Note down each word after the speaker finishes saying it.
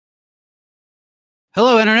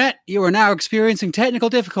Hello, Internet. You are now experiencing technical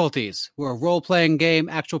difficulties. We're a role-playing game,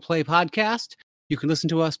 actual play podcast. You can listen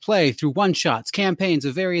to us play through one-shots, campaigns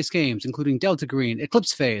of various games, including Delta Green,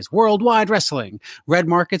 Eclipse Phase, Worldwide Wrestling, Red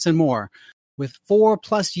Markets, and more. With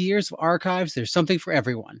 4+ years of archives, there's something for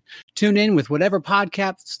everyone. Tune in with whatever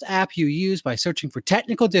podcast app you use by searching for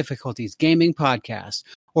Technical Difficulties Gaming Podcast,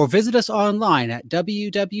 or visit us online at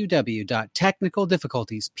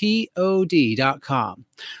www.technicaldifficultiespod.com.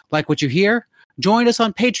 Like what you hear? Join us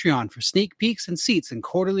on Patreon for sneak peeks and seats in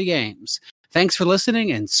quarterly games. Thanks for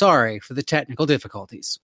listening, and sorry for the technical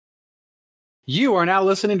difficulties. You are now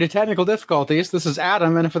listening to Technical Difficulties. This is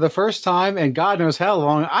Adam, and for the first time, and God knows how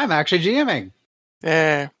long, I'm actually GMing.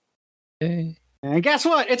 Yeah. And guess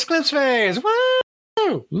what? It's Eclipse Phase! Woo!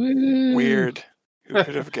 Weird. Who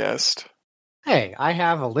could have guessed? Hey, I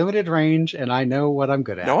have a limited range, and I know what I'm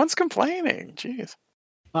good at. No one's complaining. Jeez.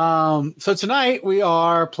 So tonight we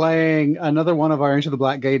are playing another one of our Into the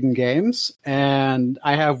Black Gaiden games, and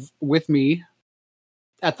I have with me,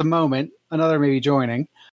 at the moment, another maybe joining,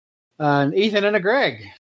 an Ethan and a Greg.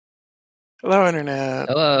 Hello, Internet.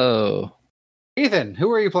 Hello. Ethan, who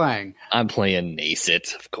are you playing? I'm playing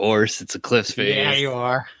Nacit, of course. It's Eclipse Phase. Yeah, you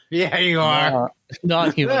are. Yeah, you are.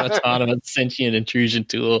 Non-human autonomous sentient intrusion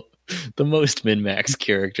tool. The most min-max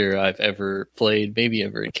character I've ever played, maybe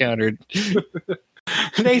ever encountered.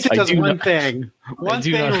 Nacit does one thing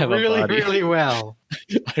really, really well.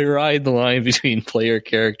 I ride the line between player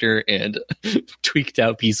character and tweaked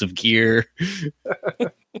out piece of gear.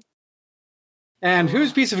 And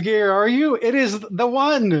whose piece of gear are you? It is the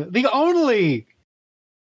one, the only.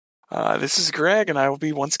 This is Greg, and I will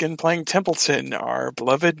be once again playing Templeton, our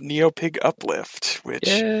beloved Neopig Uplift, which,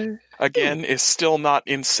 again, is still not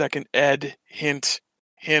in second ed. Hint,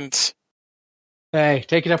 hint. Hey,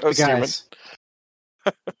 take it up with the guys.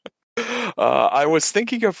 I was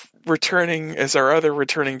thinking of returning as our other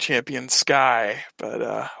returning champion, Sky,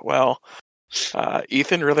 but,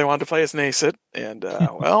 Ethan really wanted to play as Nacit, and,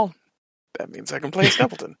 that means I can play as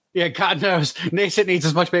Templeton. Yeah, God knows. Nacit needs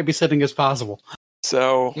as much babysitting as possible.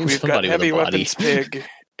 So we've got Heavy Weapons Pig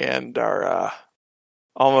and our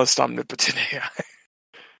almost omnipotent AI.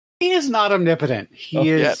 He is not omnipotent.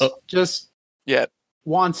 He just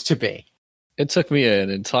wants to be. It took me an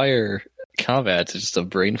entire combat to just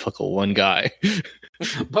brainfuckle one guy.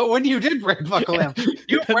 But when you did brainfuckle him,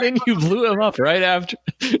 you blew him up right after.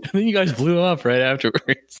 And then you guys blew him up right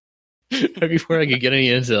afterwards. Right before I could get any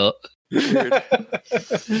intel.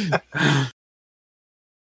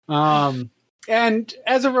 And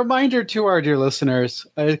as a reminder to our dear listeners,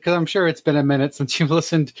 because I'm sure it's been a minute since you've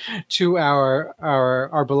listened to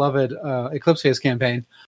our beloved Eclipse Phase campaign,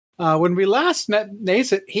 when we last met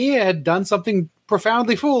Nacit, he had done something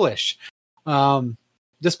profoundly foolish.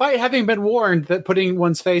 Despite having been warned that putting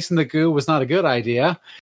one's face in the goo was not a good idea,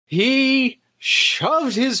 he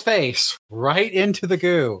shoved his face right into the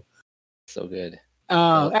goo. So good.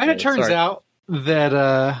 And it turns out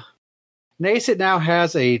that Nacit now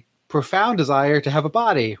has a profound desire to have a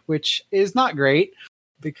body, which is not great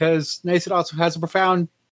because Nacit also has a profound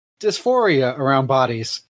dysphoria around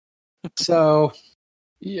bodies. So,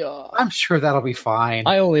 yeah, I'm sure that'll be fine.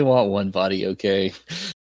 I only want one body, okay?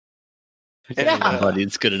 Yeah. One body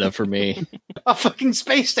is good enough for me. A fucking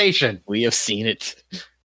space station. We have seen it.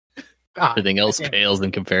 God, everything else pales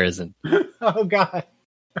in comparison. Oh, God.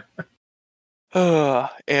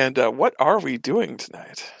 And what are we doing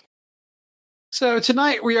tonight? So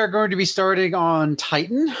tonight we are going to be starting on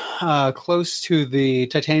Titan, close to the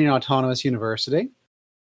Titanian Autonomous University,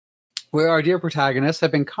 where our dear protagonists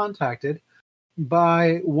have been contacted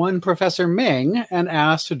by one Professor Ming and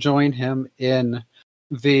asked to join him in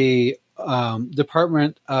the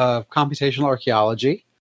Department of Computational Archaeology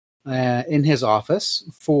in his office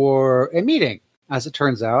for a meeting. As it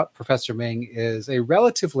turns out, Professor Ming is a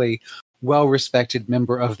relatively well-respected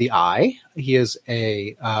member of the Eye. He is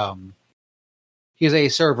a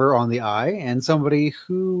server on the Eye, and somebody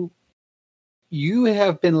who you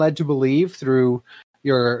have been led to believe through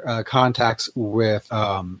your contacts with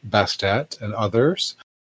Bastet and others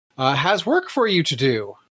has work for you to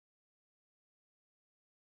do.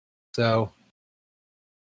 So,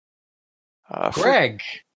 Greg,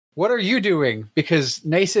 what are you doing? Because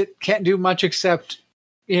Nacit can't do much except,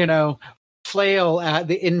 flail at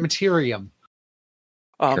the Immaterium.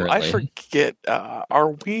 I forget.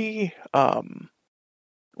 Are we?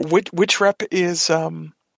 Which rep is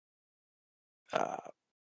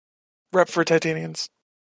rep for Titanians?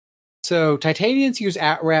 So Titanians use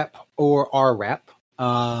 @rep or @rep.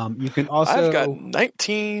 You can also. I've got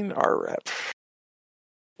 19 @rep.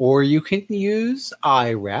 Or you can use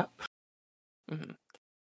IREP. Mm-hmm.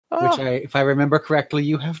 which if I remember correctly,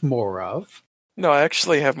 you have more of. No, I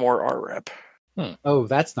actually have more R-Rep. Oh,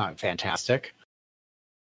 that's not fantastic.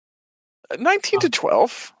 19 to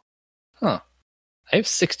 12. Huh. I have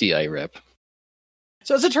 60 IREP.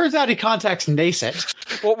 So as it turns out, he contacts Nacit.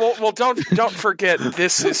 Well, don't forget,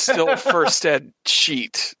 this is still first ed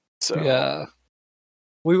sheet. So Yeah.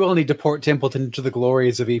 We will need to port Templeton into the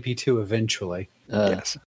glories of EP2 eventually.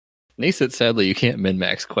 yes. Nacit, sadly, you can't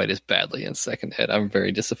min-max quite as badly in second head. I'm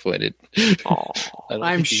very disappointed.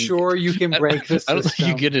 I'm sure you can break this I don't system.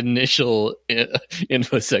 think you get initial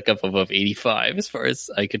infosec up above 85 as far as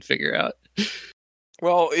I could figure out.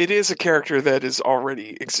 Well, it is a character that has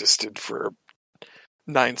already existed for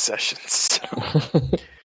 9 sessions.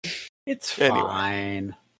 It's Anyway.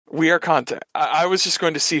 fine. We are contact. I was just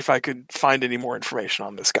going to see if I could find any more information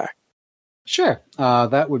on this guy. Sure.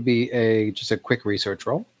 That would be just a quick research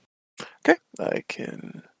roll. Okay, I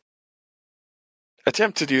can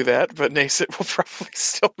attempt to do that, but Nacit will probably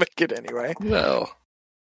still make it anyway. Well,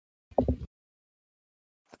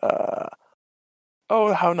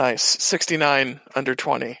 Oh, how nice. 69 under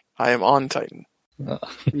 20. I am on Titan.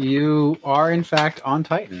 You are, in fact, on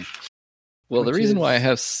Titan. well, the Which reason is- why I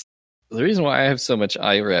have so much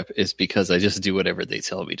IREP is because I just do whatever they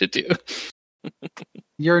tell me to do.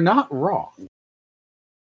 You're not wrong.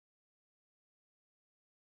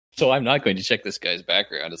 So I'm not going to check this guy's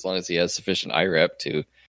background as long as he has sufficient IREP to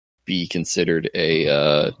be considered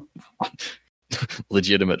a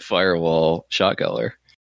legitimate firewall shotgunner.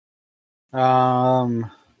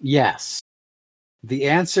 Yes. The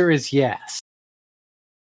answer is yes.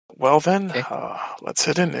 Well then, Okay. let's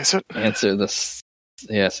hit in, Nacit. Answer this.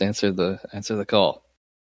 Yes, answer the call.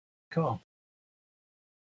 Cool.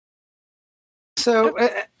 So,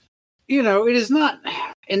 it is not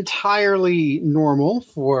entirely normal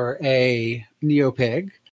for a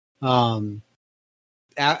neopig.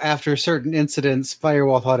 After certain incidents,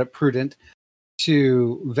 Firewall thought it prudent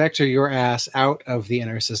to vector your ass out of the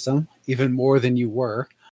inner system, even more than you were.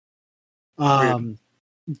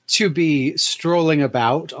 To be strolling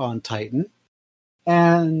about on Titan.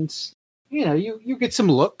 And, you get some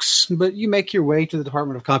looks, but you make your way to the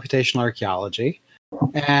Department of Computational Archaeology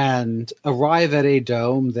and arrive at a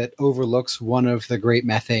dome that overlooks one of the great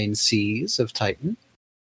methane seas of Titan.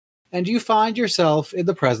 And you find yourself in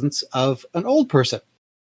the presence of an old person.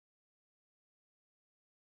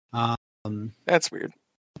 That's weird.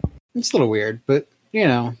 It's a little weird, but,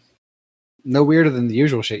 no weirder than the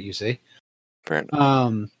usual shit you see. Fair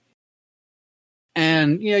enough.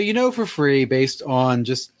 And for free, based on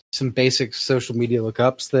just some basic social media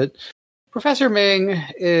lookups, that Professor Ming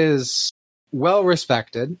is well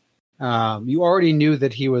respected. You already knew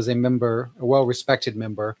that he was a well respected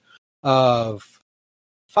member of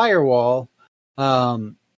Firewall.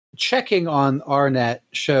 Checking on RNet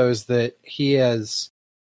shows that he is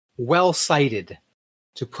well cited,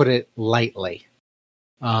 to put it lightly.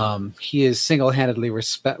 He is single-handedly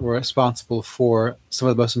responsible for some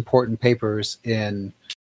of the most important papers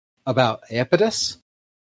about Iapetus,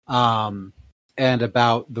 and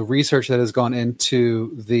about the research that has gone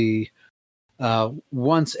into the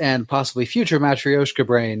once and possibly future Matryoshka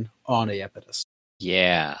brain on Iapetus.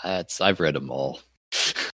 Yeah, I've read them all.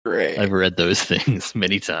 Great. I've read those things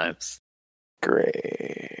many times.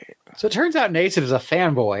 Great. So it turns out Nacit is a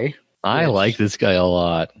fanboy, I like this guy a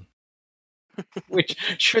lot. which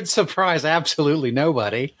should surprise absolutely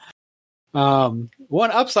nobody. One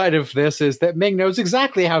upside of this is that Ming knows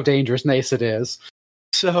exactly how dangerous Nacit is.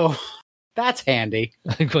 So that's handy.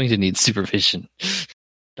 I'm going to need supervision.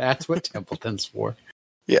 That's what Templeton's for.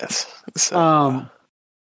 Yes. So,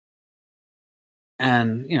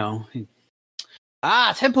 And,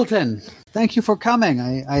 Templeton, thank you for coming.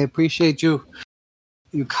 I appreciate you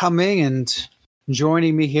coming and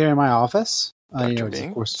joining me here in my office. Dr. It's, Ming,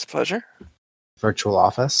 of course, it's a pleasure. virtual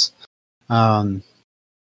office.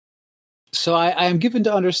 So I am given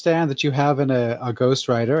to understand that you have a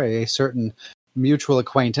ghostwriter, a certain mutual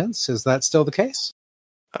acquaintance. Is that still the case?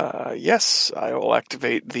 Yes, I will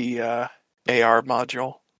activate the AR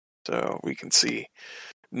module so we can see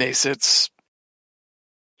Nacit's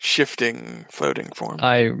shifting floating form.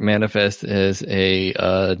 I manifest as a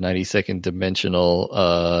 90-second dimensional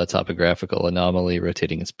topographical anomaly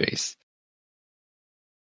rotating in space.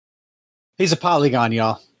 He's a polygon,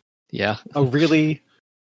 y'all. Yeah. A really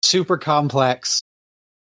super complex,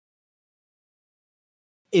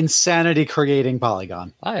 insanity creating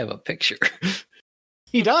polygon. I have a picture.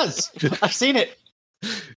 He does. I've seen it.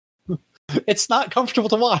 It's not comfortable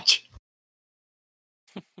to watch.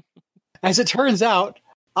 As it turns out,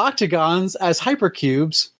 octagons as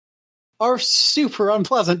hypercubes are super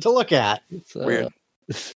unpleasant to look at. It's, Weird.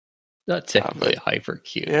 Not technically hyper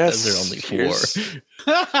cute. Yes, Those are only 4.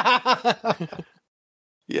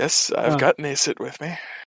 Yes, I've got Nacit with me.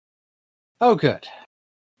 Oh, good.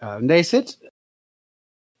 Nacit,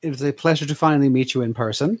 it was a pleasure to finally meet you in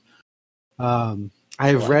person. I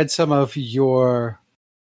have read some of your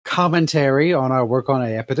commentary on our work on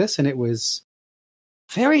Iapetus, and it was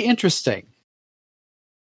very interesting.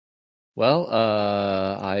 Well,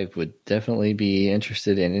 I would definitely be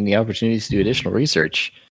interested in any opportunities to do additional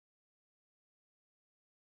research.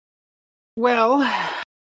 Well,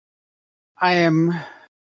 I am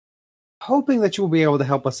hoping that you will be able to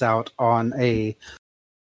help us out on a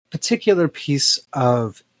particular piece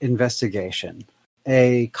of investigation.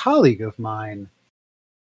 A colleague of mine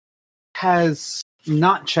has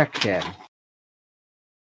not checked in.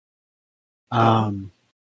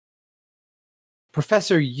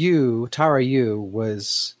 Professor Yu, Tara Yu,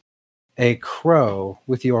 was a crow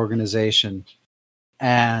with the organization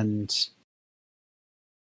and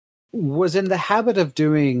was in the habit of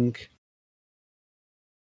doing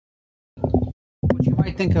what you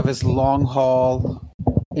might think of as long haul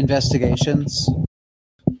investigations.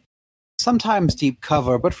 Sometimes deep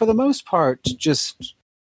cover, but for the most part, just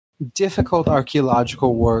difficult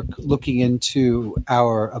archaeological work looking into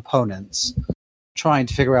our opponents, trying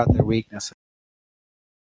to figure out their weaknesses.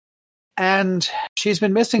 And she's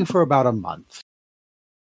been missing for about a month.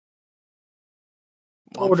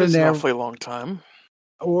 Is an awfully long time.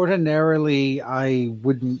 Ordinarily, I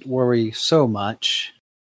wouldn't worry so much,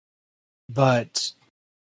 but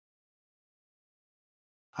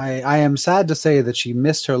I am sad to say that she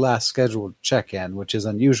missed her last scheduled check-in, which is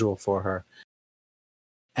unusual for her.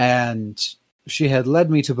 And she had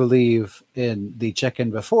led me to believe in the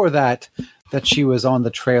check-in before that she was on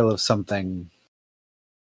the trail of something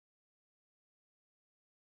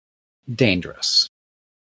dangerous.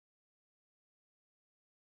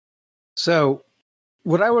 So,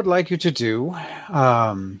 what I would like you to do,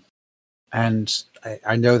 and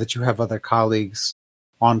I know that you have other colleagues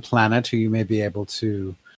on planet who you may be able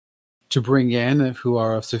to bring in who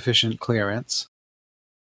are of sufficient clearance,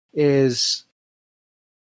 is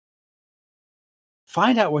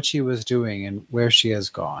find out what she was doing and where she has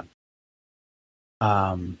gone.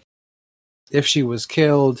 If she was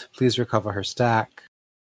killed, please recover her stack.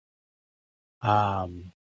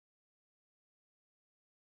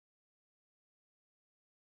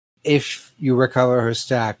 If you recover her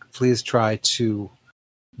stack, please try to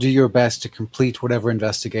do your best to complete whatever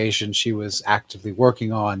investigation she was actively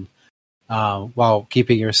working on while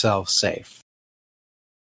keeping yourself safe.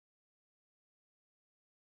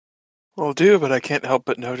 Will do, but I can't help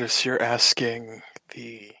but notice you're asking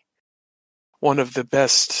one of the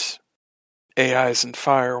best AIs in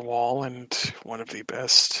Firewall and one of the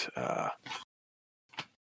best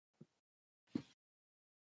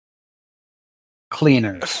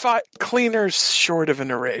cleaners. Cleaners short of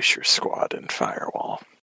an erasure squad in Firewall.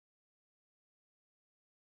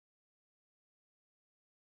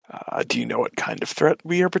 Do you know what kind of threat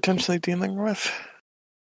we are potentially dealing with?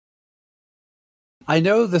 I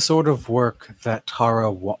know the sort of work that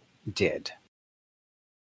Tara did.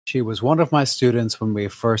 She was one of my students when we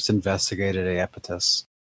first investigated Iapetus.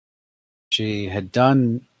 She had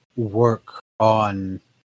done work on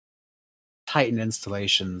Titan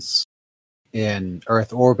installations in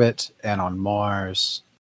Earth orbit and on Mars.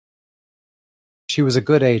 She was a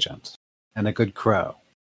good agent and a good crow.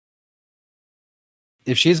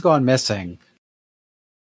 If she's gone missing,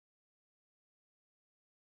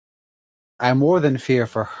 I more than fear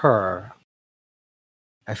for her.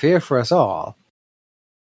 I fear for us all.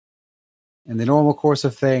 In the normal course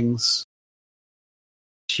of things,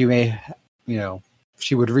 she may,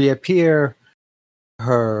 she would reappear.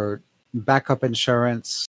 Her backup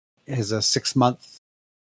insurance is a 6-month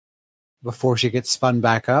before she gets spun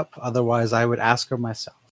back up. Otherwise, I would ask her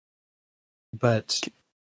myself. But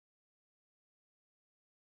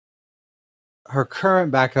her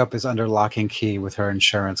current backup is under lock and key with her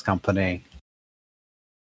insurance company.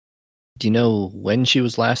 Do you know when she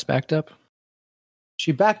was last backed up?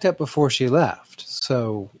 She backed up before she left.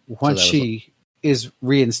 So once she is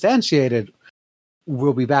reinstantiated,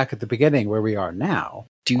 we'll be back at the beginning where we are now.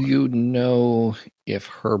 Do you know if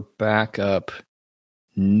her backup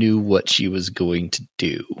knew what she was going to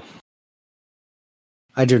do?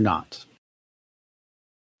 I do not.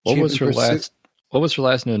 What was her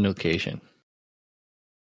last known location?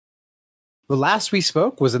 The last we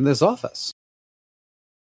spoke was in this office.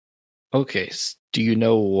 Okay, do you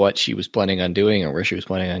know what she was planning on doing or where she was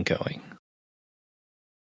planning on going?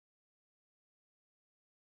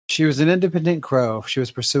 She was an independent crow. She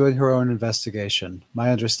was pursuing her own investigation.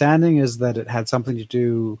 My understanding is that it had something to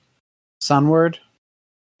do sunward,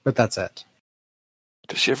 but that's it.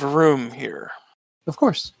 Does she have a room here? Of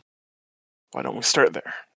course. Why don't we start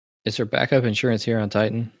there? Is there backup insurance here on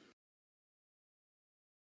Titan?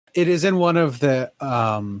 It is in one of the...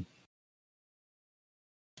 I'm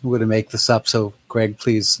going to make this up, so Greg,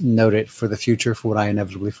 please note it for the future for what I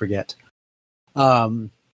inevitably forget.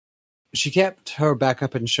 She kept her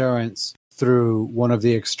backup insurance through one of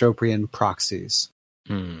the Extropian proxies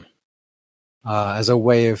as a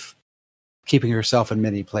way of keeping herself in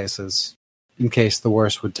many places in case the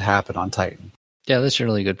worst would happen on Titan. Yeah, that's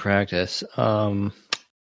generally good practice.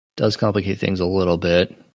 Does complicate things a little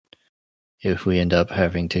bit if we end up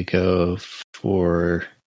having to go for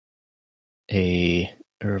a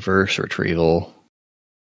reverse retrieval.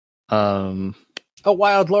 A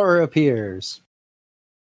wild Laura appears.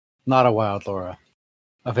 Not a wild Laura.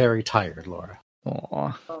 A very tired Laura.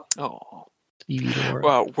 Aw. Oh. Laura.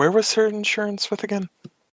 Well, where was her insurance with again?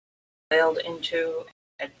 Sailed into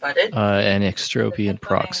and butted. An Extropian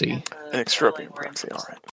proxy. An Extropian proxy,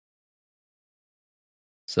 alright.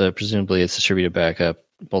 So presumably it's distributed backup,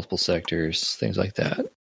 multiple sectors, things like that.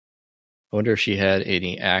 I wonder if she had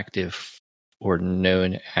any active or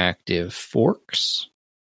known active forks.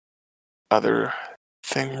 Other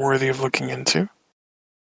thing worthy of looking into?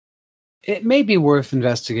 It may be worth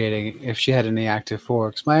investigating if she had any active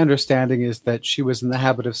forks. My understanding is that she was in the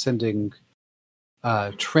habit of sending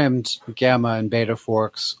trimmed gamma and beta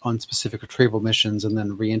forks on specific retrieval missions and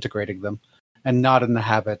then reintegrating them, and not in the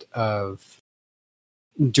habit of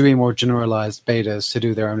doing more generalized betas to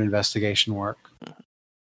do their own investigation work.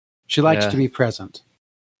 She likes to be present.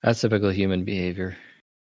 That's typical human behavior.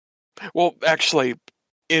 Well, actually,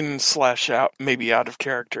 in/out, maybe out of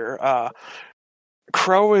character,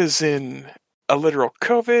 Crow is in a literal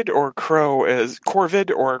COVID, or Crow as Corvid,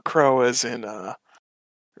 or Crow as in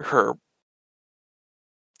her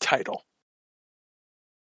title.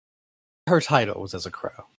 Her title was as a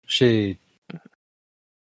crow. She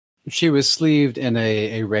was sleeved in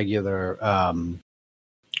a regular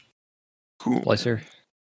Splicer?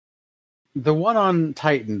 The one on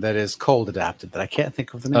Titan that is cold adapted that I can't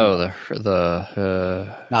think of the name. Oh, the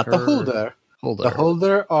not the holder. Holder. The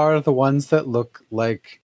holder are the ones that look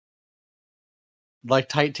like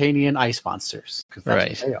Titanian ice monsters, because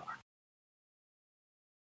that's what they are,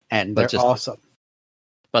 and they're awesome.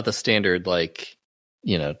 But the standard,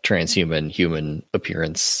 transhuman human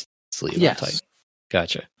appearance sleeve. Yes. On Titan.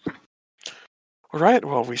 Gotcha. All right.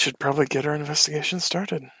 Well, we should probably get our investigation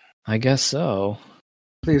started. I guess so.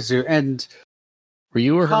 Please do. And were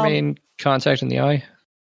you her main contact in the eye?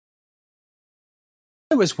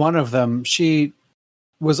 I was one of them. She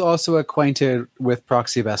was also acquainted with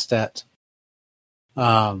Proxy Bastet.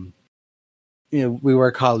 We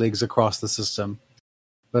were colleagues across the system,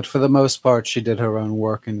 but for the most part, she did her own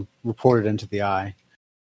work and reported into the eye.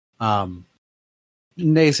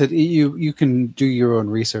 Nay said, "You can do your own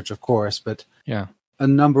research, of course, but yeah, a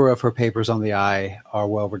number of her papers on the eye are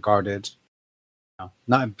well regarded.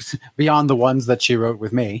 Not beyond the ones that she wrote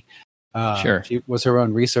with me. Sure, she was her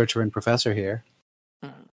own researcher and professor here."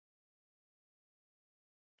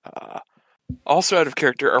 Also out of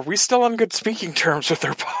character, are we still on good speaking terms with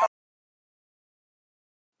her boss?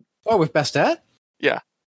 Oh, with Bastet? Yeah.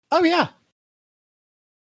 Oh, yeah.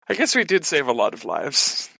 I guess we did save a lot of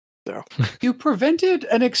lives. So you prevented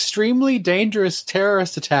an extremely dangerous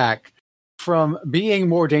terrorist attack from being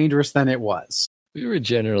more dangerous than it was. We were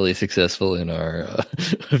generally successful in our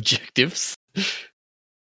objectives.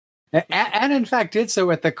 And in fact did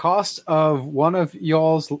so at the cost of one of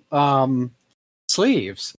y'all's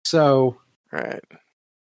sleeves. So, right.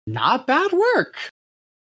 Not bad work.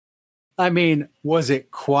 I mean, was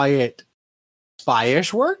it quiet,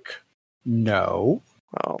 spyish work? No.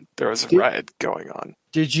 Well, there was a riot going on.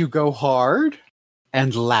 Did you go hard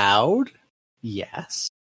and loud? Yes.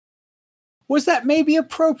 Was that maybe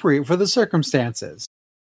appropriate for the circumstances?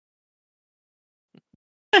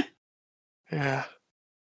 Yeah.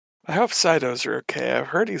 I hope Cytos are okay. I've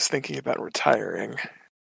heard he's thinking about retiring.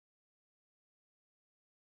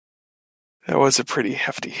 That was a pretty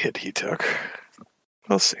hefty hit he took.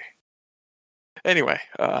 We'll see. Anyway,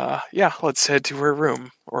 let's head to her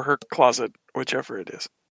room, or her closet, whichever it is.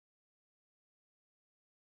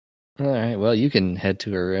 All right, well, you can head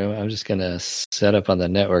to her room. I'm just going to set up on the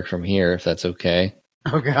network from here, if that's okay.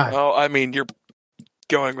 Oh, God. Well, I mean, you're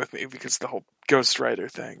going with me because the whole Ghost Rider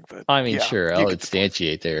thing, but I mean, sure, I'll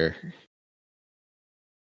instantiate there.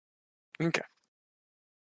 Okay.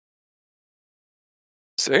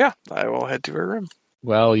 So yeah, I will head to her room.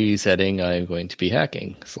 While he's heading, I'm going to be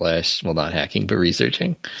hacking / not hacking, but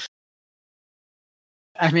researching.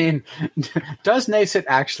 I mean, does Nascent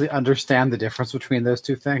actually understand the difference between those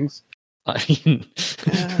two things? I mean,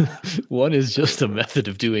 one is just a method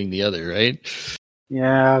of doing the other, right?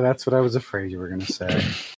 Yeah, that's what I was afraid you were going to say.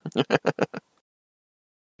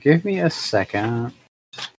 Give me a second.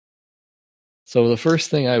 So the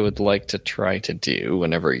first thing I would like to try to do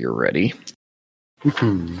whenever you're ready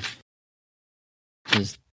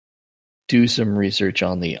is do some research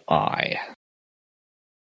on the eye.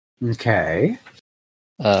 Okay.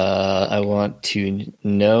 I want to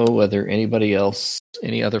know whether anybody else,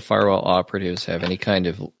 any other firewall operatives, have any kind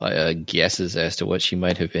of guesses as to what she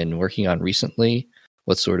might have been working on recently,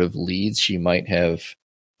 what sort of leads she might have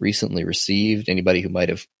recently received, anybody who might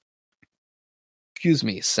have,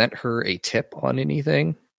 sent her a tip on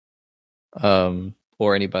anything,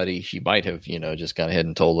 or anybody she might have, just gone ahead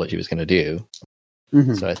and told what she was going to do.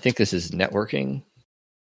 Mm-hmm. So I think this is networking.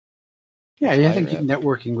 Yeah, I think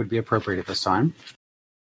networking would be appropriate at this time.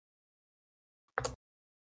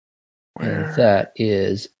 And that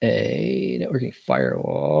is a networking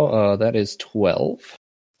firewall. That is 12.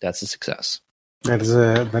 That's a success. That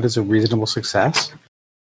is a reasonable success.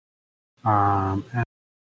 Okay,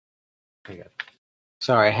 good.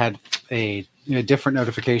 Sorry, I had a different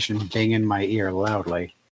notification ding in my ear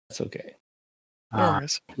loudly. That's okay.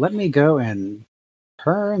 Let me go and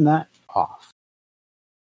turn that off.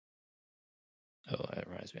 Oh, that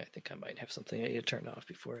reminds me. I think I might have something I need to turn off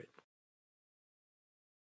before it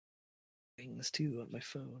things too on my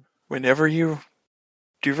phone. Whenever you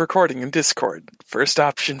do recording in Discord, first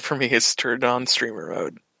option for me is turned on streamer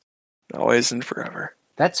mode. Always and forever.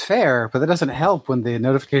 That's fair, but that doesn't help when the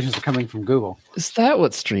notifications are coming from Google. Is that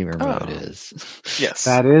what streamer mode is? Yes.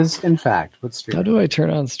 That is, in fact, what streamer How do I turn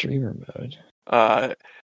on streamer mode?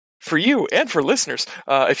 For you and for listeners,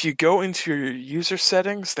 if you go into your user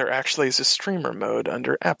settings, there actually is a streamer mode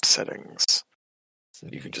under app settings.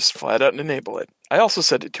 You can just flat out enable it. I also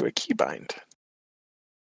set it to a keybind.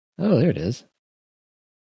 Oh, there it is.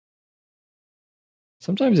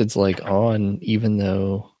 Sometimes it's like on, even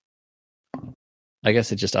though I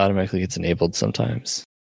guess it just automatically gets enabled sometimes.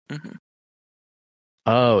 Mm-hmm.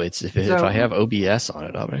 Oh, it's if I have OBS on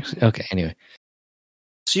it, automatically. Okay, anyway.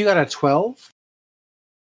 So you got a 12?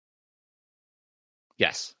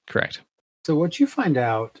 Yes, correct. So what you find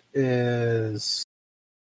out is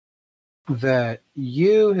that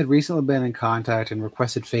you had recently been in contact and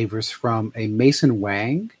requested favors from a Mason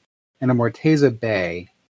Wang and a Morteza Bay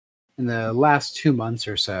in the last 2 months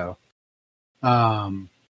or so. But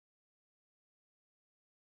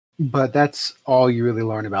that's all you really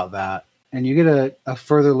learn about that. And you get a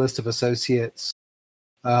further list of associates,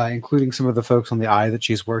 including some of the folks on the Eye that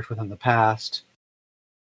she's worked with in the past.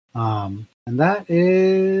 And that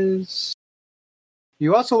is...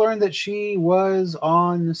 You also learned that she was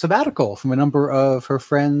on sabbatical from a number of her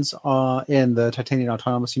friends in the Titanian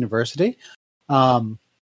Autonomous University,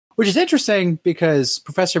 which is interesting because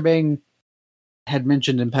Professor Bing had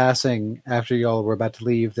mentioned in passing after y'all were about to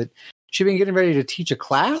leave that she'd been getting ready to teach a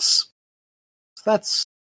class. So that's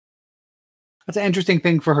an interesting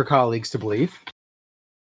thing for her colleagues to believe.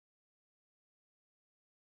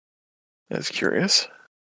 That's curious.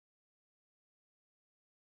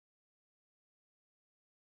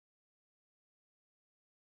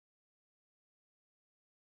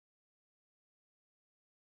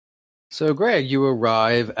 So, Greg, you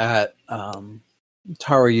arrive at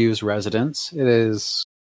Tarayu's residence. It is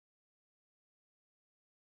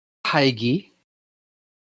Heige.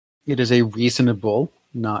 It is a reasonable,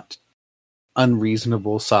 not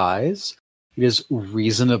unreasonable size. It is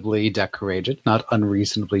reasonably decorated, not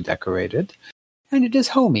unreasonably decorated. And it is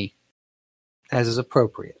homey, as is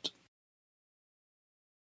appropriate.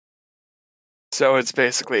 So it's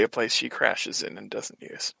basically a place she crashes in and doesn't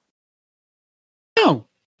use.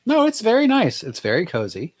 No, it's very nice. It's very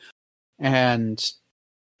cozy. And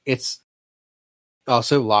it's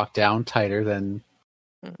also locked down tighter than,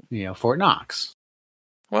 Fort Knox.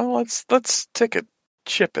 Well, let's take a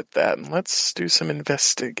chip at that and let's do some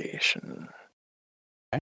investigation.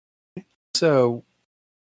 Okay. So,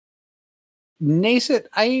 Nascent,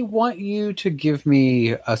 I want you to give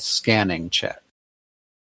me a scanning check.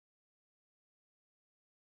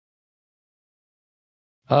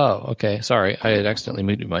 Oh, okay. Sorry, I had accidentally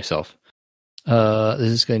muted myself.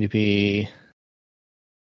 This is going to be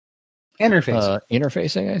interfacing.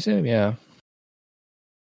 Interfacing, I assume. Yeah.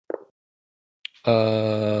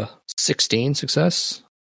 16 success.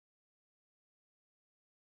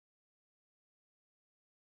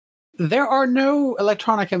 There are no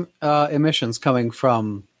electronic emissions coming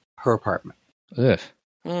from her apartment. Ugh.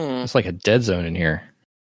 It's like a dead zone in here.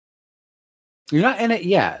 You're not in it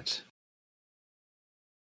yet.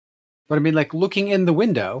 But I mean, like, looking in the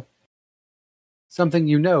window, something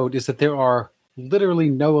you note is that there are literally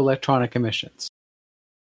no electronic emissions.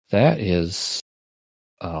 That is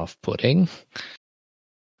off-putting.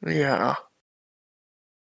 Yeah.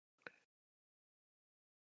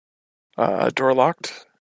 Door locked?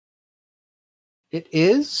 It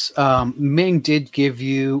is. Ming did give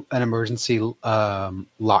you an emergency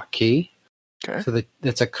lock key. Okay. So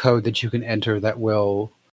that's a code that you can enter that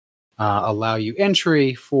will allow you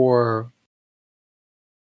entry for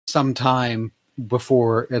some time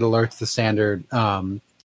before it alerts the standard,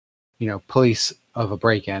 police of a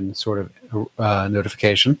break-in sort of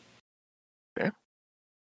notification. Okay.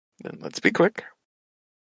 Then let's be quick.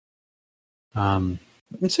 And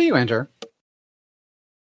so you enter.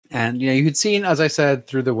 And, you had seen, as I said,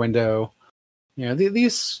 through the window,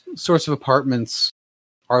 these sorts of apartments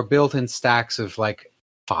are built in stacks of,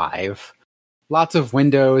 5. Lots of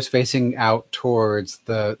windows facing out towards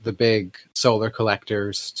the big solar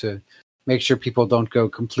collectors to make sure people don't go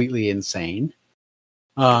completely insane.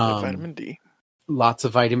 Vitamin D. Lots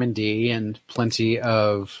of vitamin D and plenty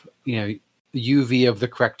of, UV of the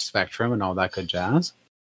correct spectrum and all that good jazz.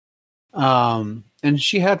 And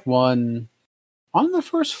she had one on the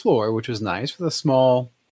first floor, which was nice, with a small,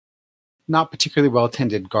 not particularly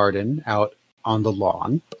well-tended garden out on the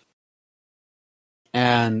lawn.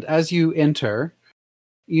 And as you enter,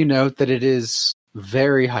 you note that it is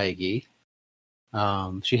very high-key.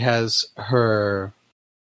 She has her...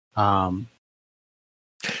 For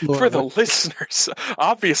the listeners,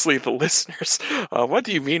 obviously the listeners, what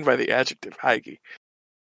do you mean by the adjective high-key?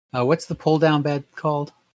 What's the pull-down bed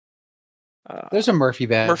called? There's a Murphy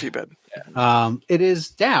bed. Murphy bed. It is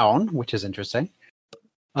down, which is interesting.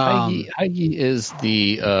 Hygge is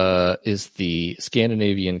the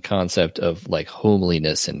Scandinavian concept of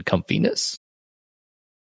homeliness and comfiness.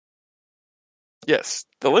 Yes,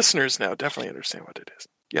 the listeners now definitely understand what it is.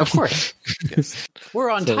 Yes. Of course. Yes. We're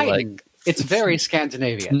on Titan. It's very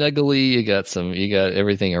Scandinavian. Snuggly, you got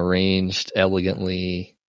everything arranged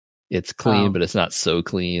elegantly. It's clean, but it's not so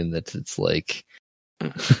clean that it's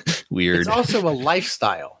weird. It's also a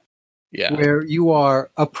lifestyle. Yeah. Where you are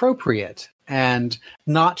appropriate and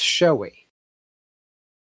not showy.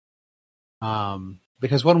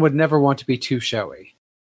 Because one would never want to be too showy.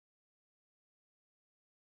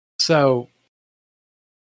 So,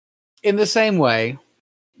 in the same way,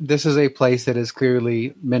 this is a place that is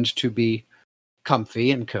clearly meant to be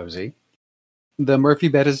comfy and cozy. The Murphy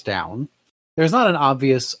bed is down. There's not an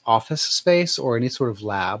obvious office space or any sort of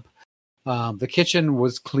lab. The kitchen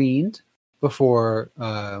was cleaned before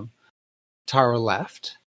Tara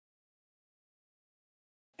left.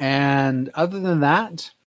 And other than that,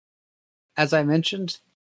 as I mentioned,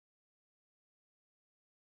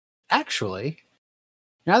 actually,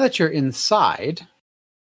 now that you're inside,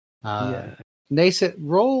 Nacit,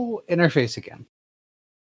 roll interface again.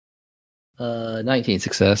 19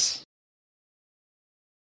 success.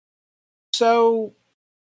 So,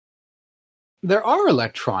 there are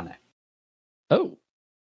electronic. Oh.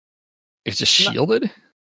 It's just shielded?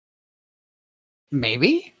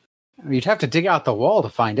 Maybe. You'd have to dig out the wall to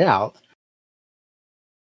find out.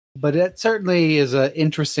 But it certainly is an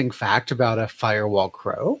interesting fact about a firewall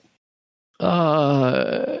crow.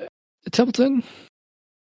 Templeton?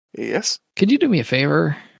 Yes? Could you do me a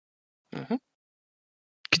favor? Mm-hmm.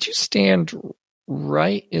 Could you stand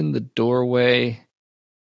right in the doorway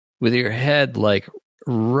with your head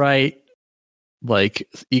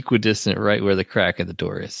equidistant right where the crack in the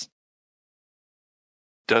door is?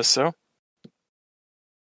 Does so?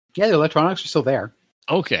 Yeah, the electronics are still there.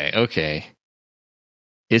 Okay.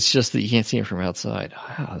 It's just that you can't see it from outside.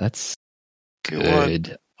 Wow, that's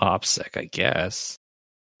good. OPSEC, I guess.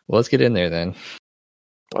 Well, let's get in there then.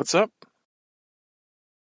 What's up?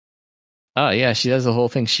 Oh yeah, she has the whole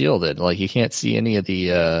thing shielded. You can't see any of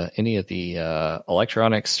the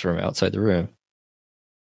electronics from outside the room.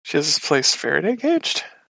 She has this place Faraday caged?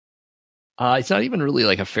 It's not even really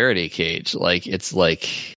like a Faraday cage.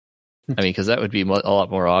 Because that would be a lot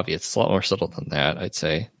more obvious. It's a lot more subtle than that, I'd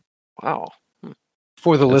say. Wow.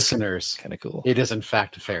 For the listeners, kind of cool. It is in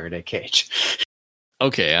fact a Faraday cage.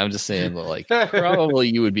 Okay, I'm just saying probably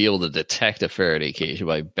you would be able to detect a Faraday cage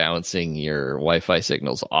by bouncing your Wi-Fi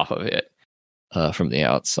signals off of it from the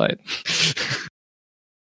outside.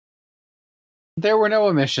 There were no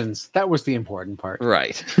emissions. That was the important part.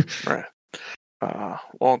 Right. Right.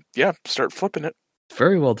 Well, yeah, start flipping it.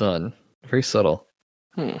 Very well done. Very subtle.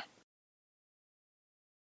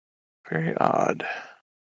 Very odd.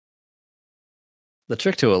 The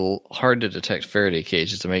trick to a hard-to-detect Faraday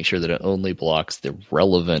cage is to make sure that it only blocks the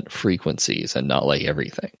relevant frequencies and not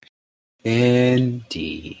everything.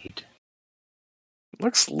 Indeed.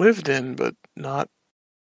 looks lived in, but not.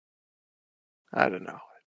 I don't know.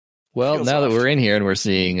 Well, Feels now that off. we're in here and we're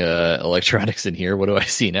seeing electronics in here, what do I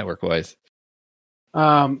see network-wise?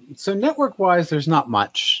 So network-wise, there's not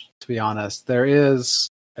much, to be honest. There is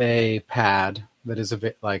a pad that is a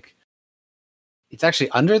bit like... It's actually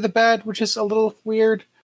under the bed, which is a little weird.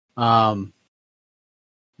 Murphy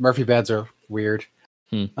beds are weird.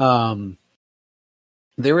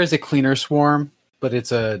 There is a cleaner swarm, but it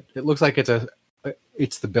looks like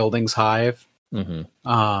it's the building's hive.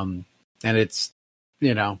 Mm-hmm. And it's,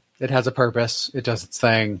 it has a purpose. It does its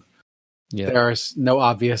thing. Yeah. There's no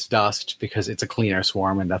obvious dust because it's a cleaner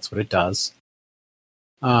swarm, and that's what it does.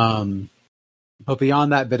 But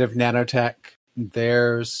beyond that bit of nanotech,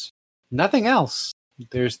 there's nothing else.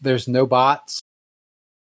 There's no bots.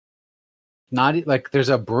 Not like there's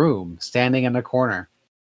a broom standing in a corner.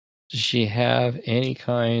 Does she have any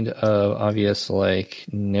kind of obvious, like,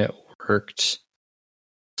 networked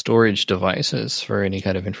storage devices for any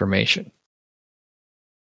kind of information?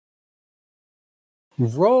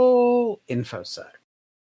 Roll infosec.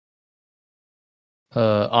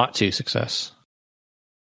 Ought to success.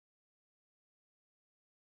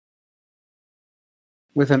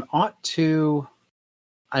 With an ought to,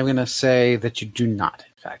 I'm going to say that you do not,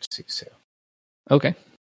 in fact, see so. Okay.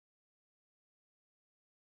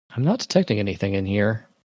 I'm not detecting anything in here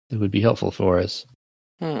that would be helpful for us.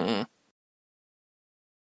 Very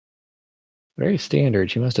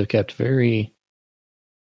standard. She must have kept very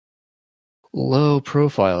low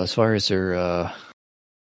profile as far as her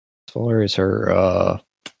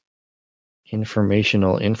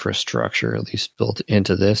informational infrastructure, at least built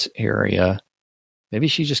into this area. Maybe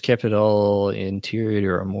she just kept it all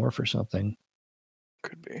interior or amorph or something.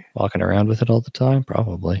 Could be. Walking around with it all the time?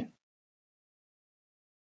 Probably.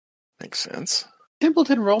 Makes sense.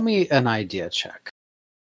 Templeton, roll me an idea check.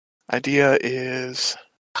 Idea is...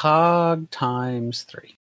 Cog times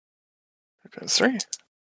 3. Times 3.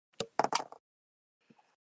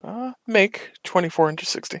 Make 24 into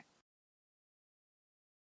 60.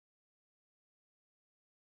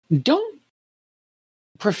 Don't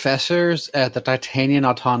professors at the Titanian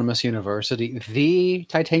Autonomous University,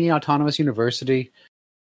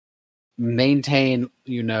 maintain,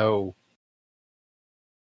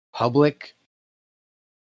 public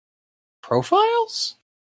profiles?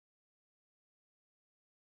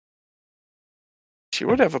 She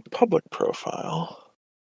would have a public profile.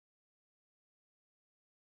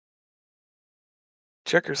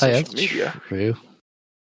 Check her social media. True.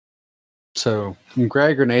 So,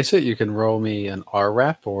 Greg or Nasa, you can roll me an R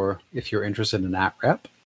rep, or if you're interested in that rep.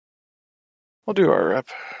 I'll do our rep.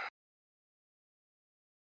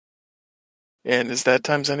 And is that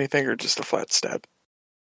times anything or just a flat stat?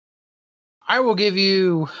 I will give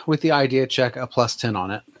you, with the idea check, a plus 10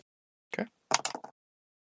 on it. Okay.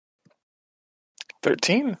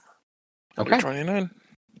 13. Okay. 29.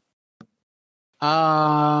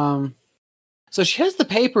 So she has the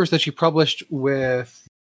papers that she published with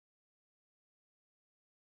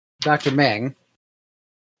Dr. Meng.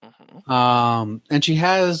 Mm-hmm. And she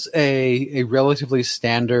has a relatively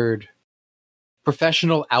standard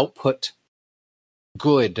professional output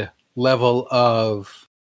good level of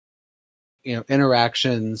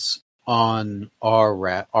interactions on the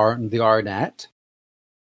RNet.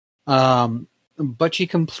 But she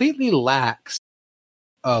completely lacks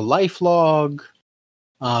a life log.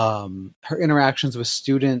 Her interactions with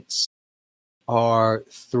students are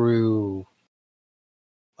through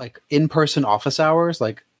like in-person office hours,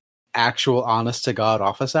 like actual honest to God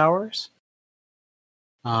office hours.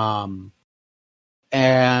 And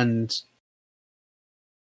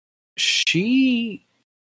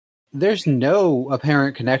there's no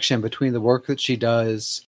apparent connection between the work that she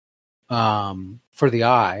does for the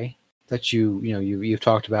eye that you've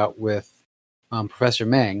talked about with Professor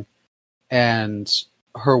Meng and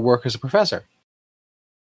her work as a professor.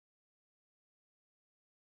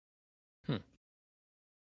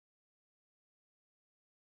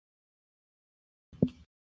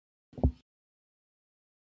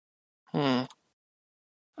 I'm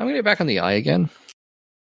going to get back on the eye again.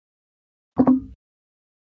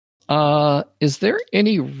 Is there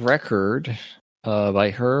any record by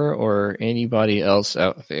her or anybody else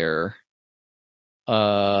out there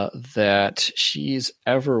that she's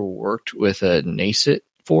ever worked with a NACET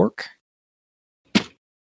fork?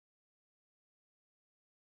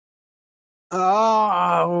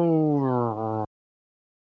 I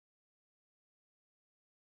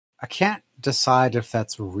can't decide if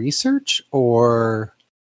that's research or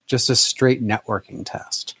just a straight networking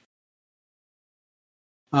test.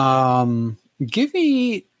 Give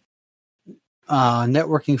me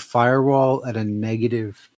networking firewall at a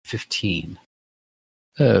 -15.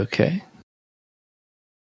 Okay.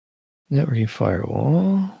 Networking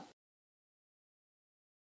firewall.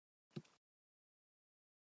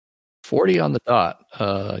 40 on the dot.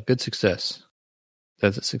 Good success.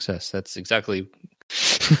 That's a success. That's exactly.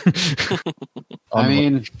 I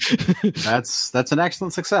mean, that's an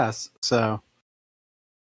excellent success.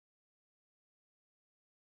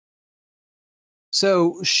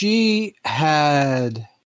 So she had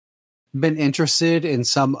been interested in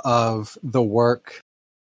some of the work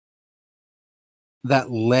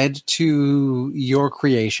that led to your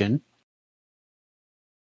creation.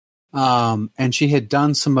 And she had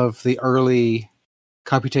done some of the early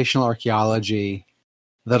computational archaeology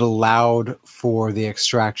that allowed for the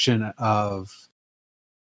extraction of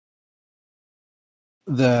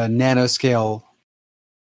the nanoscale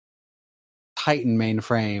Titan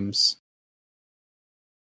mainframes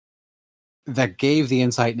that gave the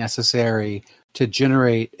insight necessary to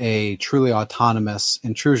generate a truly autonomous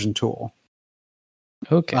intrusion tool.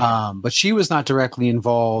 Okay. But she was not directly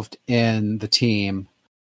involved in the team.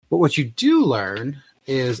 But what you do learn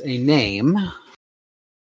is a name.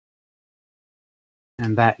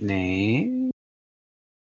 And that name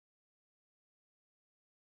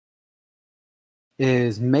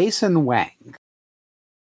is Mason Wang.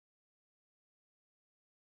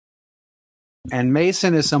 And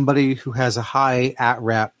Mason is somebody who has a high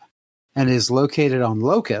 @rep and is located on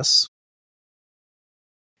Locus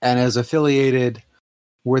and is affiliated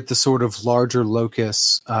with the sort of larger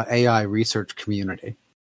Locus AI research community.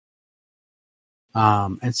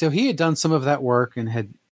 And so he had done some of that work and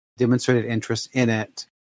had demonstrated interest in it,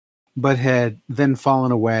 but had then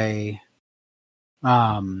fallen away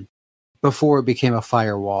before it became a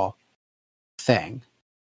firewall thing.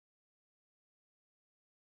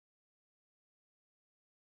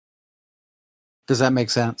 Does that make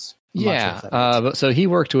sense? Yeah. But so she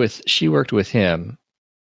worked with him,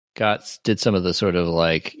 did some of the sort of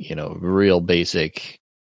like, real basic,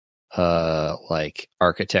 like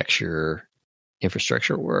architecture,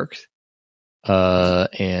 infrastructure work.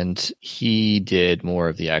 And he did more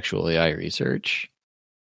of the actual AI research.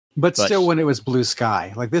 But still, when it was blue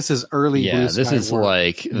sky, like this is early blue sky. This is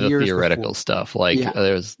like the theoretical stuff. Like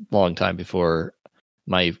there was a long time before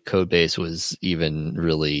my code base was even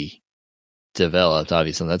really developed.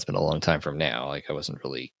 Obviously, that's been a long time from now. Like I wasn't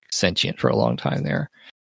really sentient for a long time there.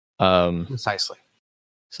 Precisely.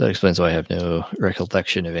 So that explains why I have no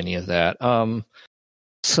recollection of any of that.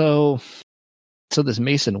 So this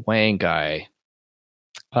Mason Wang guy,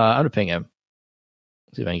 I'm gonna ping him.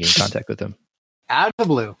 See if I can get in contact with him. Out of the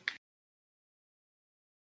blue.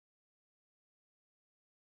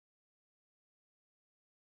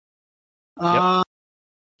 Yep.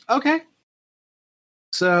 Okay.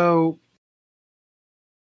 So,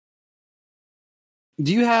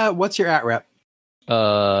 what's your @rep?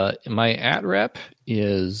 My @rep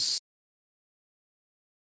is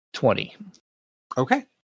 20. Okay.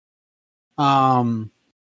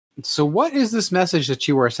 So what is this message that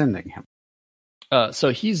you are sending him? So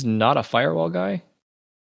he's not a firewall guy?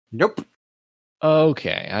 Nope.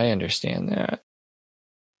 Okay, I understand that.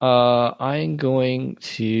 I'm going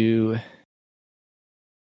to...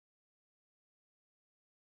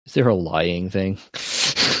 Is there a lying thing?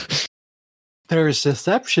 There's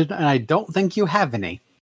deception, and I don't think you have any.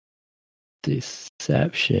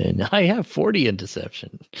 Deception. I have 40 in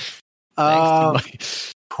deception.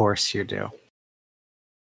 Of course you do.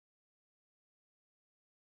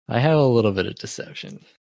 I have a little bit of deception.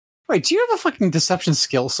 Wait, do you have a fucking deception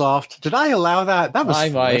skill soft? Did I allow that? That was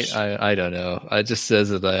I don't know. It just says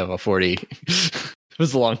that I have a 40. It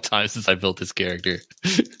was a long time since I built this character.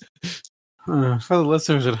 For the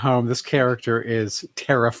listeners at home, this character is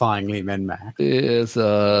terrifyingly min-max.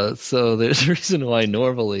 So there's a reason why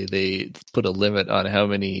normally they put a limit on how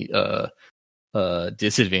many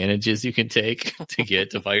disadvantages you can take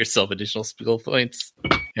to buy yourself additional skill points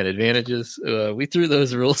and advantages. We threw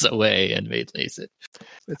those rules away and made LASIT.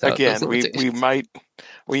 Again,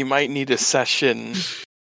 we might need a session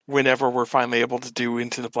whenever we're finally able to do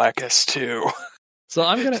Into the Black S2. So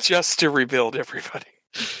I'm gonna just to rebuild everybody.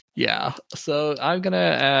 Yeah, so I'm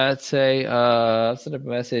gonna send a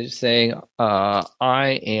message saying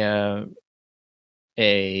I am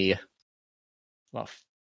a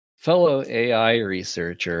fellow AI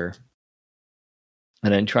researcher,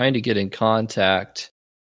 and I'm trying to get in contact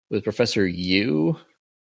with Professor Yu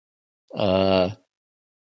about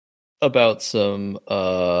some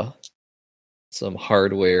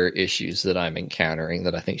hardware issues that I'm encountering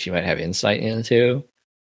that I think she might have insight into.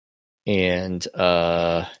 And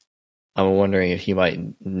I'm wondering if he might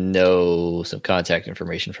know some contact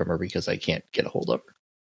information from her because I can't get a hold of her.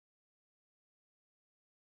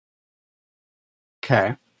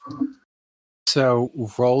 Okay. So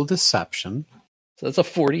roll deception. So that's a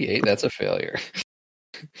 48. That's a failure.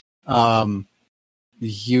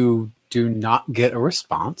 You do not get a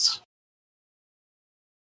response.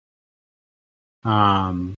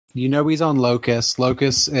 You know he's on Locus.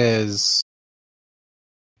 Locus is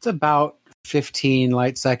it's about 15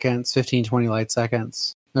 light seconds, 15, 20 light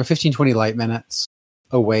seconds, or 15, 20 light minutes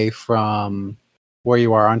away from where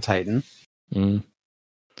you are on Titan. Mm.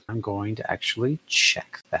 I'm going to actually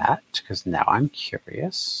check that because now I'm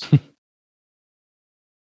curious.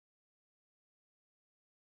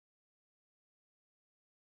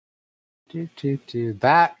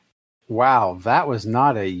 That, wow, that was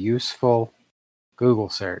not a useful Google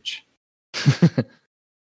search.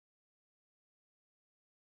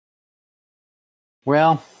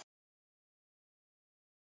 Well,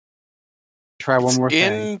 try one more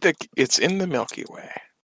thing. It's in the Milky Way.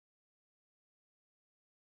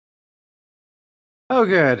 Oh,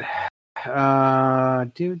 good.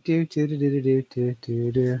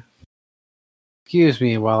 Excuse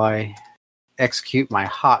me while I execute my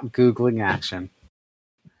hot Googling action.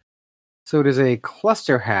 So it is a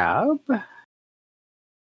cluster hab,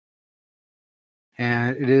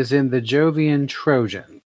 and it is in the Jovian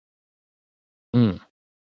Trojan. Mm.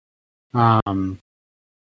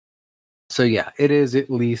 So yeah, it is at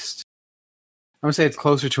least, I would say it's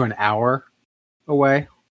closer to an hour away,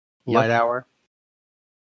 light hour.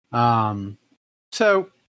 So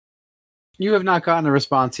you have not gotten a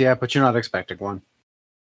response yet, but you're not expecting one.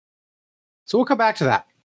 So we'll come back to that.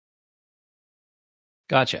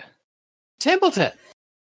 Gotcha. Templeton,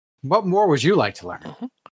 what more would you like to learn?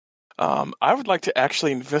 Mm-hmm. I would like to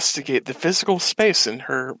actually investigate the physical space in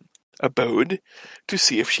her abode to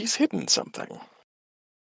see if she's hidden something.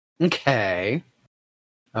 Okay.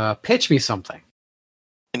 Pitch me something.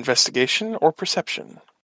 Investigation or perception?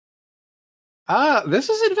 This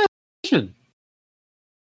is investigation.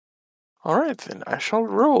 All right, then. I shall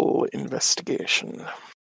roll investigation.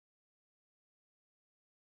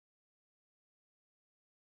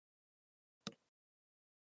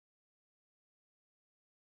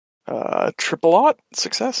 Triple aught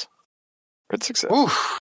success. Good success.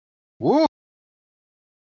 Oof. Woo.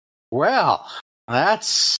 Well,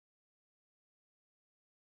 that's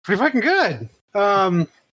pretty fucking good.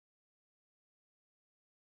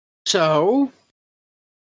 So,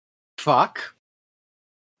 fuck.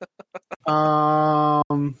 That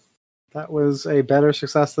was a better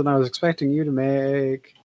success than I was expecting you to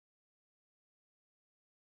make.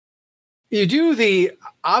 You do the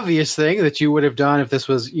obvious thing that you would have done if this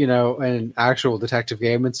was, an actual detective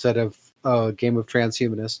game instead of a game of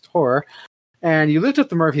transhumanist horror. And you lift up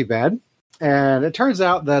the Murphy bed, and it turns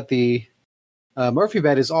out that the Murphy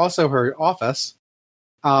bed is also her office.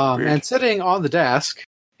 And sitting on the desk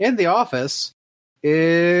in the office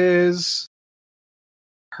is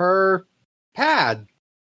her pad.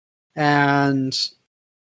 And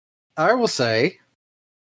I will say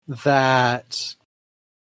that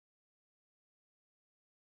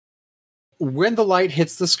when the light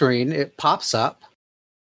hits the screen, it pops up,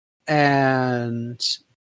 and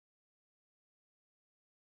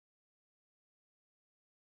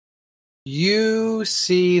you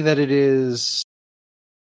see that it is...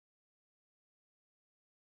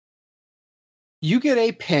 You get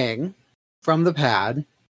a ping from the pad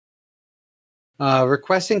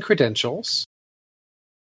requesting credentials.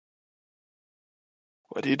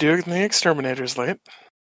 What do you do when the exterminator's late?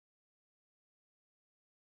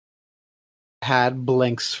 Pad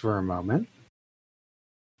blinks for a moment,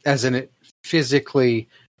 as in it physically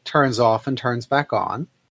turns off and turns back on.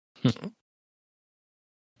 And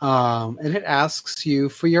it asks you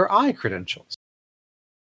for your eye credentials.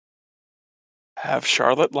 Have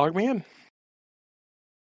Charlotte log me in.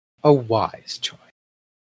 A wise choice.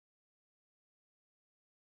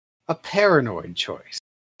 A paranoid choice.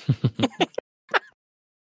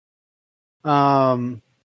 And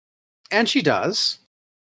she does.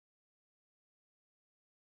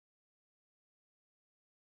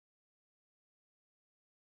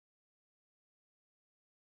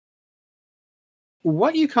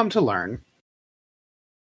 What you come to learn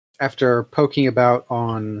after poking about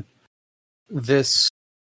on this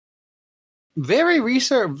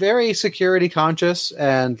very security conscious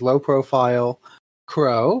and low profile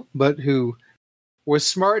crow, but who was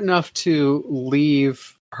smart enough to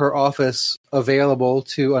leave her office available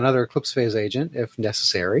to another Eclipse Phase agent if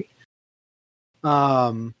necessary,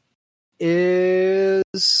 is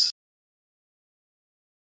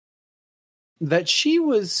that she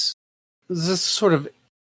was this sort of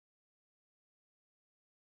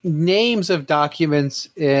names of documents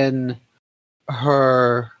in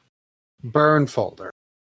her burn folder.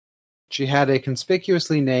 She had a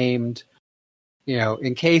conspicuously named,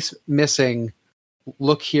 in case missing,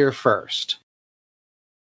 look here first.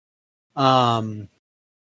 And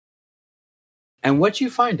what you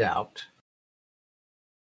find out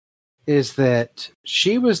is that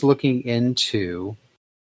she was looking into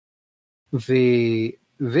the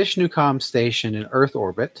Vishnukam station in Earth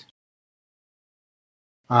orbit.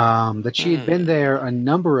 That she had been there a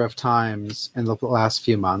number of times in the last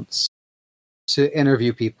few months to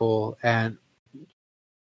interview people, and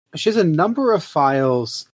she has a number of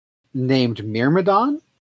files named Myrmidon.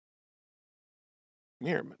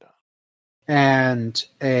 And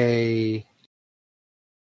a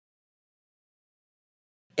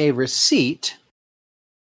receipt,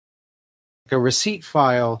 like a receipt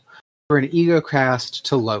file for an EgoCast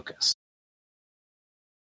to Locus.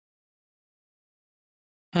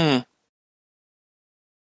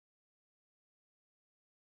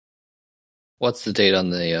 What's the date on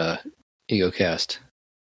the EgoCast?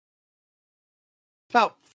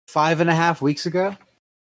 About 5.5 weeks ago.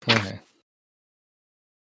 Okay.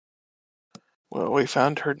 Well, we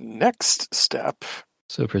found her next step.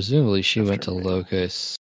 So presumably she went to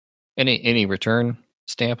Locus. Any return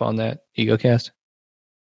stamp on that EgoCast?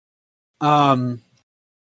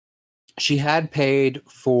 She had paid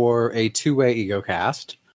for a 2-way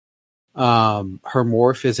EgoCast. Her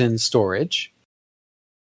morph is in storage.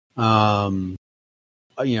 At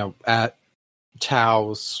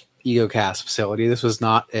Tao's EgoCast facility. This was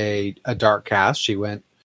not a dark cast. She went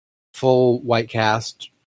full white cast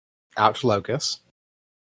out to Locus.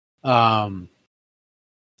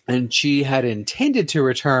 And she had intended to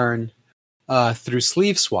return through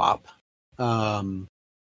sleeve swap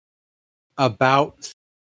about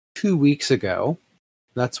 2 weeks ago.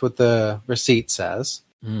 That's what the receipt says.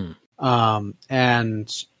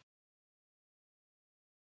 And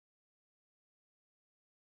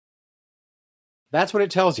that's what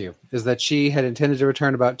it tells you, is that she had intended to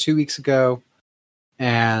return about 2 weeks ago,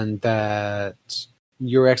 and that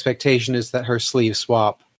your expectation is that her sleeve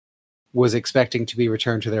swap was expecting to be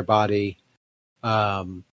returned to their body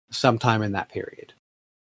sometime in that period.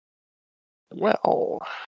 Well.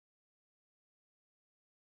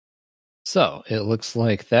 So, it looks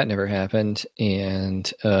like that never happened, and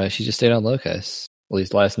she just stayed on Locus. At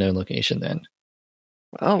least last known location then.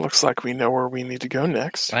 Well, looks like we know where we need to go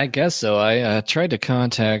next. I guess so. I tried to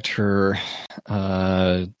contact her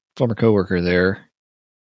former coworker there,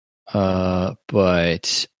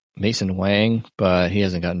 but Mason Wang, but he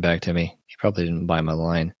hasn't gotten back to me. He probably didn't buy my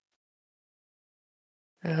line.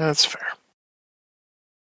 Yeah, that's fair.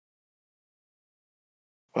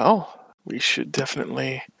 Well, we should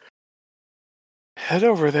definitely head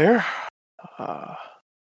over there.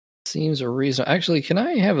 Seems a reason. Actually, can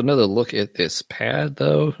I have another look at this pad,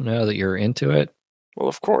 though, now that you're into it? Well,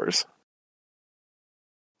 of course.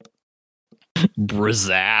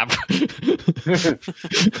 Brazap.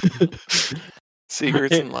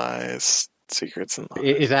 Secrets and lies. Secrets and lies.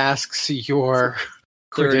 It asks your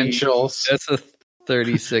credentials. That's a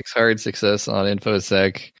 36 hard success on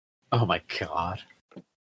InfoSec. Oh my god.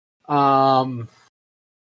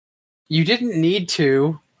 You didn't need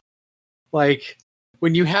to. Like,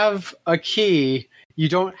 when you have a key, you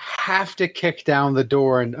don't have to kick down the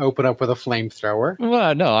door and open up with a flamethrower.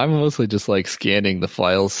 Well, no, I'm mostly just like scanning the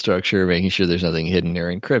file structure, making sure there's nothing hidden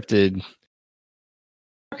or encrypted.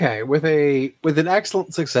 Okay, with an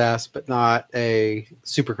excellent success, but not a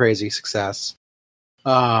super crazy success.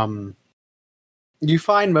 You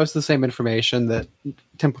find most of the same information that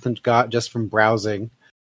Templeton got just from browsing.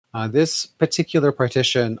 This particular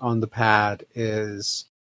partition on the pad is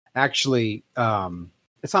actually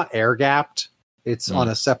it's not air gapped. It's on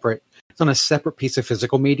a separate piece of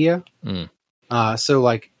physical media. So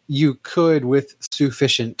like you could, with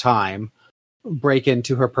sufficient time, break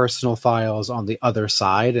into her personal files on the other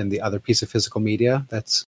side and the other piece of physical media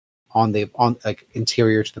that's on like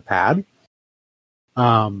interior to the pad.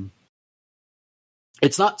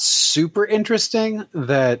 It's not super interesting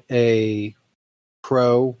that a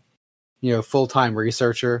pro, full-time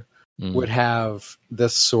researcher would have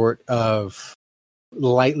this sort of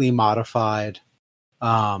lightly modified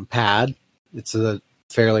pad. It's a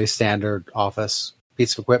fairly standard office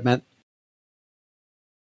piece of equipment.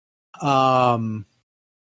 That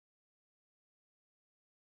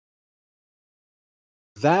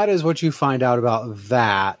is what you find out about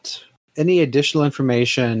that. Any additional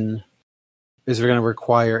information is going to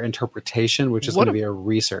require interpretation, which is going to be a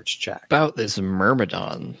research check. About this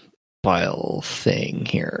Myrmidon file thing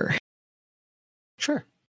here. Sure.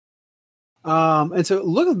 And so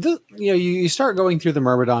look at this, you start going through the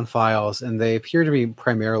Myrmidon files, and they appear to be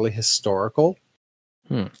primarily historical.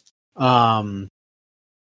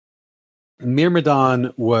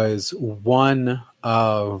 Myrmidon was one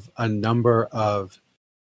of a number of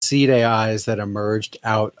seed AIs that emerged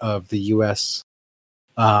out of the U.S.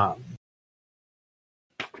 The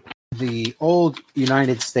old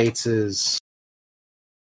United States is.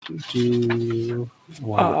 Do I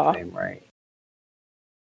want to get the name right?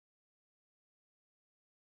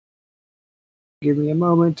 Give me a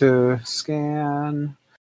moment to scan.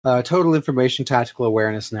 Total Information Tactical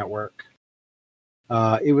Awareness Network.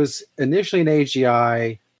 It was initially an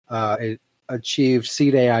AGI. It achieved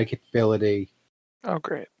seed AI capability. Oh,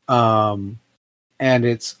 great. And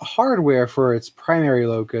its hardware for its primary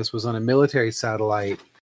locus was on a military satellite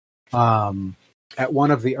at one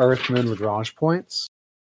of the Earth-Moon Lagrange points.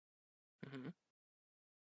 Mm-hmm.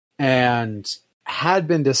 And had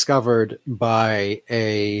been discovered by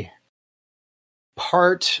a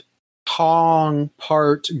part Tong,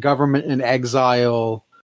 part government in exile,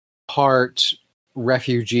 part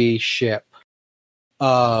refugee ship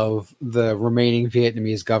of the remaining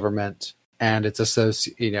Vietnamese government and its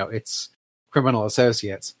its criminal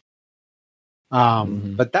associates.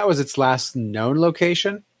 But that was its last known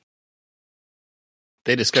location.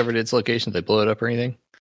 They discovered its location. Did they blow it up or anything?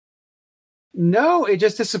 No, it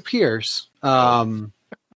just disappears.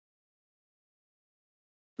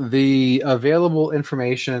 The available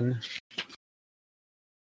information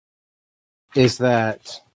is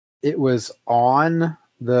that it was on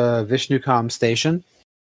the Vishnukam station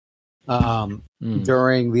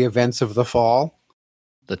during the events of the fall.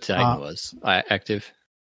 The Titan was active?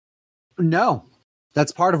 No.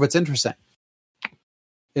 That's part of what's interesting.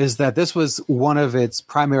 Is that this was one of its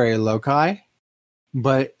primary loci,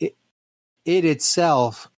 but it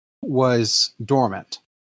itself was dormant.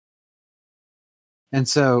 And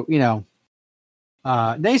so,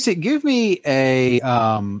 Nacit, give me a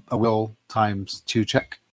will times 2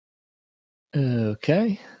 check.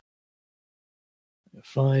 Okay.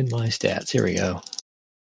 Find my stats. Here we go.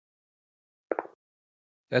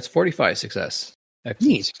 That's 45 success.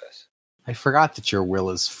 Excellent success. I forgot that your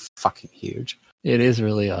will is fucking huge. It is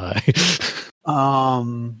really high.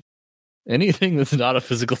 Anything that's not a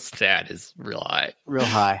physical stat is real high. Real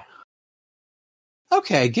high.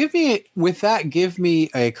 Okay, give me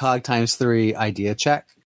a cog times 3 idea check.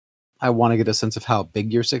 I want to get a sense of how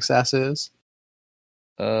big your success is.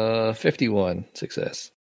 51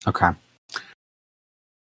 success. Okay.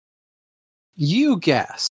 You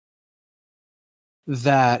guess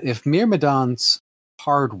that if Myrmidon's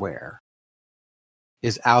hardware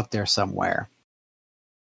is out there somewhere,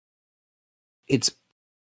 it's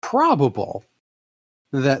probable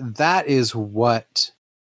that is what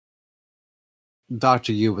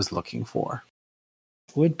Dr. Yu was looking for.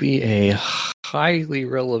 Would be a highly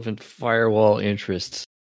relevant firewall interest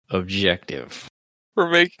objective. We're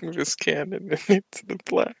making this canon into the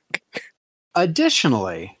black.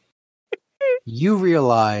 Additionally, you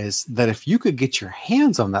realize that if you could get your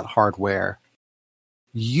hands on that hardware,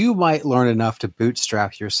 you might learn enough to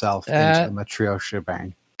bootstrap yourself into the Matryoshka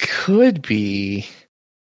shebang. Could be.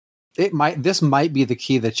 This might be the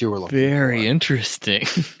key that you were looking for. Very interesting.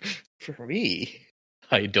 For me.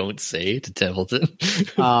 I don't say to Templeton.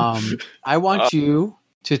 I want you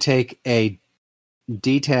to take a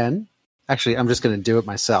D10. Actually, I'm just going to do it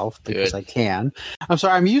myself because I can. I'm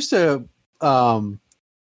sorry. I'm used to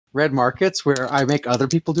red markets where I make other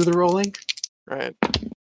people do the rolling. Right.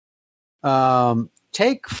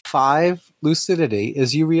 Take 5 lucidity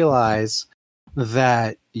as you realize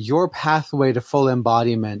that your pathway to full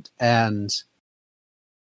embodiment and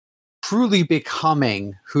truly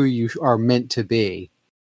becoming who you are meant to be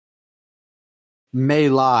may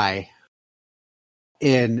lie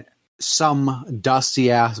in some dusty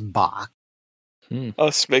ass box.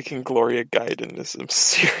 Us making Gloria Gaiden is a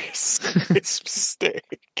serious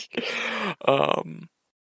mistake.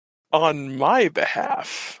 On my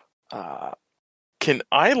behalf, can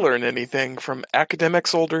I learn anything from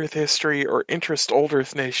academics Old Earth history or interest Old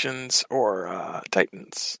Earth nations or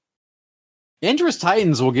Titans? Interest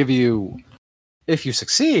Titans will give you, if you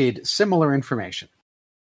succeed, similar information.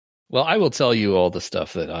 Well, I will tell you all the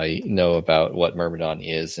stuff that I know about what Myrmidon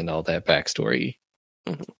is and all that backstory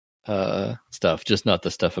stuff, just not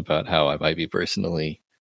the stuff about how I might be personally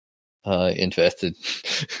invested.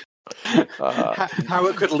 How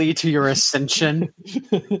it could lead to your ascension.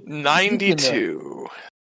 92.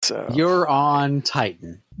 So you're on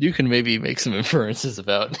Titan. You can maybe make some inferences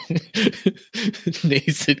about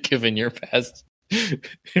Nacit given your past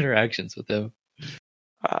interactions with him.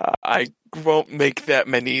 I won't make that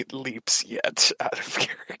many leaps yet out of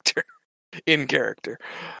character. In character.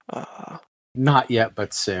 Not yet,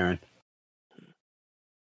 but soon.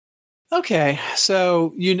 Okay,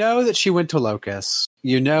 so you know that she went to Locus.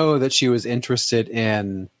 You know that she was interested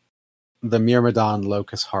in the Myrmidon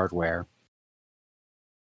Locus hardware.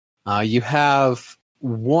 You have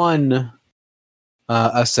one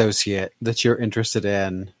associate that you're interested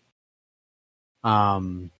in.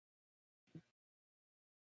 I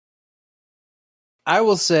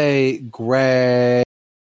will say, Greg.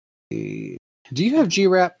 Do you have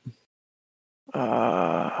GREP?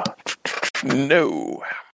 No.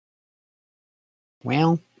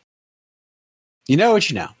 Well, you know what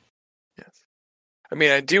you know. Yes. I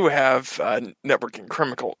mean, I do have networking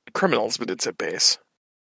criminals, but it's at base.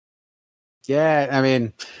 Yeah, I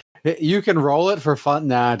mean, you can roll it for fun.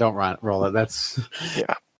 Nah, don't roll it. That's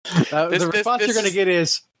yeah. The response you're going to get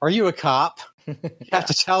is, "Are you a cop?" You have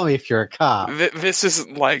to tell me if you're a cop. This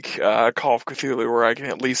isn't like Call of Cthulhu where I can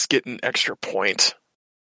at least get an extra point.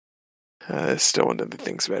 Still one of the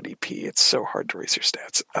things about EP. It's so hard to raise your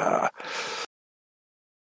stats.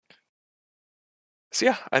 So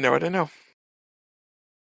yeah, I know what I know.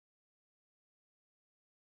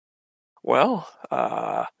 Well,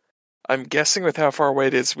 I'm guessing with how far away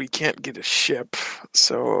it is, we can't get a ship,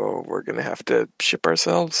 so we're going to have to ship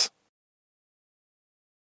ourselves.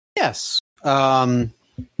 Yes,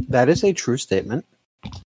 that is a true statement.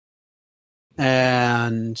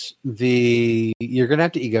 And you're going to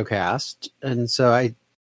have to ego cast, and so I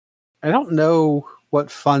don't know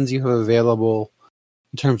what funds you have available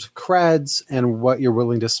in terms of creds and what you're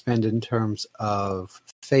willing to spend in terms of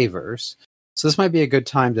favors. So this might be a good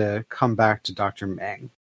time to come back to Dr. Meng.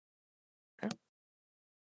 Okay.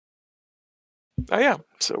 Oh yeah,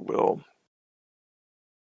 so we'll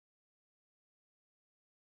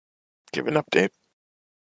give an update.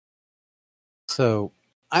 So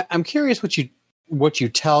I'm curious what you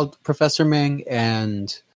tell Professor Meng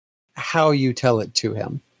and how you tell it to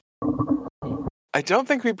him. I don't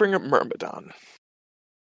think we bring up Myrmidon.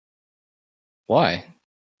 Why?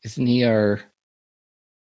 Isn't he our...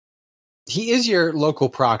 He is your local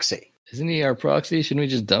proxy. Isn't he our proxy? Shouldn't we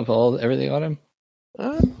just dump everything on him?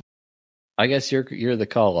 I guess you're the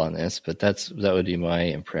call on this, but that would be my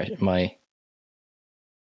impression. That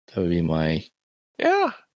would be my...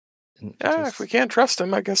 Yeah. If we can't trust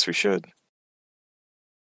him, I guess we should.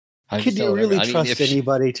 Could you really trust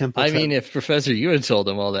anybody, Templeton? I mean, if Professor you had told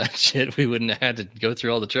him all that shit, we wouldn't have had to go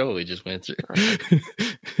through all the trouble we just went through. Right.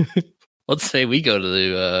 Let's say we go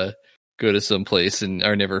to some place and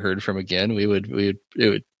are never heard from again. We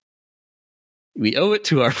owe it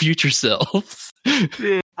to our future selves.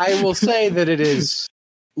 I will say that it is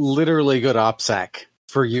literally good OPSEC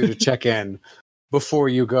for you to check in before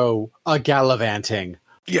you go gallivanting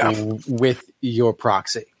with your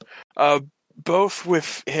proxy. Both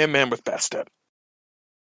with him and with Bastet.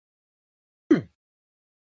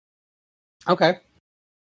 Okay.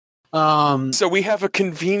 So we have a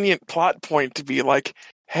convenient plot point to be like,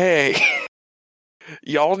 hey,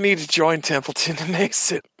 y'all need to join Templeton and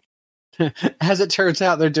Ace it. As it turns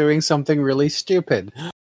out, they're doing something really stupid.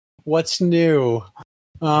 What's new?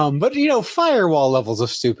 But, firewall levels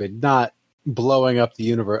of stupid, not blowing up the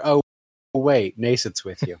universe. Oh, wait, Nascent's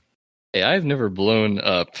with you. Hey, I've never blown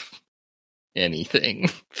up anything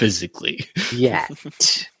physically.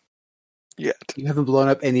 Yet. You haven't blown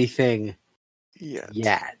up anything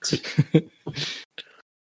yet.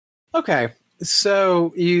 Okay,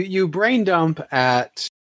 so you brain dump at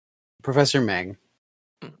Professor Meng.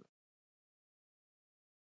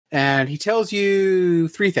 And he tells you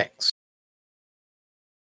 3 things.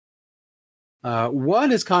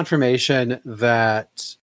 One is confirmation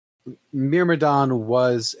that Myrmidon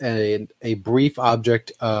was a brief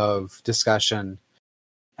object of discussion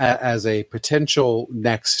as a potential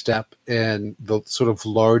next step in the sort of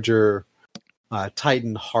larger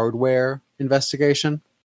Titan hardware investigation.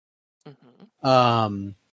 Mm-hmm.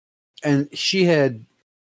 And she had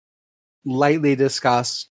lightly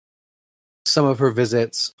discussed some of her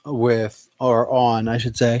visits on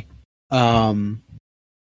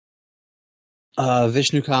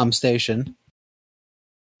Vishnukam Station.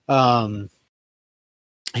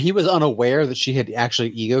 He was unaware that she had actually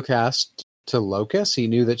ego cast to Locus. He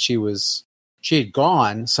knew that she had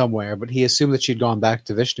gone somewhere, but he assumed that she'd gone back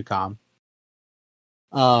to Vishnukam.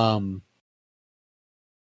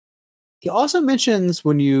 He also mentions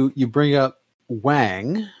when you bring up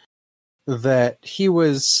Wang that he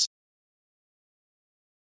was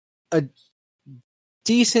a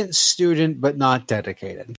decent student, but not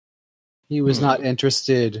dedicated. He was not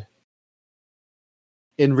interested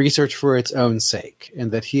in research for its own sake,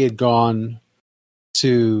 and that he had gone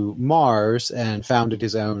to Mars and founded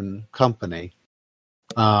his own company,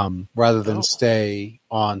 rather than stay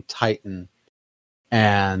on Titan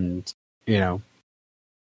and,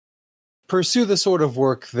 pursue the sort of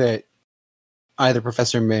work that either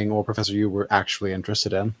Professor Ming or Professor Yu were actually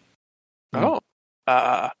interested in.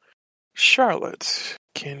 Charlotte,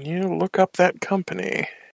 can you look up that company?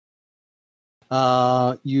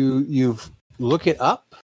 You've look it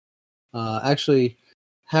up. Actually,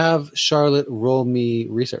 have Charlotte roll me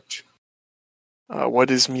research. What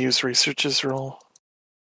is Muse Research's role?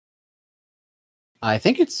 I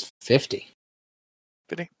think it's 50.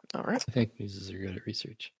 50? All right. I think muses are good at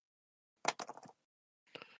research.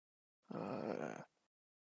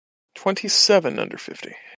 27 under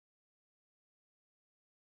 50.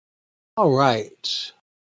 All right.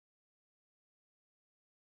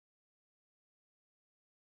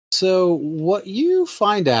 So what you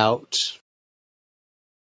find out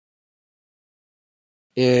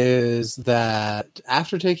is that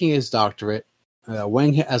after taking his doctorate,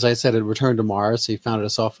 Wang, as I said, had returned to Mars. He founded a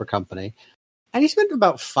software company. And he spent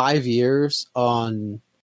about 5 years on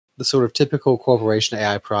the sort of typical corporation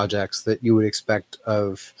AI projects that you would expect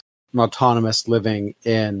of an autonomous living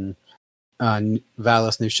in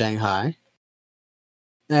Valis, New Shanghai.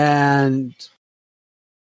 And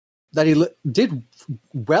that he did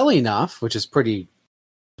well enough, which is pretty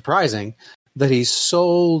surprising, that he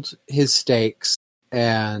sold his stakes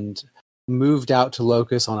and moved out to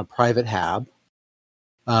Locus on a private hab.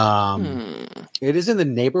 It is in the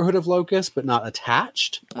neighborhood of Locus, but not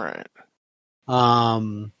attached. Right.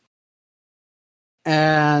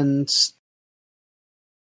 And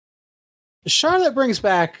Charlotte brings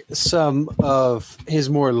back some of his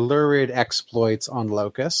more lurid exploits on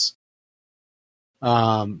Locus.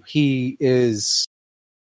 He's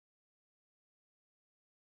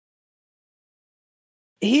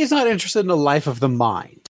not interested in the life of the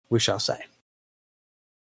mind, we shall say.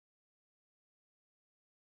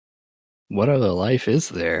 What other life is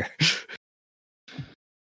there?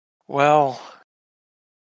 Well,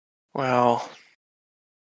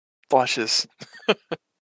 blushes.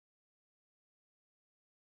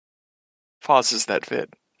 Pauses that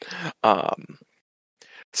fit.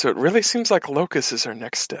 So it really seems like Locus is our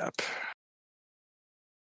next step.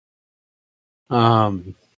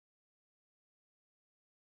 And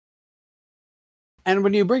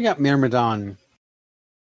when you bring up Myrmidon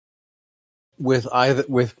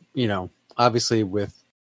obviously with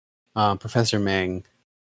Professor Ming,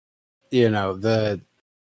 the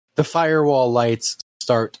firewall lights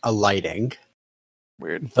start alighting.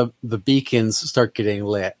 Weird. The beacons start getting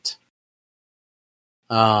lit.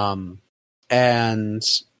 And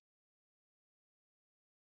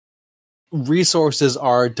resources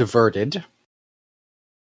are diverted.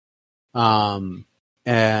 And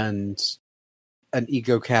an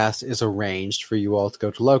ecocast is arranged for you all to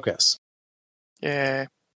go to Locus. Yeah.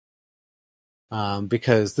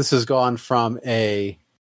 Because this has gone from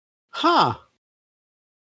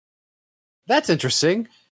that's interesting.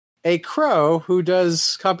 A crow who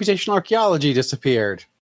does computational archaeology disappeared.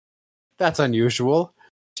 That's unusual.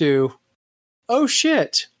 To, oh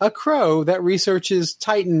shit, a crow that researches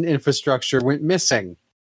Titan infrastructure went missing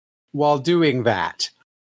while doing that.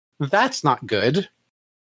 That's not good.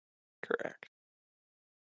 Correct.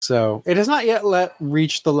 So it has not yet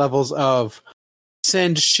reached the levels of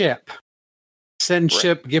send ship. Send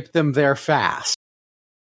ship, get them there fast.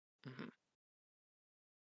 Mm-hmm.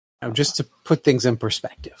 Now, just to put things in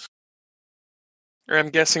perspective. Or I'm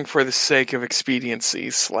guessing for the sake of expediency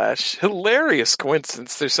 / hilarious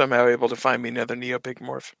coincidence, they're somehow able to find me another Neopig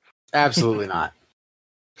morph. Absolutely not.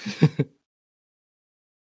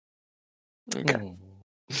 Okay.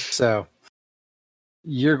 So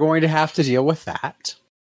you're going to have to deal with that.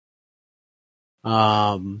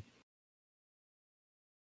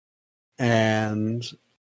 And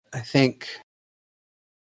I think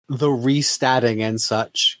the restatting and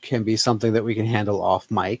such can be something that we can handle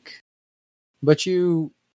off mic. But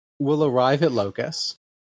you will arrive at Locus.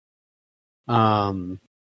 Nasit's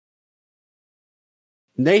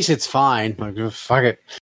fine. Like, fuck it.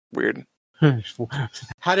 Weird.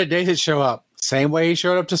 How did Nasit show up? Same way he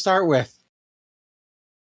showed up to start with.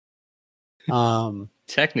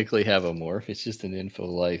 Technically have a morph. It's just an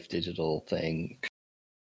InfoLife digital thing.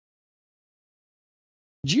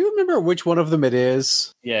 Do you remember which one of them it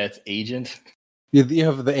is? Yeah, it's Agent. You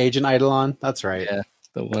have the Agent Eidolon? That's right. Yeah,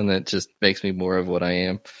 the one that just makes me more of what I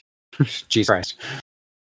am. Jesus Christ.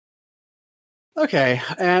 Okay,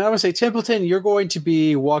 and I'm going to say, Templeton, you're going to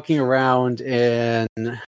be walking around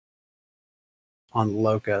on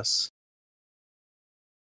Locus.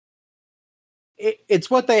 It's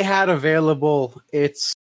what they had available.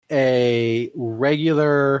 It's a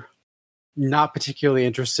regular, not particularly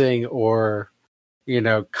interesting or,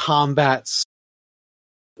 combats,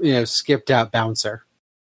 skipped out bouncer.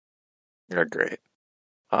 You're great.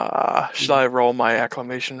 Should I roll my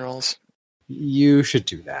acclamation rolls? You should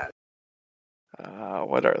do that.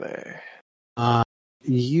 What are they?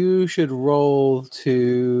 You should roll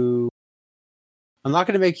to... I'm not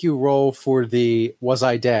going to make you roll for the was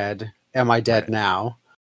I dead, am I dead now?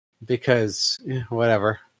 Because,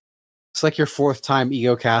 whatever. It's like your fourth time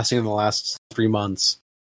ego casting in the last 3 months.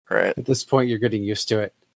 Right. At this point, you're getting used to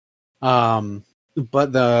it. But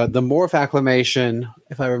the morph acclamation,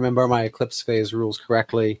 if I remember my Eclipse phase rules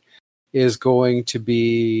correctly, is going to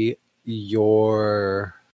be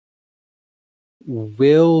your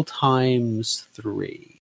will times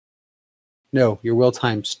 3. No, your will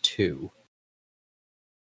times 2.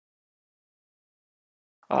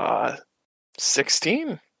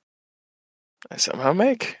 16. I somehow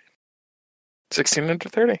make 16 under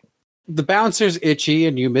 30. The bouncer's itchy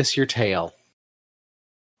and you miss your tail.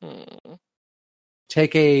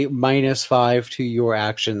 Take a -5 to your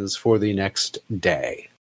actions for the next day.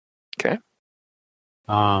 Okay.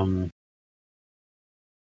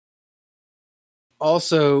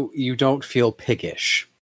 Also, you don't feel piggish,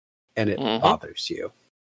 and it bothers you.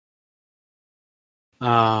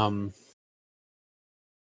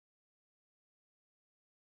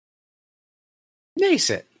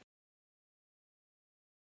 Nacit.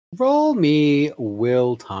 Roll me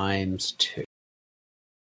will times 2.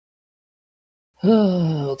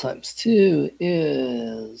 Will times 2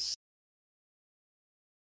 is...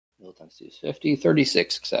 Will times 2 is 50.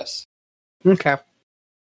 36 success. Okay.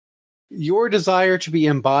 Your desire to be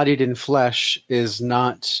embodied in flesh is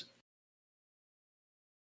not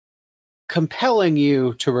compelling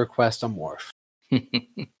you to request a morph.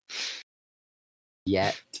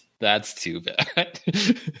 Yet. That's too bad.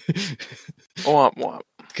 Womp womp.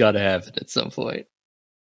 Gotta have it at some point.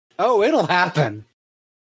 Oh, it'll happen.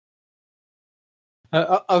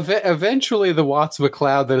 Eventually, the Watts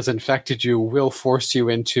McCloud that has infected you will force you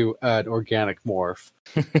into an organic morph.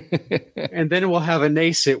 And then we'll have a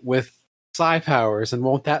Nacit with psi powers, and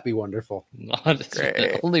won't that be wonderful?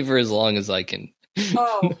 Only for as long as I can.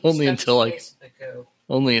 Oh, only until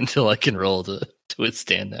I can roll to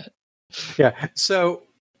withstand that. Yeah. So,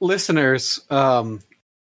 listeners,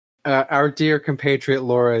 our dear compatriot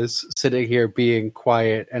Laura is sitting here being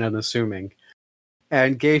quiet and unassuming,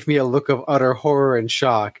 and gave me a look of utter horror and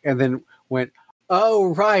shock, and then went,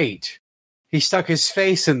 "Oh, right. He stuck his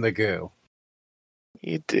face in the goo."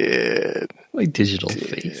 He did. My digital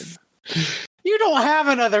face. You don't have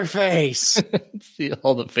another face. See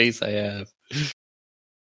all the face I have.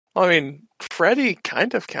 I mean, Freddy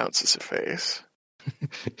kind of counts as a face.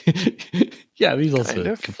 Yeah, he's also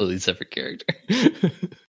a completely separate character.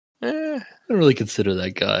 I don't really consider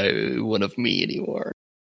that guy one of me anymore.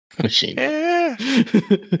 I'm ashamed.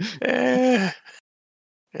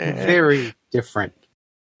 Very different.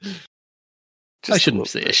 I shouldn't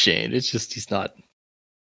say ashamed. It's just he's not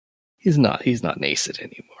Nacit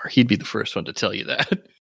anymore. He'd be the first one to tell you that.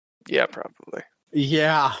 Yeah, probably.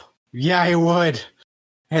 Yeah, he would.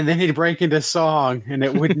 And then he'd break into song, and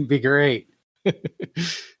it wouldn't be great.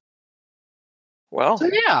 Well, so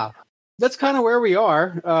yeah, that's kind of where we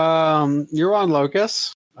are. You're on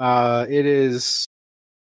Locus. It is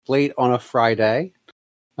late on a Friday.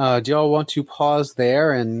 Do y'all want to pause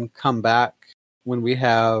there and come back when we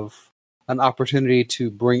have an opportunity to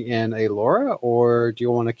bring in a Laura, or do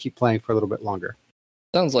you want to keep playing for a little bit longer?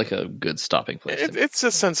 Sounds like a good stopping place. It's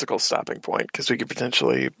a sensible stopping point, because we could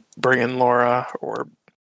potentially bring in Laura or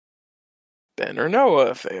Ben or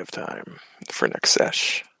Noah if they have time for next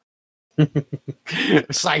sesh.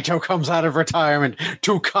 Saito comes out of retirement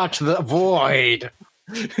to cut the void.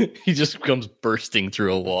 He just comes bursting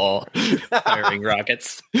through a wall, firing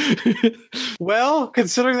rockets. Well,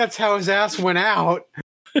 considering that's how his ass went out.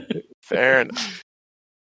 Fair enough.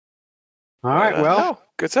 All right, well.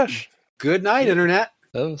 Good sesh. Good night, Internet.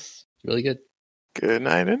 That was really good. Good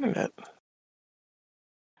night, Internet.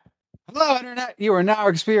 Hello, Internet. You are now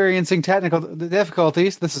experiencing technical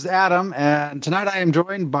difficulties. This is Adam, and tonight I am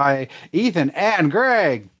joined by Ethan and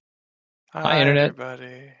Greg. Hi, Internet.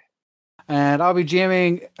 Everybody. And I'll be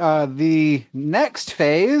jamming the next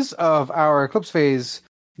phase of our Eclipse phase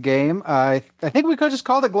game. I think we could just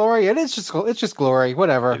call it Glory. It's just Glory.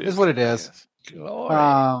 Whatever. It's what it is.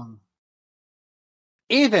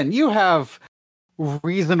 Ethan, you have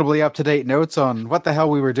reasonably up-to-date notes on what the hell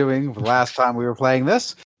we were doing the last time we were playing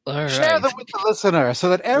this. Share them with the listener so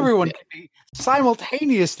that everyone can be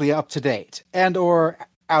simultaneously up to date and or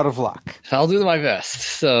out of luck. I'll do my best.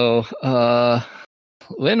 So,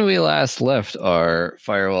 when we last left our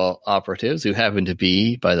firewall operatives, who happened to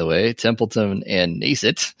be, by the way, Templeton and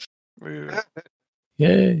Nascent.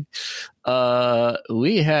 Yay.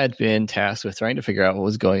 We had been tasked with trying to figure out what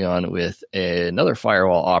was going on with another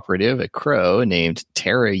firewall operative at Crow named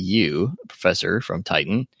Tara Yu, a professor from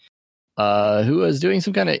Titan, who was doing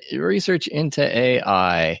some kind of research into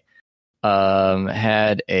AI.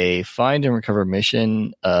 Had a find and recover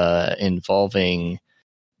mission involving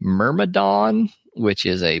Myrmidon, which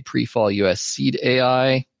is a pre-fall US seed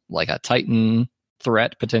AI, like a Titan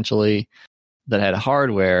threat potentially, that had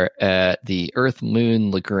hardware at the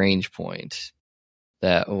Earth-Moon Lagrange point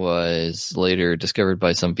that was later discovered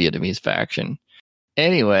by some Vietnamese faction.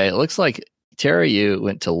 Anyway, it looks like Tara Yu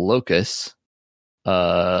went to Locus,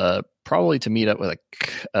 probably to meet up with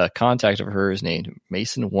a contact of hers named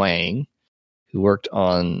Mason Wang, who worked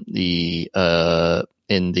on the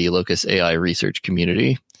in the Locus AI research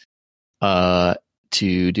community,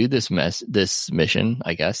 to do this mission,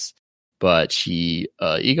 I guess. But she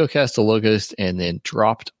ego-cast to Locust and then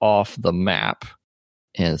dropped off the map.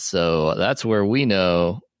 And so that's where we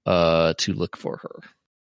know to look for her.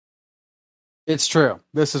 It's true.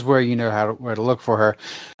 This is where you know where to look for her.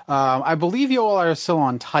 I believe you all are still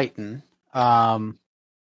on Titan. I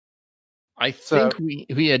think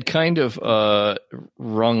we had kind of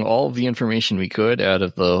wrung all of the information we could out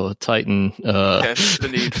of the Titan. Hence the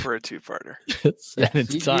need for a two-parter.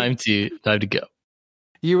 It's time to go.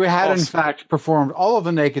 You had, in fact, performed all of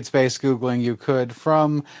the naked space Googling you could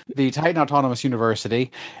from the Titan Autonomous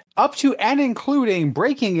University, up to and including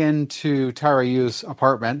breaking into Tara Yu's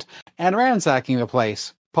apartment and ransacking the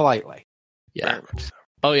place politely. Yeah.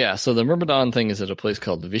 Oh, yeah. So the Myrmidon thing is at a place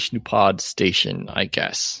called Vishnupad Station, I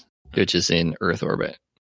guess, which is in Earth orbit.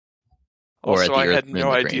 Also, I had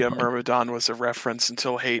no idea Myrmidon was a reference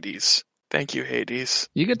until Hades. Thank you, Hades.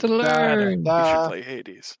 You get to learn. We should play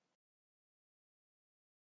Hades.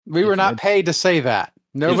 We were not paid to say that.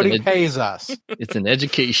 Nobody pays us. It's an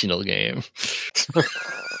educational game.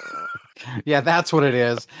 Yeah, that's what it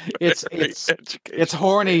is. It's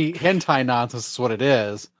horny hentai nonsense is what it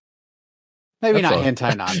is. Maybe not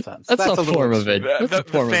hentai nonsense. That's a form of it. The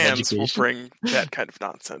fans will bring that kind of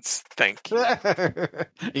nonsense. Thank you.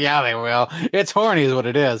 Yeah, they will. It's horny is what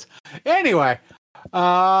it is. Anyway,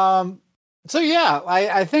 so yeah,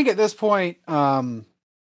 I think at this point,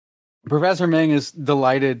 Professor Ming is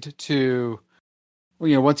delighted to,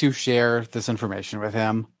 once you share this information with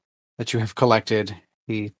him that you have collected,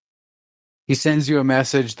 he sends you a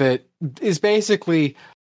message that is basically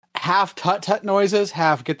half tut-tut noises,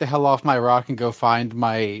 half get the hell off my rock and go find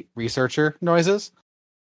my researcher noises.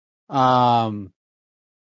 So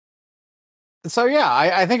yeah,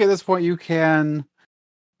 I think at this point you can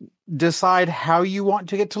decide how you want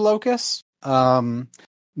to get to Locus.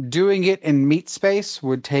 Doing it in meat space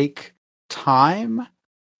would take time,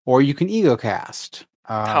 or you can ego cast.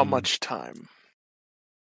 How much time?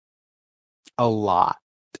 A lot.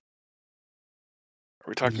 Are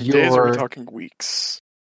we talking days or are we talking weeks?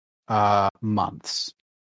 Months.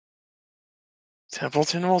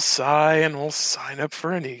 Templeton will sigh and will sign up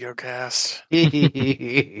for an ego cast.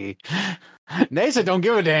 Nasa don't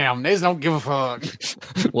give a damn. Nasa don't give a fuck.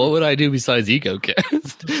 What would I do besides ego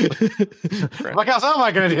cast? What else am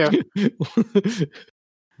I gonna do?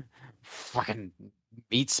 Fucking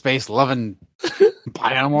meat space loving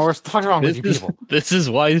biomorphs. What the fuck's wrong with you people? This is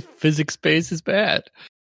why physics space is bad.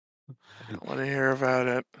 I don't want to hear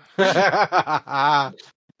about it.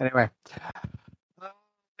 Anyway.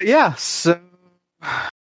 Yeah, so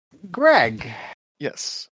Greg.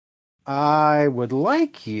 Yes. I would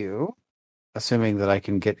like you, assuming that I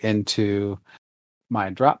can get into my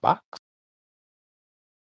Dropbox,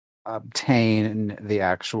 obtain the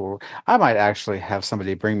actual... I might actually have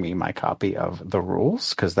somebody bring me my copy of the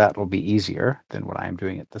rules, because that will be easier than what I am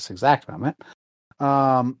doing at this exact moment.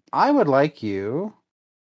 I would like you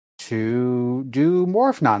to do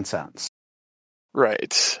morph nonsense.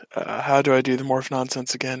 Right. How do I do the morph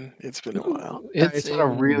nonsense again? It's been a while. It's been a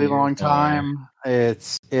really long time.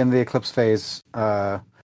 It's in the Eclipse Phase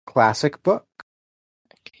classic book.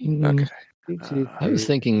 Okay. I was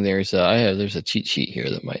thinking there's a cheat sheet here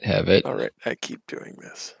that might have it. All right, I keep doing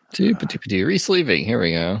this. Resleeving. Here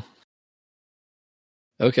we go.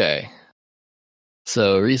 Okay.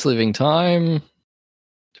 So resleeving time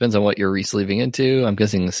depends on what you're resleeving into. I'm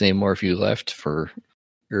guessing the same morph you left for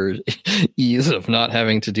your ease of not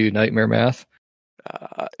having to do nightmare math.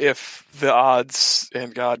 If the odds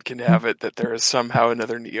and God can have it that there is somehow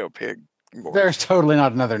another Neopig morph. There's totally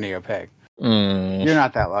not another Neopig. You're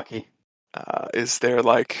not that lucky. Is there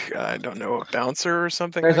like, I don't know, a bouncer or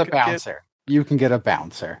something? There's I a could get? bouncer. You can get a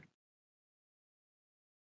bouncer.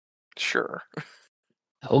 Sure.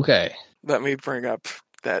 Okay. Let me bring up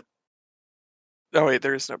that. Oh wait,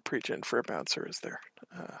 there is no pre-gen for a bouncer, is there?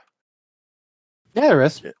 Yeah, there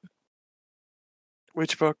is.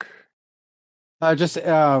 Which book? Just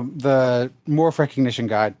the Morph Recognition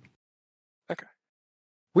Guide. Okay.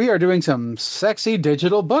 We are doing some sexy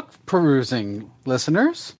digital book perusing,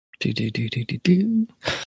 listeners.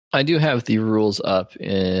 I do have the rules up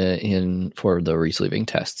in for the resleeving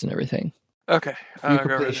tests and everything. Okay. If you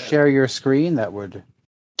could please share your screen, that would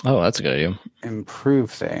Oh, that's a good idea. improve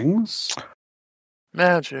things.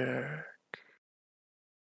 Magic.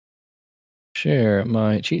 Share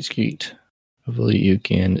my cheat sheet. Hopefully you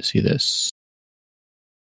can see this.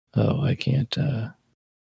 Oh, I can't go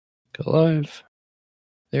live.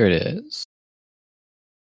 There it is.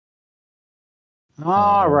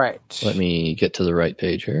 All right. Let me get to the right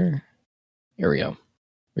page here. Here we go.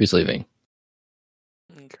 Resleeving.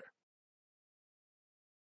 Okay.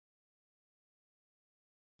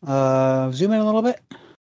 Zoom in a little bit.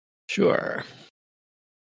 Sure.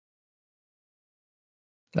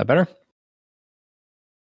 That better?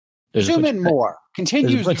 Zoom in more.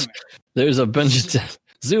 Continue zooming. There's a bunch of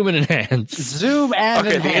zoom and enhance. Zoom and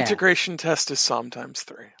Okay, enhance. the integration test is Psalm times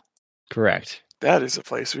 3. Correct. That is a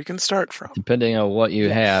place we can start from. Depending on what you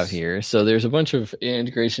have here. So there's a bunch of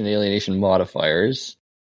integration and alienation modifiers.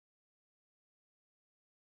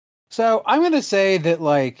 So I'm going to say that,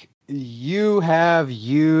 like, you have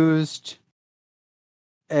used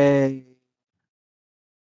a...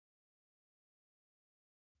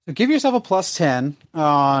 So give yourself a plus 10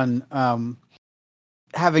 on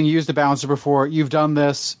having used a bouncer before. You've done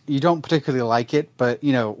this. You don't particularly like it, but,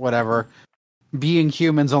 you know, whatever. Being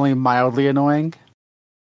human's only mildly annoying.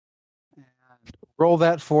 And roll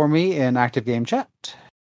that for me in active game chat.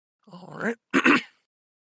 All right.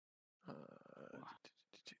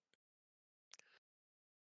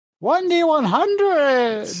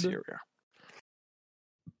 1d100! Here we are.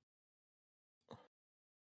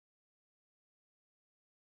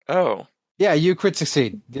 Oh. Yeah, you crit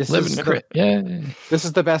succeed. This is crit. Yeah. This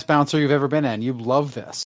is the best bouncer you've ever been in. You love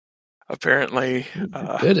this. Apparently,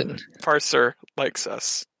 Parser likes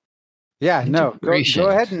us. Yeah, no. Go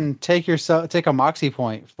ahead and take a moxie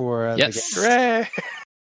point for the game. Hooray!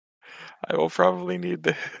 I will probably need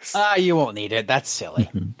this. You won't need it. That's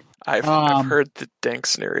silly. I've heard the dank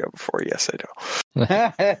scenario before. Yes, I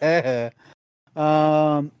do.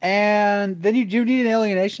 And then you do need an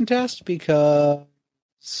alienation test because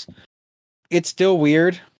it's still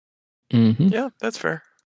weird. Mm-hmm. Yeah, that's fair.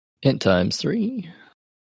 Int times 3.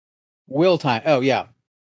 Will time. Oh, yeah.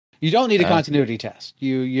 You don't need a continuity test.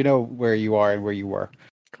 You know where you are and where you were.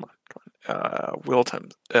 Come on. Will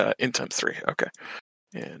times int times 3. Okay.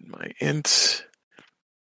 And my int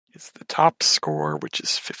is the top score, which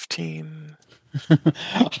is 15.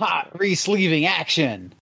 Hot re-sleeving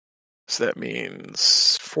action. So that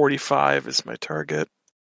means 45 is my target.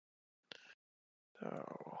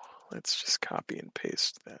 So let's just copy and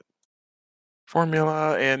paste that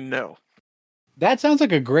formula, and no. That sounds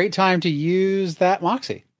like a great time to use that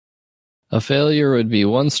moxie. A failure would be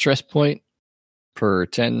 1 stress point per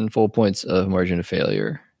 10 full points of margin of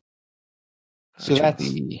failure. So that's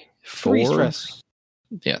 3 stress.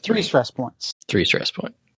 Yeah, 3 stress points. 3 stress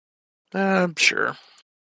point. Sure.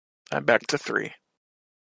 I'm back to 3.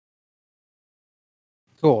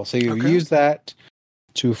 Cool. So you use that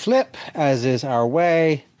to flip, as is our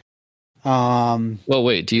way. Well,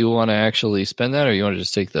 wait. Do you want to actually spend that, or you want to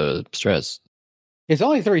just take the stress? It's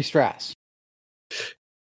only 3 stress.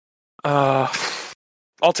 I'll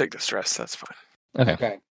take the stress. That's fine.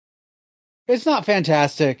 Okay. It's not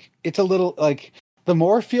fantastic. It's a little like the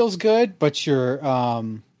more feels good, but your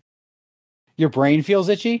brain feels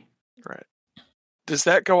itchy. Right. Does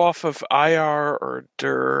that go off of IR or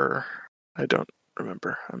DIR? I don't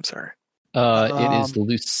remember. I'm sorry. It is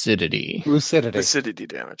lucidity. Lucidity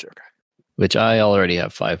damage. Okay. Which I already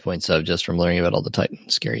have 5 points of just from learning about all the Titan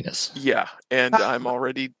scariness. Yeah, and I'm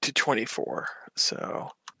already to 24, so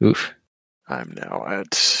oof. I'm now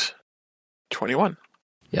at 21.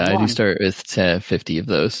 Yeah, I do start with 50 of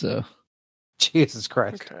those, so. Jesus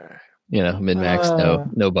Christ. Okay. You know, min-max,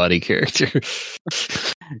 no body character.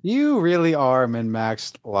 You really are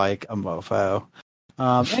min-maxed like a mofo.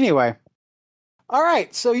 Anyway. All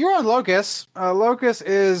right, so you're on Locus. Locus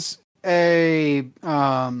is it's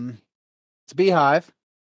a beehive.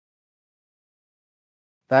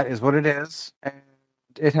 That is what it is. And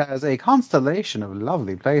it has a constellation of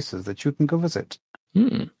lovely places that you can go visit.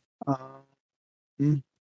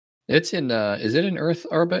 It's in. Is it in Earth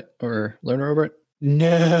orbit or lunar orbit?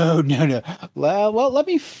 No. Well, let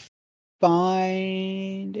me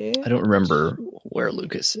find it. I don't remember where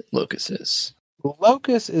Locus is.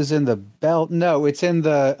 Locus is in the belt. No, it's in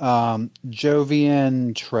the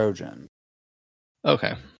Jovian Trojan,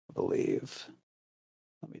 Okay. I believe.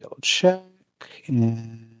 Let me double check.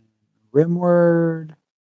 And Rimward.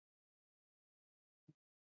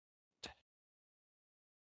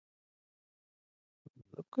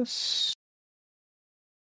 Locus.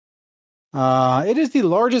 It is the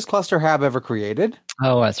largest cluster hab ever created.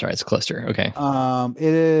 Oh, that's right. It's a cluster. Okay.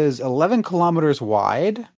 It is 11 kilometers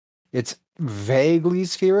wide. It's vaguely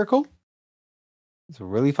spherical. It's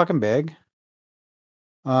really fucking big.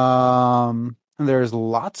 And there's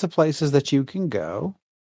lots of places that you can go.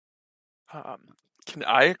 Can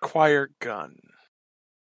I acquire gun?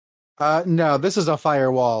 No, this is a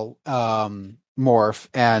firewall morph,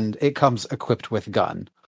 and it comes equipped with gun.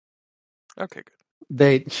 Okay,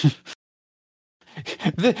 good.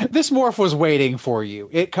 This morph was waiting for you.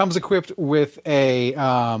 It comes equipped with a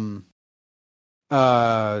ghost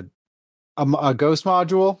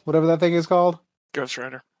module, whatever that thing is called. Ghost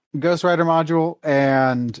Rider module,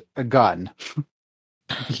 and a gun.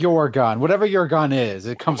 Your gun, whatever your gun is,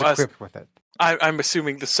 it comes equipped with it. I'm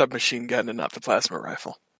assuming the submachine gun and not the plasma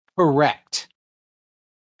rifle. Correct.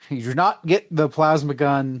 You do not get the plasma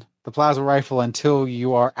gun, the plasma rifle, until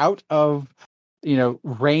you are out of,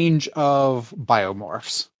 range of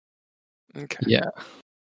biomorphs. Okay. Yeah.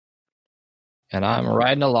 And I'm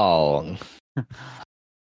riding along.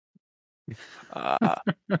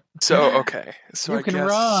 So you I can guess,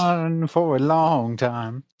 run for a long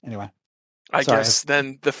time. Anyway. I guess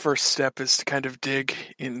then the first step is to kind of dig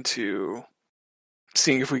into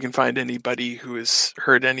seeing if we can find anybody who has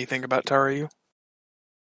heard anything about Tarayu.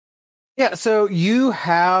 Yeah, so you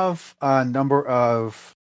have a number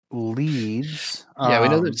of leads. Yeah, we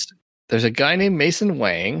know there's a guy named Mason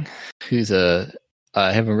Wang who's I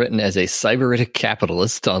have him written as a cyberitic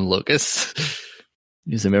capitalist on Locus.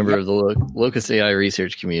 He's a member of the Locus AI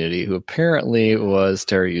research community who apparently was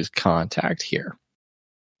Tarayu's contact here.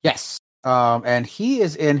 Yes. And he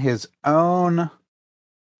is in his own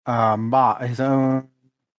he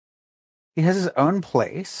has his own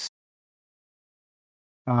place.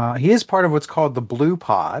 He is part of what's called the Blue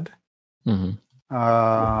Pod. Mm-hmm.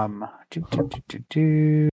 I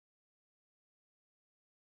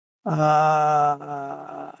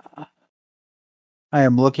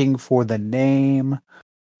am looking for the name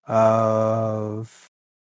of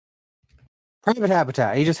private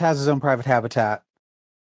habitat. He just has his own private habitat.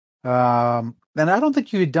 And I don't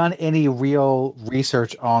think you had done any real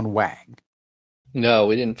research on Wang. No,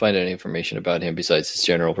 we didn't find any information about him besides his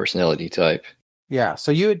general personality type. Yeah,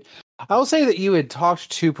 so I will say that you had talked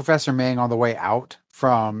to Professor Ming on the way out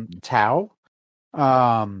from Tau.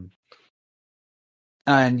 And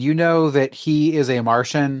you know that he is a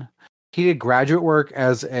Martian. He did graduate work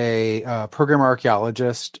as a program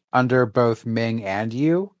archaeologist under both Ming and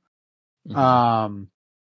you. Mm-hmm.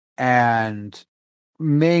 And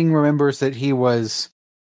Ming remembers that he was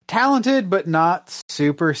talented, but not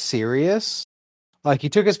super serious. Like, he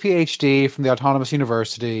took his PhD from the Autonomous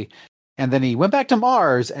University, and then he went back to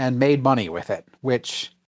Mars and made money with it,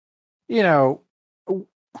 which, Ming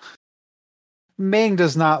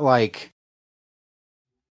does not like.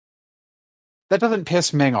 That doesn't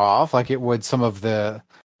piss Ming off like it would some of the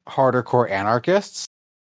harder core anarchists,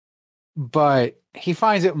 but he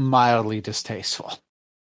finds it mildly distasteful.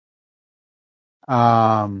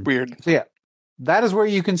 Weird. So yeah, that is where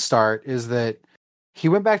you can start, is that he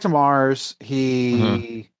went back to Mars,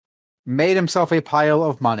 he made himself a pile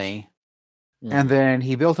of money, and then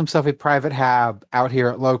he built himself a private hab out here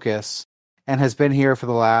at Locus, and has been here for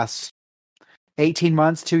the last 18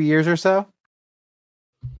 months, 2 years or so.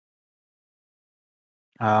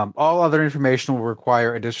 All other information will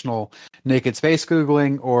require additional naked space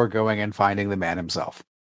Googling or going and finding the man himself.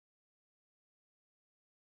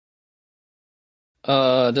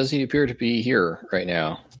 Does he appear to be here right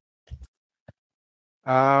now?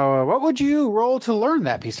 What would you roll to learn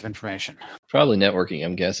that piece of information? Probably networking,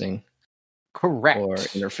 I'm guessing. Correct. Or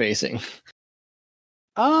interfacing.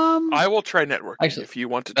 I will try networking if you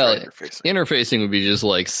want to try interfacing. Interfacing would be just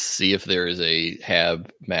like, see if there is a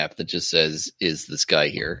hab map that just says, is this guy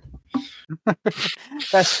here?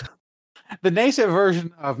 That's the nascent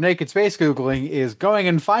version of naked space Googling, is going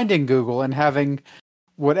and finding Google and having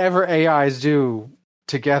whatever AIs do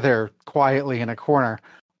together quietly in a corner.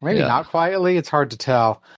 Maybe not quietly, it's hard to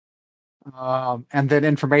tell. And then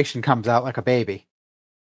information comes out like a baby.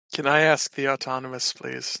 Can I ask the autonomous,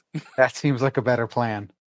 please? That seems like a better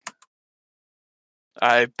plan.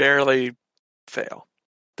 I barely fail.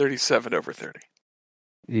 37 over 30.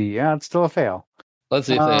 Yeah, it's still a fail. Let's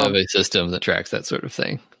see if they have a system that tracks that sort of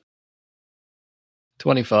thing.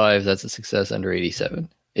 25, that's a success under 87.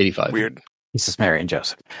 85. Weird. Jesus, Mary, and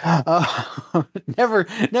Joseph.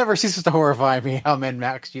 Never ceases to horrify me how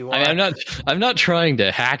min-maxed you are. I mean, I'm not trying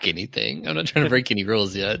to hack anything. I'm not trying to break any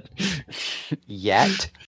rules yet. Yet.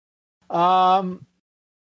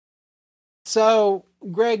 So,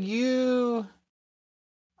 Greg,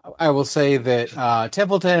 I will say that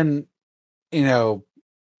Templeton,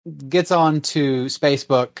 gets on to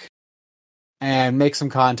Spacebook and makes some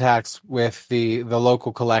contacts with the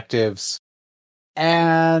local collectives.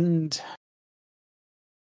 And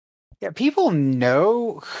yeah, people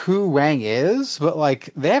know who Wang is, but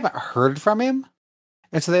they haven't heard from him.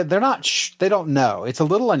 And so they're not, they don't know. It's a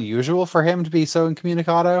little unusual for him to be so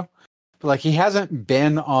incommunicado. But he hasn't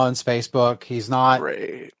been on Spacebook. He's not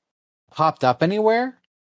popped up anywhere.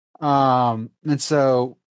 And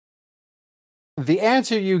so the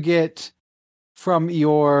answer you get from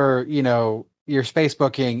your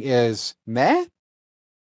Spacebooking is meh.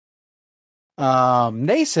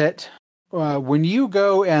 Nacet, when you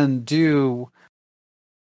go and do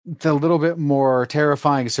the little bit more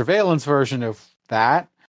terrifying surveillance version of that,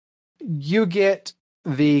 you get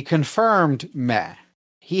the confirmed meh.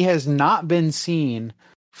 He has not been seen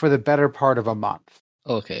for the better part of a month.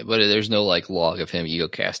 Okay, but there's no log of him ego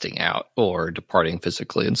casting out or departing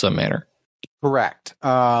physically in some manner. Correct.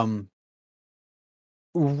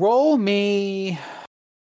 Roll me.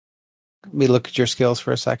 Let me look at your skills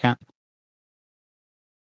for a second.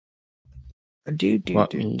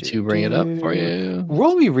 Want me to bring it up for you?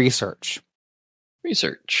 Roll me research.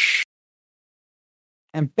 Research.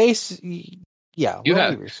 And roll me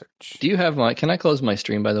research. Do you have can I close my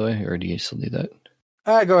stream, by the way, or do you still need that?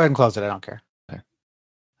 Go ahead and close it. I don't care.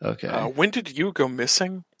 Okay. When did you go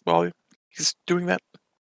missing while he's doing that?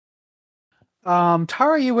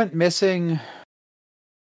 Tara, you went missing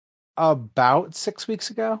about 6 weeks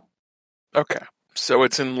ago. Okay. So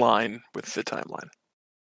it's in line with the timeline.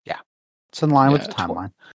 Yeah. It's in line with the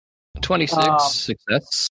timeline. 26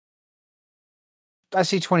 success. I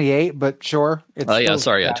see 28, but sure. It's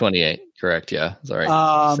 28. Correct, yeah. Sorry.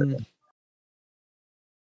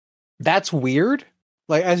 That's weird.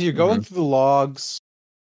 As you're going through the logs,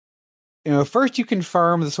 first you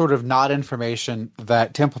confirm the sort of not information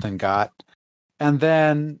that Templeton got, and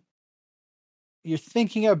then you're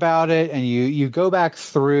thinking about it, and you go back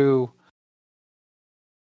through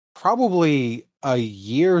probably a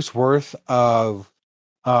year's worth of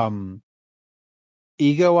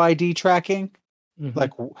ego ID tracking.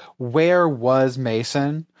 Where was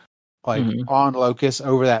Mason on Locus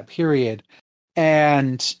over that period?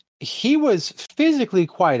 And he was physically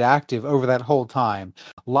quite active over that whole time.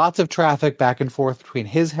 Lots of traffic back and forth between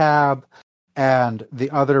his hab and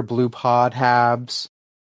the other Blue Pod habs.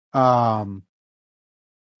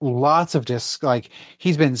 Lots of just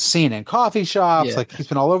he's been seen in coffee shops, he's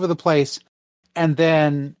been all over the place. And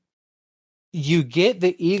then you get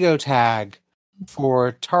the ego tag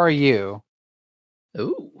for Tara Yu.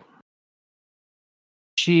 Ooh.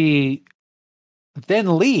 She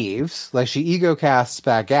then leaves, she ego casts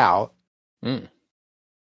back out.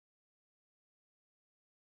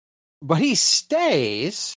 But he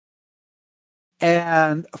stays,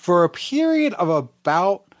 and for a period of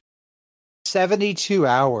about 72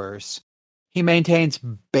 hours, he maintains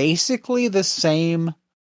basically the same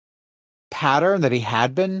pattern that he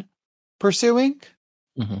had been pursuing.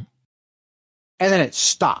 And then it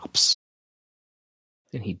stops.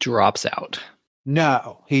 And he drops out.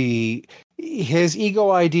 No, his ego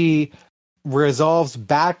ID resolves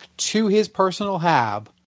back to his personal hab,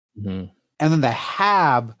 and then the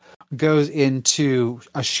hab goes into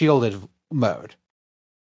a shielded mode.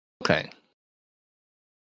 Okay.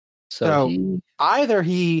 So either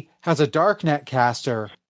he has a darknet caster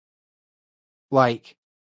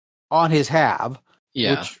on his hab,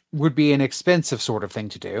 which would be an expensive sort of thing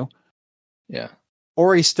to do. Yeah.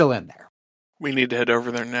 Or he's still in there. We need to head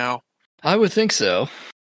over there now. I would think so.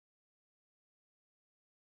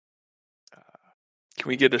 Can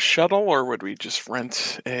we get a shuttle, or would we just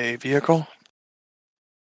rent a vehicle?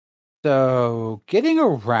 So, getting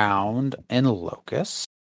around in Locus.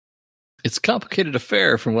 It's a complicated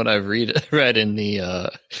affair from what I've read in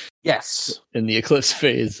the in the Eclipse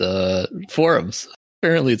Phase forums.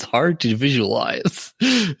 Apparently it's hard to visualize.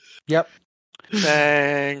 Yep.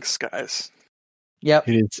 Thanks, guys. Yep.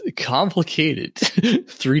 It's a complicated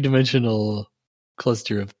 3-dimensional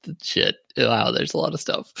cluster of shit. Wow, there's a lot of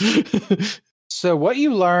stuff. So what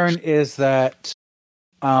you learn is that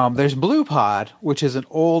there's Blue Pod, which is an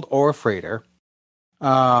old ore freighter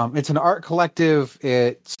It's an art collective.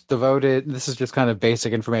 It's devoted. This is just kind of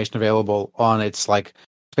basic information available on its like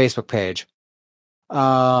Facebook page.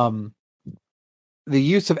 The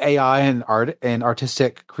use of AI in art and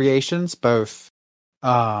artistic creations, both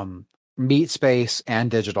meat space and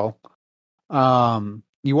digital.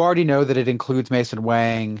 You already know that it includes Mason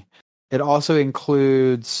Wang. It also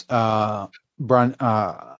includes Brancusi,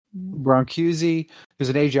 who's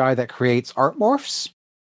an AGI that creates art morphs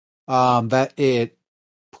that it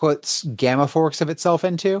puts gamma forks of itself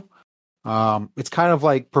into. It's kind of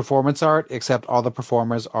like performance art, except all the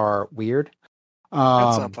performers are weird.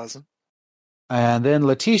 That's not pleasant. And then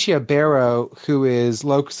Letitia Barrow, who is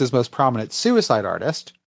Locus's most prominent suicide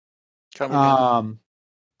artist.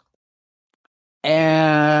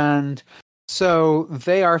 And so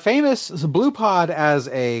they are famous. So Blue Pod as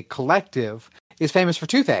a collective is famous for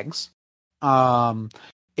two things.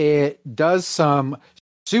 It does some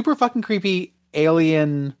super fucking creepy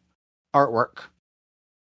alien artwork.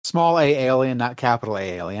 Small a alien, not capital A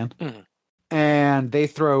alien. Mm. And they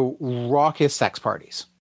throw raucous sex parties.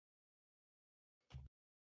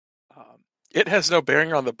 It has no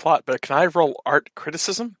bearing on the plot, but can I roll art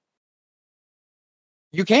criticism?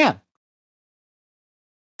 You can.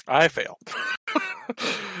 I failed.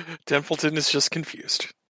 Templeton is just confused.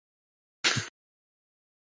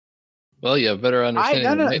 Well, you have better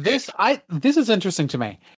understanding. This is interesting to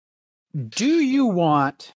me. Do you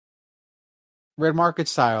want Red Market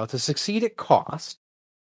Style to succeed at cost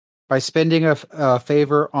by spending a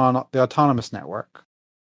favor on the Autonomous Network?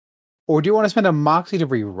 Or do you want to spend a Moxie to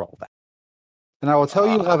re-roll that? And I will tell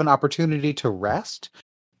you, you'll have an opportunity to rest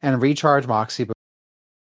and recharge Moxie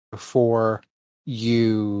before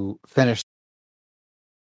you finish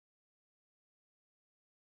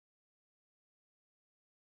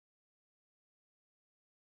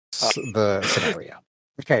the scenario.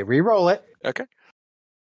 Okay, re-roll it. Okay.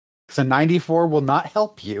 So 94 will not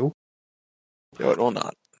help you. No, it will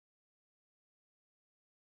not.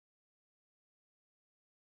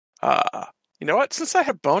 You know what? Since I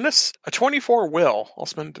have bonus, a 24 will. I'll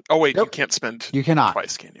spend... Oh, wait, Nope. You can't spend You cannot.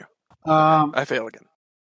 twice, can you? I fail again.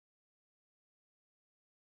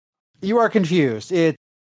 You are confused. You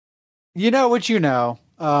know what you know.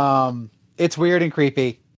 It's weird and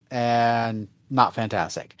creepy and not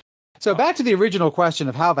fantastic. So back to the original question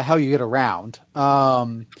of how the hell you get around.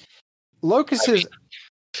 Locus's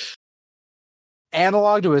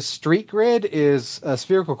analog to a street grid is a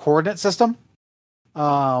spherical coordinate system.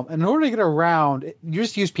 And in order to get around, you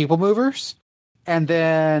just use people movers and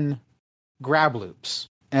then grab loops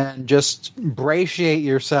and just braciate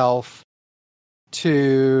yourself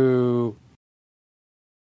to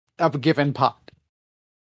a given pot.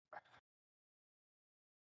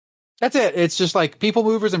 That's it. It's just like people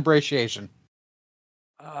movers and braciation.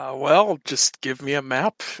 Well, just give me a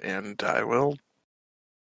map and I will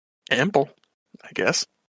amble, I guess.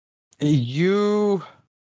 You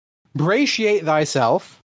braciate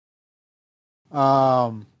thyself,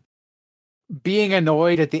 being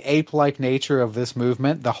annoyed at the ape-like nature of this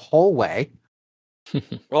movement the whole way.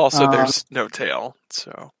 Well, also there's no tail,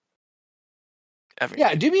 so...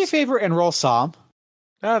 Yeah, do me a favor and roll Psalm.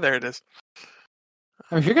 Oh, there it is.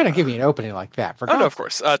 I mean, if you're going to give me an opening like that... no, of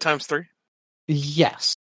course. Times 3?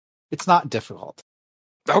 Yes. It's not difficult.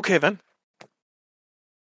 Okay, then.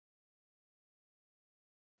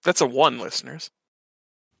 That's a 1, listeners.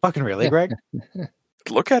 Fucking really, Greg?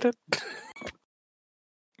 Look at it.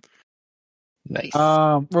 Nice.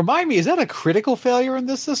 Remind me, is that a critical failure in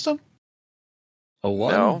this system? A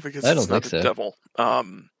 1? No, because I don't it's not think a so. double.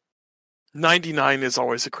 99 is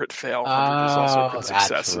always a crit fail. 100 is also a crit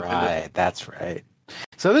success. That's right.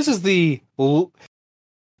 So this is the...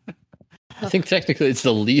 I think technically it's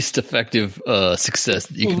the least effective success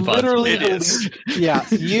that you can Literally possibly it is. Yeah,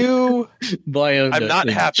 you... I'm not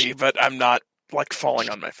happy, but I'm not like falling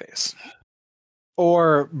on my face.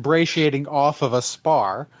 Or braciating off of a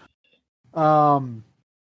spar. You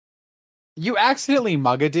accidentally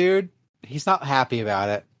mug a dude. He's not happy about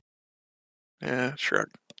it. Yeah, shrug.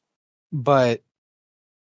 But,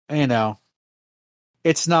 you know,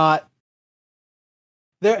 it's not...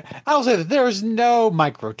 There. I'll say that there's no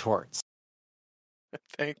micro torts.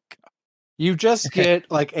 Thank God. You just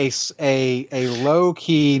get like a low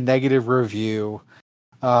key negative review.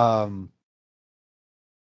 You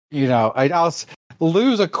know, I'll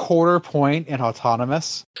lose a 1/4 point in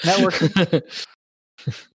autonomous network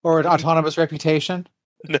or an autonomous reputation.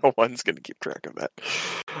 No one's going to keep track of that.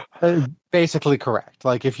 Basically correct.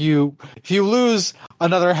 Like if you lose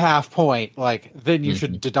another 1/2 point, like then you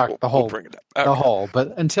should deduct the whole, bring it up. Okay. the whole.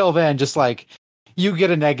 But until then, just like you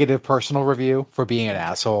get a negative personal review for being an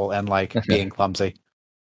asshole and like being clumsy.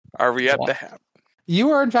 Are we at the hab?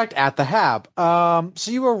 You are, in fact, at the hab.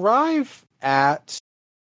 So you arrive at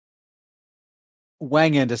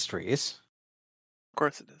Wang Industries. Of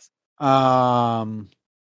course it is. And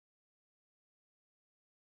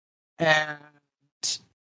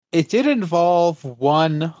it did involve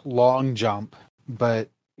one long jump, but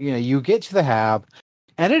you get to the hab,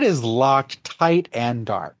 and it is locked tight and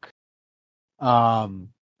dark.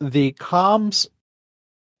 The comms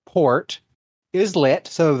port is lit,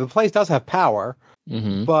 so the place does have power,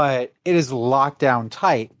 but it is locked down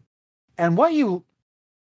tight. And what you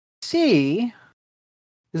see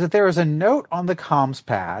is that there is a note on the comms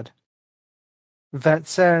pad that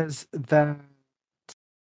says that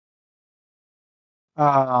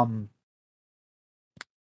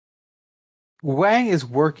Wang is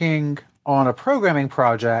working on a programming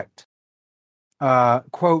project,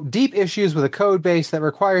 quote, deep issues with a code base that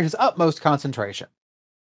requires his utmost concentration.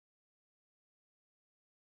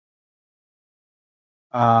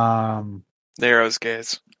 Nero's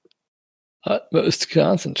gaze. Utmost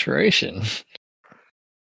concentration.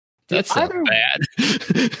 That's not bad.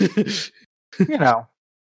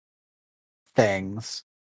 Things.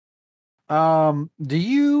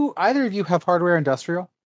 Do either of you have hardware industrial?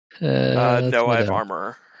 No, I have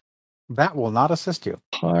armor. That will not assist you.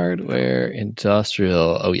 Hardware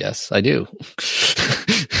industrial. Oh, yes, I do.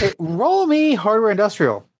 Hey, roll me hardware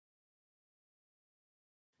industrial.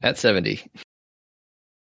 At 70.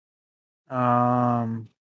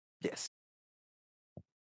 Yes.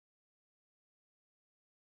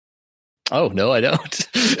 Oh, no, I don't.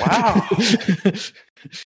 Wow.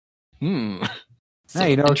 So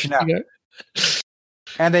you know what you know.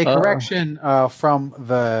 And a correction from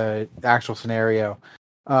the actual scenario.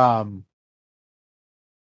 Y'all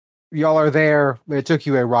are there. It took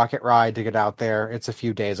you a rocket ride to get out there. It's a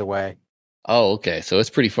few days away. Oh, okay. So it's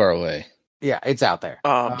pretty far away. Yeah, it's out there.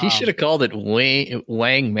 He should have called it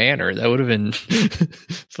Wang Manor. That would have been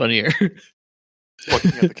funnier.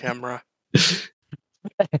 Looking at the camera.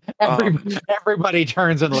 Everybody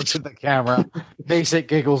turns and looks at the camera. Basic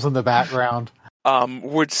giggles in the background.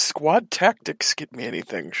 Would squad tactics get me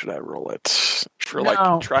anything? Should I roll it for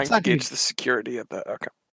trying to gauge the security of that? Okay.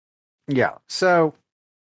 Yeah. So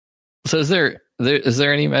is there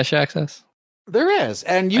any mesh access? There is,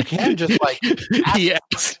 and you can just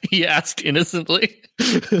he asked innocently.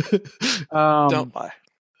 Don't lie.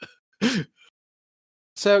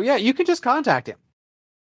 So yeah, you can just contact him.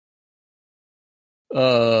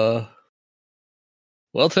 Well,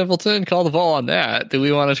 Templeton, call the ball on that. Do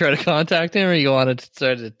we want to try to contact him, or you want to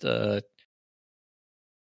start it?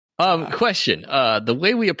 Question. The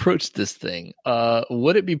way we approach this thing,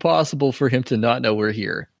 would it be possible for him to not know we're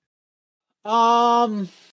here?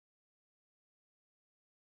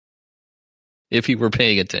 If he were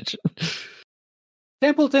paying attention.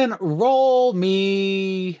 Templeton, roll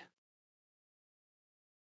me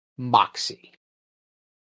Moxie.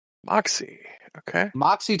 Moxie. Okay.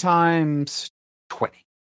 Moxie times 20.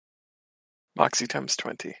 Moxie times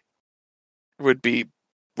 20 would be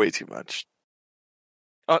way too much.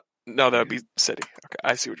 No, that would be City. Okay,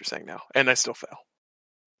 I see what you're saying now, and I still fail.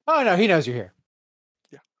 Oh no, he knows you're here.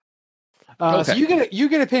 Yeah. Okay. So you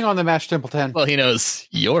get a ping on the mesh, Templeton. Well, he knows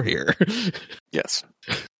you're here. Yes.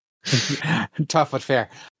 Tough but fair.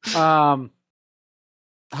 Hi,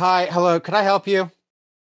 hello. Could I help you?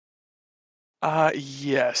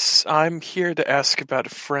 Yes. I'm here to ask about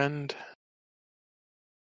a friend.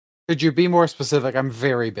 Could you be more specific? I'm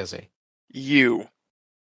very busy. You.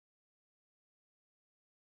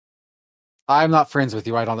 I'm not friends with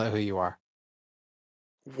you. I don't know who you are.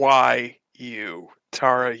 Why you?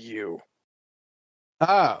 Tara, you.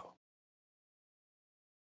 Oh.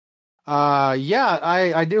 Yeah,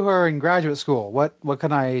 I do her in graduate school. What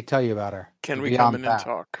can I tell you about her? Can we come in and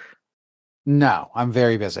talk? No, I'm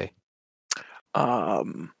very busy.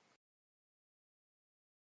 Is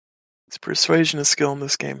persuasion a skill in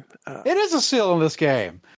this game? It is a skill in this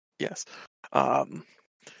game. Yes.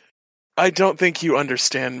 I don't think you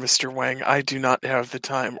understand, Mr. Wang. I do not have the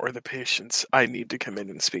time or the patience. I need to come in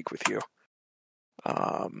and speak with you.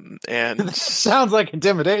 And sounds like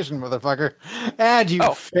intimidation, motherfucker. And you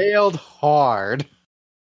failed hard.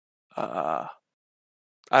 I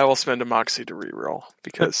will spend a Moxie to reroll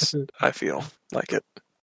because I feel like it.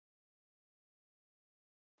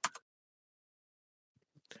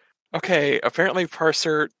 Okay, apparently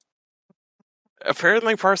Parser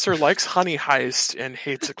likes Honey Heist and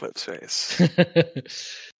hates Eclipse Face.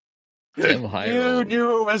 You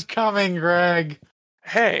knew it was coming, Greg.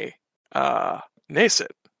 Hey, Nace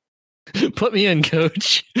it. Put me in,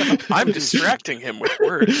 coach. I'm distracting him with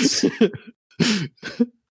words.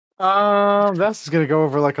 That's gonna go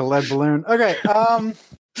over like a lead balloon. Okay.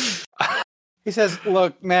 He says,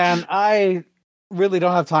 "Look, man, I really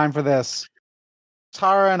don't have time for this.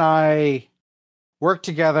 Tara and I work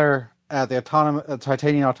together at the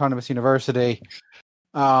Titanium Autonomous University.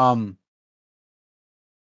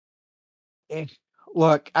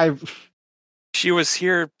 Look, She was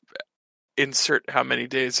here. Insert how many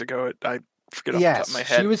days ago? I forget off the top of my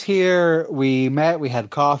head. She was here. We met. We had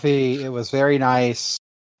coffee. It was very nice.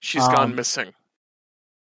 She's gone missing.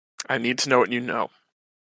 I need to know what you know.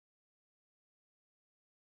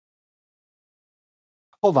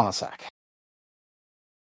 Hold on a sec.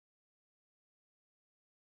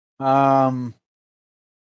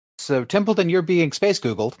 So Templeton, you're being space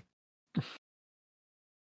Googled.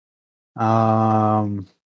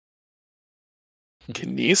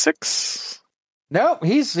 Kinesics? No,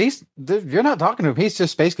 he's you're not talking to him. He's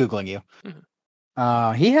just space Googling you.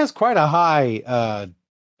 Mm-hmm. He has quite a high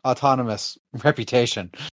autonomous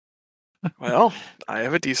reputation. Well, I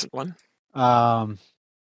have a decent one.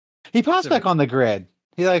 He pops back on the grid.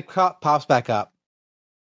 He pops back up.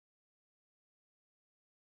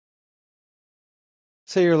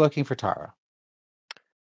 So you're looking for Tara.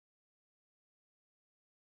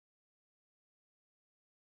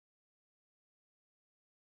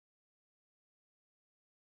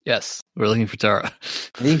 Yes, we're looking for Tara.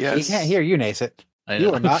 He can't hear you, Nacit.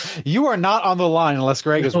 You are not on the line unless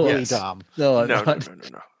Greg is really dumb. No.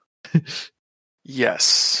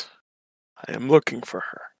 Yes, I am looking for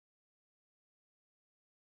her.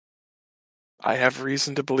 I have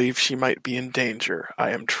reason to believe she might be in danger.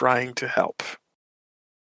 I am trying to help.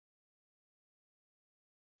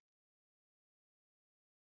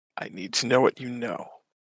 I need to know what you know.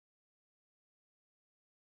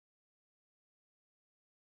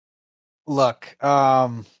 Look, do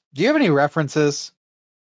you have any references?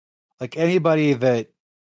 Like anybody that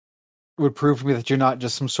would prove to me that you're not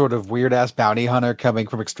just some sort of weird-ass bounty hunter coming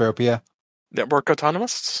from Extropia? Network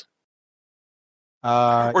autonomists?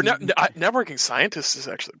 Or networking scientists is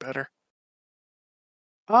actually better.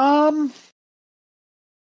 I'll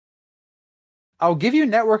give you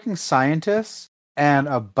networking scientists and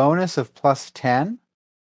a bonus of +10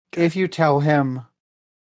 if you tell him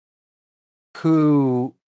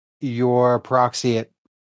who your proxy at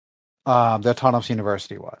the Autonomous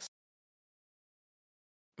University was.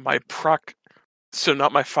 So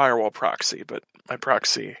not my firewall proxy, but my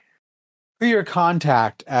proxy. Who your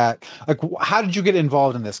contact at? Like, how did you get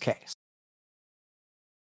involved in this case?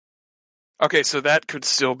 Okay, so that could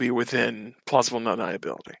still be within plausible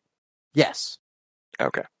deniability. Yes.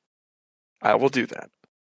 Okay. I will do that.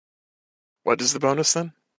 What is the bonus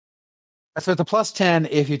then? So it's a +10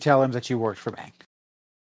 if you tell him that you worked for Bank.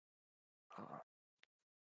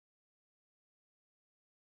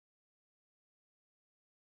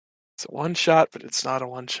 It's a one shot, but it's not a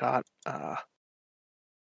one shot.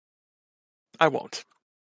 I won't.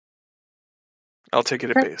 I'll take it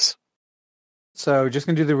at base. So just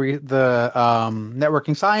gonna do the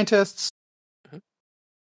networking scientists. Mm-hmm.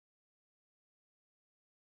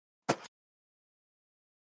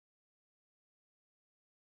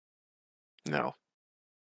 No.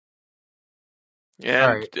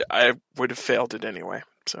 And right. I would have failed it anyway,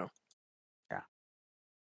 so. Yeah.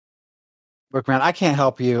 Look, man, I can't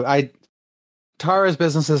help you. Tara's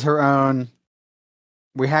business is her own.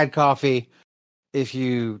 We had coffee. If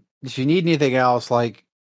you need anything else, like,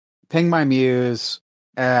 ping my muse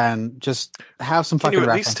and just have some fucking references. Can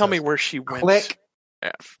you at least tell me where she went? Click.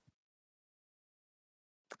 F.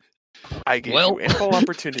 I gave you ample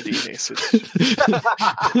opportunity, Nacit.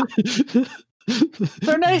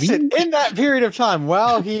 So Nacit, in that period of time,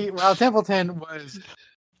 while Templeton was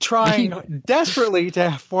trying desperately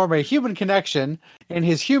to form a human connection in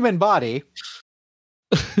his human body,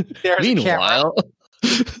 meanwhile,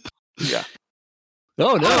 yeah.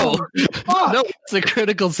 Oh no! No, it's a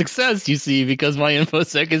critical success, you see, because my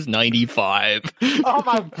infosec is 95. Oh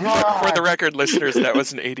my god! For the record, listeners, that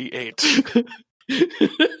was an 88.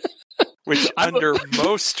 Which, under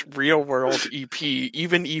most real-world EP,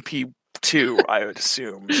 even EP2, I would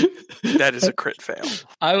assume, that is a crit fail.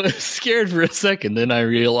 I was scared for a second, then I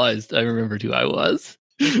realized I remembered who I was.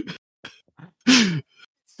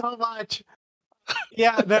 So much.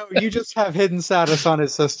 Yeah, no, you just have hidden status on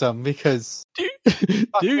his system because...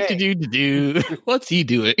 What's he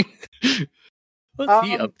doing? What's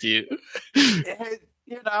he up to?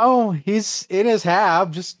 He's in his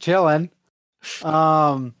hab, just chilling.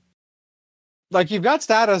 Like, you've got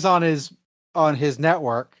status on his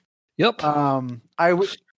network. Yep. I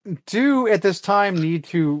do at this time need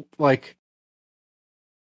to, like,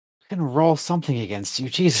 roll something against you.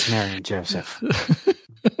 Jesus, Mary and Joseph.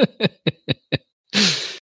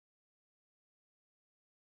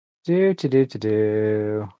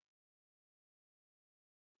 Do.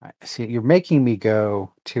 See, you're making me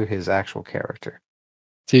go to his actual character.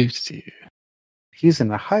 He's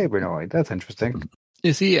in a hybrinoid. That's interesting.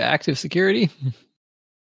 Is he active security?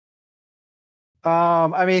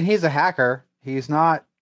 I mean, he's a hacker. He's not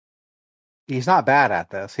bad at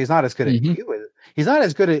this. He's not as good at you. He's not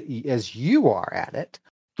as good as you are at it.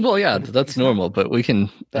 Well, yeah, that's normal, but we can.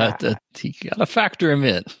 You gotta factor him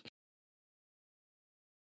in.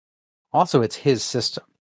 Also, it's his system.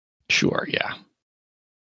 Sure, yeah.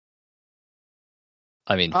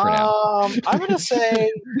 I mean, for now, I'm gonna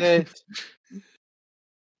say that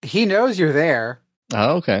he knows you're there.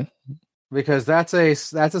 Oh, okay. Because that's a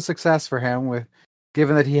success for him,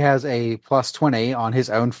 given that he has a +20 on his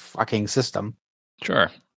own fucking system.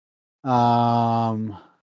 Sure.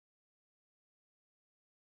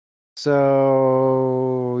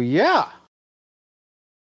 So yeah.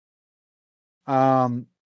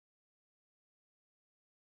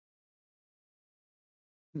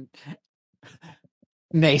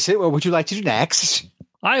 Nascent, what would you like to do next?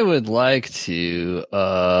 I would like to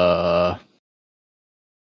Open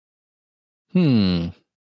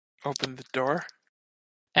the door.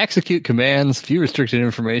 execute commands, view restricted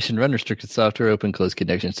information, run restricted software, open close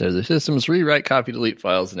connections to other systems, rewrite, copy, delete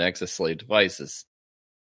files, and access slave devices.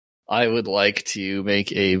 I would like to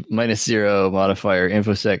make a -0 modifier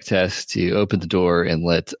infosec test to open the door and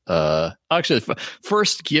let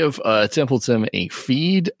first give Templeton a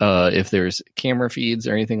feed if there's camera feeds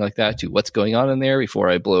or anything like that to what's going on in there before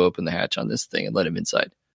I blow open the hatch on this thing and let him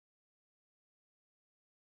inside.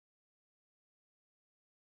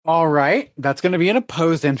 All right, that's going to be an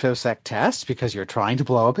opposed infosec test because you're trying to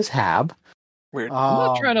blow up his hab. Weird. I'm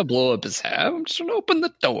not trying to blow up his hab. I'm just trying to open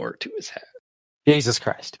the door to his hab. Jesus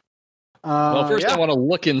Christ. Well, first I want to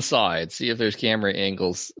look inside, see if there's camera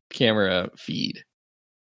angles, camera feed.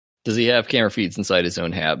 Does he have camera feeds inside his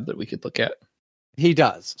own hab that we could look at? He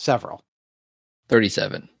does, several.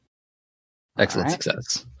 37. Excellent right.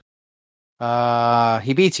 success.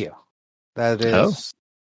 He beats you. That is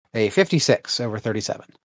a 56 over 37.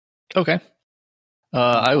 Okay.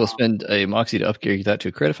 I will spend a Moxie to upgrade that to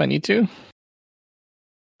a crit if I need to.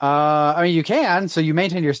 I mean, you can, so you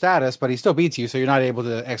maintain your status, but he still beats you, so you're not able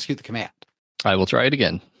to execute the command. I will try it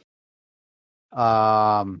again. Okay.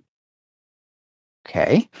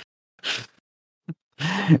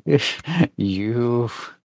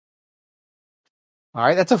 All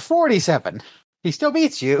right, that's a 47. He still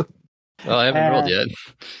beats you. Well, I haven't rolled yet.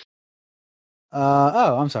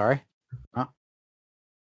 I'm sorry.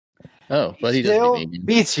 Oh, but he still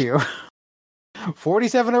beats you.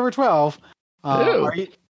 47 over 12.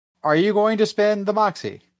 Are you going to spend the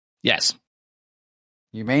Moxie? Yes.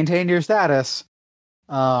 You maintain your status.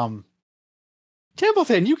 Templeton,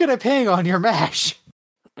 you get a ping on your mash.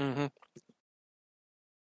 Mm-hmm.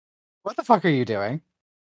 What the fuck are you doing?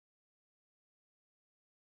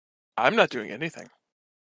 I'm not doing anything.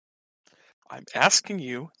 I'm asking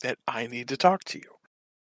you that I need to talk to you.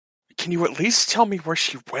 Can you at least tell me where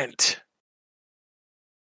she went?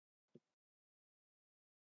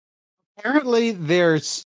 Apparently,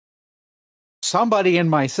 there's somebody in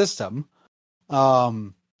my system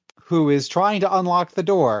who is trying to unlock the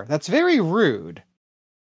door. That's very rude.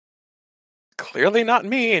 Clearly not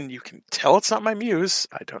me, and you can tell it's not my muse.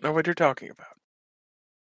 I don't know what you're talking about.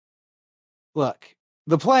 Look,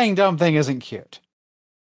 the playing dumb thing isn't cute.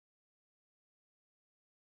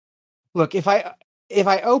 Look, if I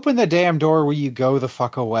open the damn door, will you go the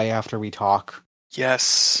fuck away after we talk?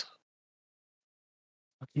 Yes.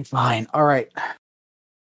 Okay, fine. All right.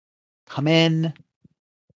 Come in.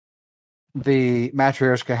 The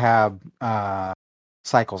Matryoshka Hab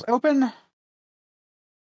cycles open.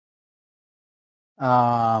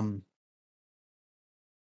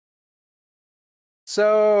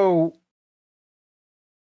 So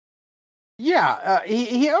yeah,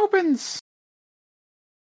 he opens.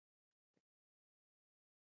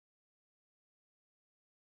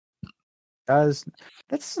 That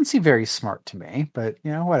doesn't seem very smart to me, but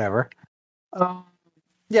whatever.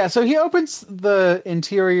 Yeah, so he opens the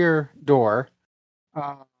interior door,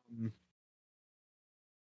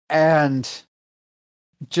 and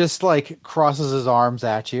just crosses his arms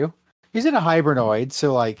at you. He's in a hybrinoid,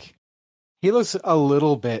 so he looks a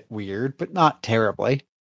little bit weird, but not terribly.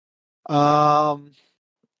 And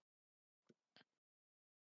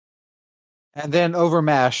then over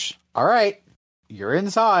mesh. All right, you're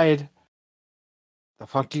inside. The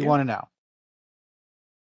fuck do you want to know?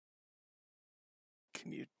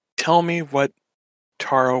 Can you tell me what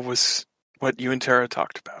you and Tara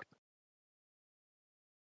talked about?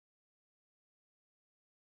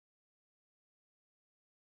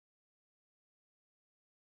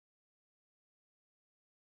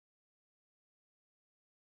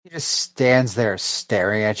 He just stands there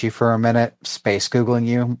staring at you for a minute, space googling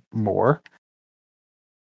you more.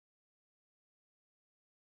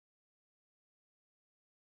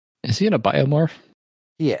 Is he in a biomorph?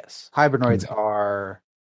 Yes, hybrinoids are.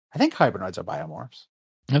 I think hybrinoids are biomorphs.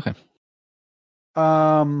 Okay.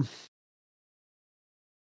 I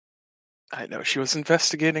know she was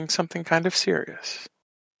investigating something kind of serious.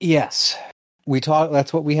 Yes, we talked.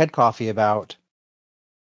 That's what we had coffee about.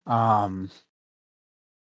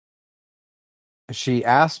 She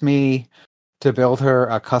asked me to build her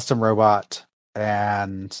a custom robot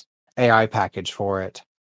and AI package for it.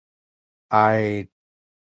 I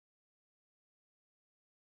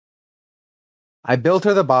built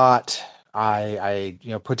her the bot. I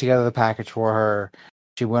put together the package for her.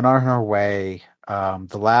 She went on her way.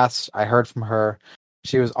 The last I heard from her,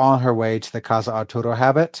 she was on her way to the Casa Arturo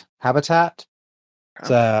habitat. It's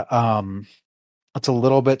a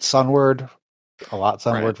little bit sunward, a lot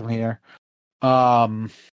sunward from here.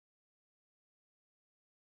 That's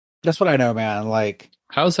what I know, man. Like,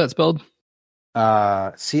 how's that spelled?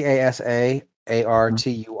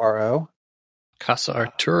 CASAARTURO. Casa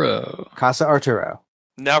Arturo. Casa Arturo.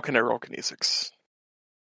 Now can I roll kinesics?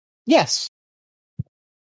 Yes.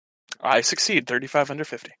 I succeed. 35 under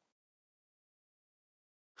 50.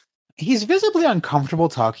 He's visibly uncomfortable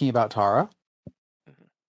talking about Tara.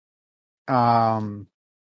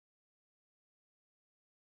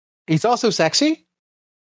 He's also sexy.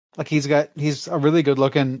 Like he's a really good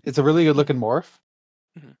looking. It's a really good looking morph.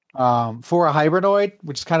 Mm-hmm. For a hybrinoid,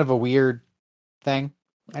 which is kind of a weird thing.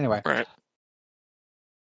 Anyway. Right.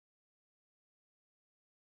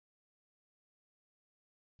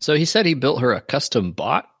 So he said he built her a custom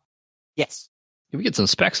bot? Yes. Can we get some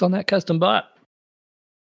specs on that custom bot?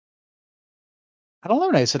 I don't know,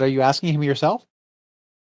 Nathan. Are you asking him yourself?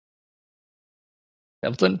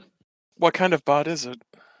 Templeton? What kind of bot is it?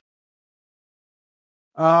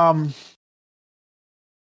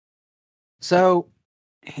 So,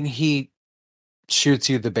 and he shoots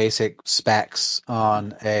you the basic specs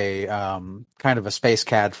on a kind of a space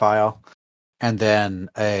CAD file, and then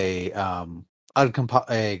a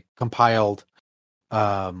compiled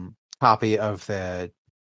copy of the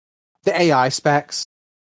AI specs.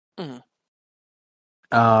 Mm-hmm.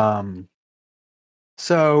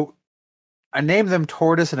 So I named them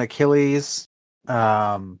Tortoise and Achilles.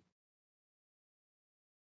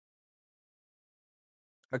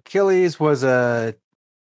 Achilles was it's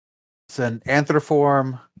an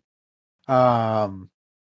anthroform.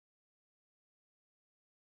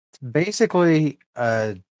 Basically,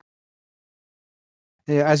 as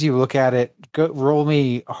you look at it, roll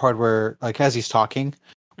me hardware. Like as he's talking,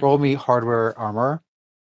 roll me hardware armor.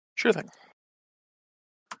 Sure thing.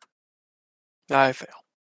 I fail.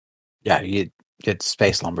 Yeah, it's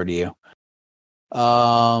space lumber to you.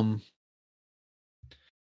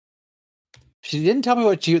 She didn't tell me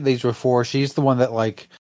what these were for. She's the one that like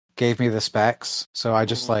gave me the specs, so I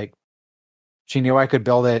just like. She knew I could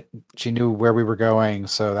build it. She knew where we were going,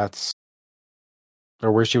 so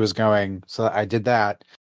or where she was going. So I did that.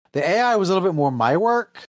 The AI was a little bit more my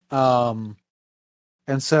work, and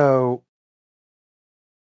so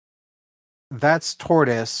that's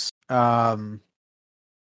Tortoise. It's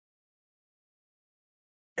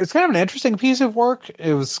kind of an interesting piece of work.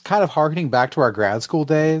 It was kind of harkening back to our grad school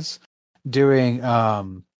days, doing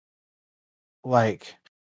like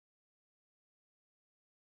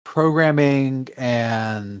programming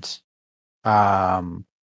and trying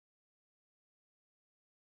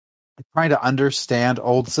to understand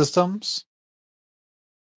old systems.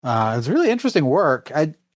 It's really interesting work.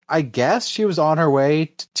 I guess she was on her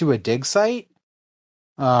way to a dig site.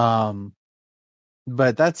 But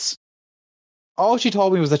that's all she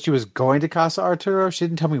told me was that she was going to Casa Arturo. She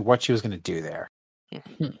didn't tell me what she was going to do there.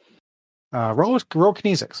 Roll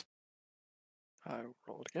kinesics. I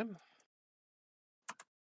roll it again.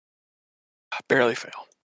 Barely fail.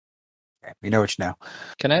 Okay, you know what you know.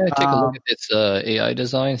 Can I take a look at its AI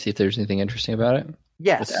design, see if there's anything interesting about it?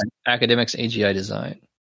 Yes. With Academics AGI design.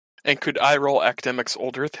 And could I roll Academics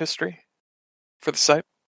Old Earth history for the site?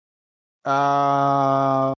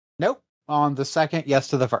 Nope. On the second, yes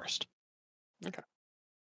to the first. Okay.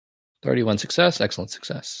 31 success, excellent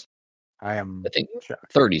success. I think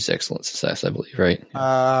shocked. 30's excellent success, I believe, right?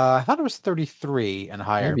 I thought it was 33 and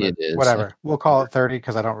higher. Maybe it is. Whatever. We'll call it 30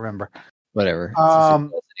 because I don't remember. Whatever.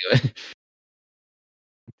 Anyway.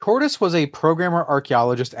 Tortoise was a programmer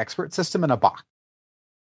archaeologist expert system in a box.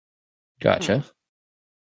 Gotcha.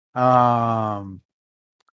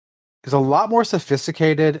 Is a lot more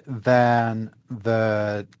sophisticated than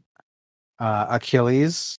the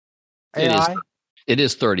Achilles AI. It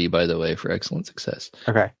is 30, by the way, for excellent success.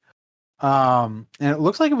 Okay. And it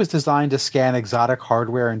looks like it was designed to scan exotic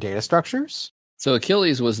hardware and data structures. So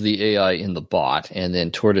Achilles was the AI in the bot, and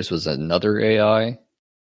then Tortoise was another AI.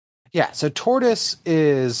 Yeah, so Tortoise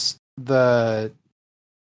is the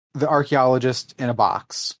archaeologist in a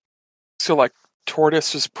box. So, like,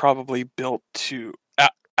 Tortoise was probably built to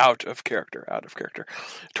out of character.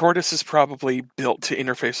 Tortoise is probably built to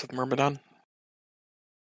interface with Myrmidon.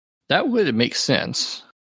 That would make sense.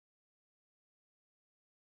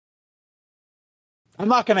 I'm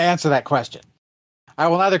not going to answer that question. I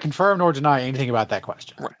will neither confirm nor deny anything about that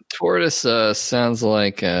question. Right. Tortoise sounds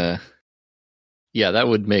like, yeah, that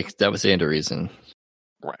would stand to reason.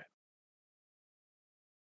 Right.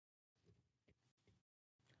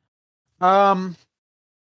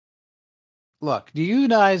 Look, do you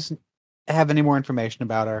guys have any more information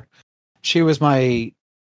about her? She was my...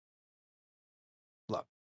 Look.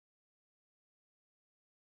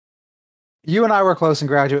 You and I were close in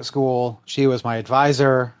graduate school. She was my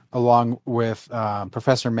advisor, along with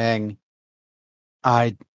Professor Meng.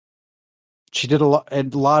 She did a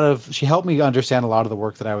lot of... She helped me understand a lot of the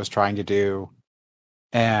work that I was trying to do,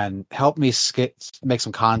 and helped me make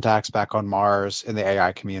some contacts back on Mars in the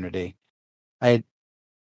AI community.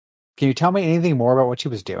 Can you tell me anything more about what she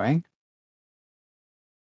was doing?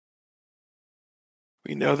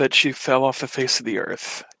 We know that she fell off the face of the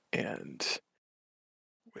earth, and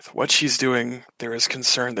with what she's doing, there is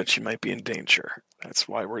concern that she might be in danger. That's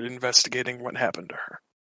why we're investigating what happened to her.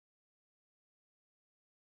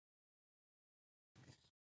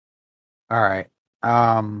 All right.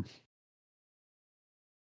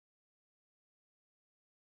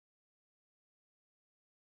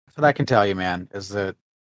 What I can tell you, man, is that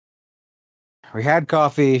we had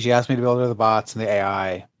coffee. She asked me to build her the bots and the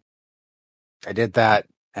AI. I did that,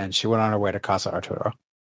 and she went on her way to Casa Arturo.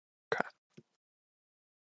 Okay.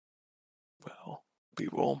 Well, we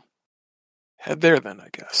will head there then, I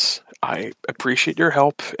guess. I appreciate your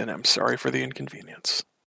help, and I'm sorry for the inconvenience.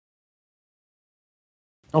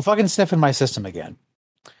 Don't fucking sniff in my system again.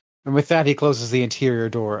 And with that, he closes the interior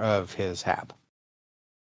door of his hab.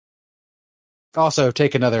 Also,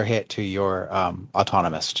 take another hit to your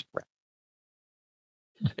autonomist.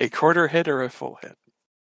 A quarter hit or a full hit?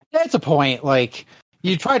 That's a point. Like,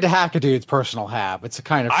 you tried to hack a dude's personal hab. It's a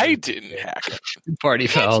kind of... I didn't hack it. Party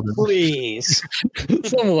foul. Please.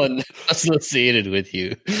 Someone associated with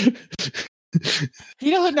you.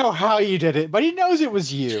 He doesn't know how you did it, but he knows it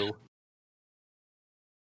was you.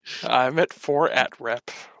 I'm at 4 at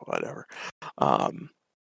rep. Whatever. You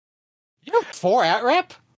have 4 at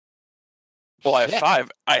rep? Well, I have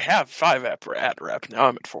 5. I have 5 at rep. Now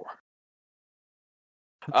I'm at 4.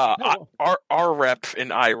 No. R rep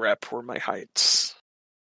and I rep were my heights.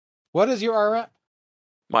 What is your R rep?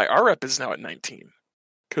 My R rep is now at 19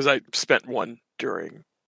 because I spent 1 during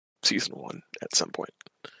season 1 at some point.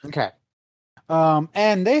 Okay.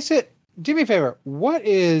 And they said, do me a favor. What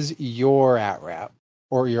is your at rep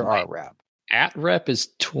or your R rep? At rep is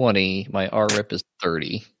 20. My R rep is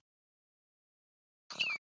 30.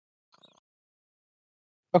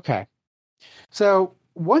 Okay. So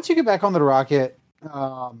once you get back on the rocket,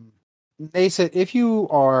 they said if you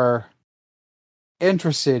are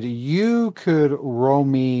interested, you could roll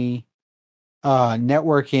me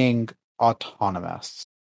networking autonomous.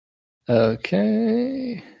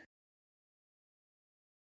 Okay.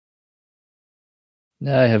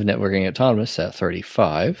 Now I have networking autonomous at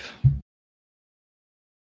 35.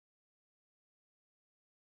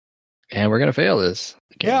 And we're going to fail this.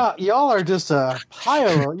 Again. Yeah, y'all are just a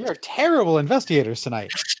pile. You're terrible investigators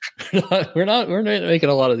tonight. We're not making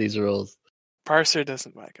a lot of these rolls. Parser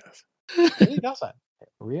doesn't like us. It really doesn't. It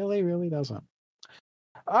really, really doesn't.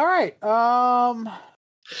 All right.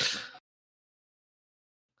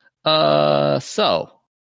 So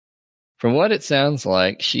from what it sounds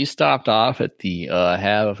like, she stopped off at the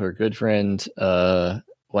hab of her good friend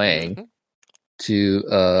Wang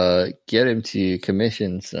to get him to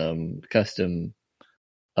commission some custom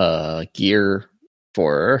gear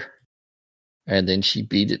for her, and then she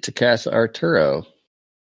beat it to Casa Arturo.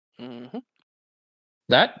 Mm-hmm.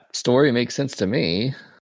 That story makes sense to me.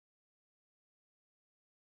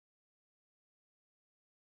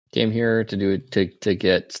 Came here to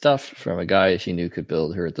get stuff from a guy she knew could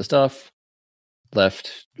build her the stuff.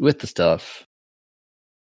 Left with the stuff.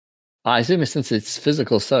 I assume since it's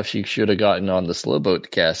physical stuff, she should have gotten on the slow boat to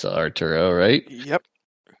Casa Arturo, right? Yep.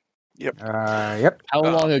 Yep. How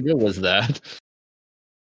long ago was that?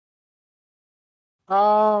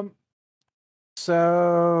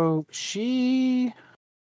 So she...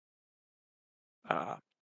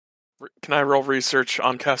 Can I roll research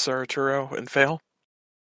on Casa Arturo and fail?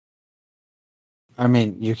 I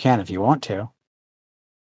mean, you can if you want to.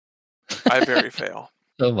 I very fail.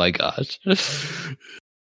 Oh my gosh.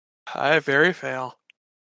 I very fail.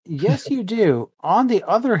 Yes, you do. On the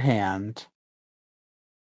other hand,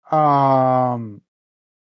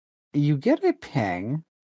 you get a ping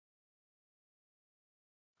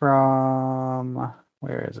from,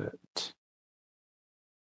 where is it?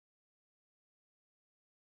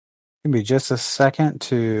 Give me just a second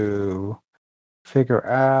to figure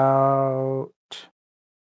out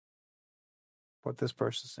what this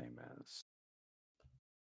person's name is.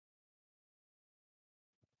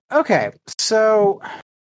 Okay, so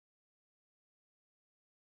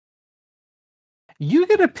you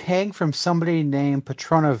get a ping from somebody named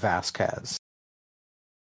Patrona Vasquez.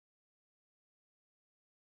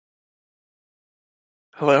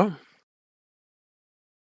 Hello?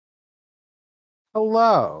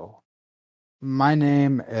 Hello, my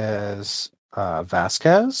name is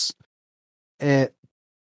Vasquez. I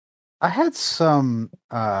had some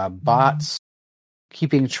bots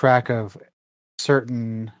keeping track of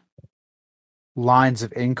certain lines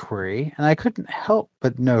of inquiry, and I couldn't help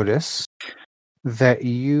but notice that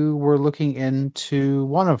you were looking into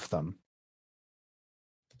one of them.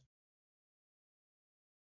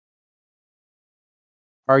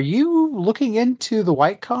 Are you looking into the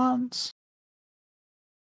White Cons?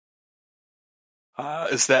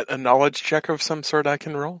 Is that a knowledge check of some sort I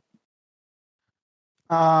can roll?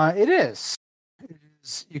 It is.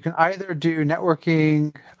 You can either do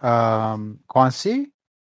networking Guanxi,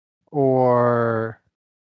 or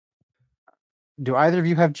do either of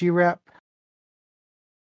you have GREP?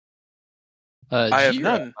 I have GREP,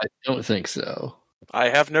 none. I don't think so. I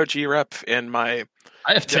have no GREP in my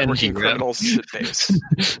I have 10 networking GREP. criminals base.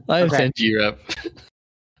 I have Okay. 10 GREP.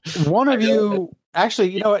 One of you, actually,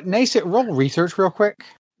 you know what? Nascent, roll research real quick.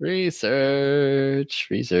 Research.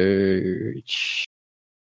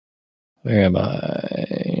 Where am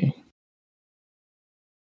I?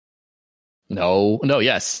 No,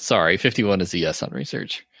 yes. Sorry, 51 is a yes on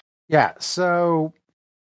research. Yeah, so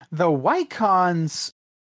the White Cons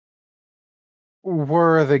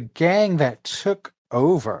were the gang that took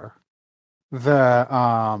over the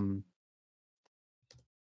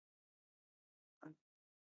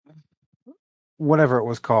whatever it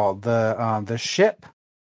was called, the ship.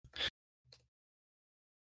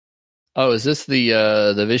 Oh, is this the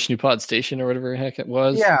Vishnupad station or whatever the heck it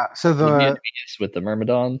was? Yeah, so The Vietnamese with the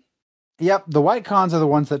Myrmidon. Yep, the White Cons are the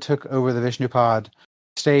ones that took over the Vishnupad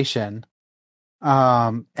station.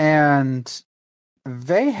 And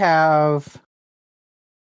they have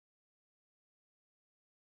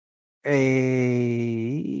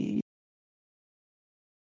a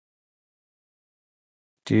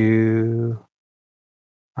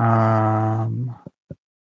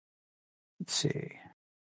let's see.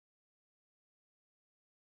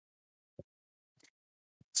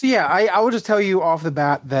 So yeah, I will just tell you off the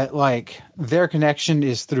bat that like their connection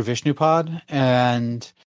is through Vishnupad,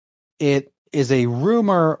 and it is a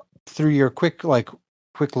rumor through your quick look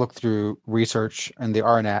through research and the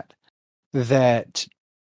RNet that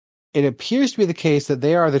it appears to be the case that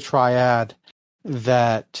they are the triad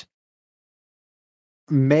that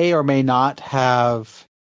may or may not have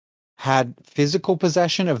had physical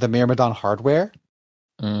possession of the Myrmidon hardware,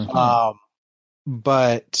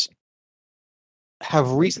 but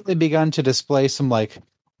have recently begun to display some like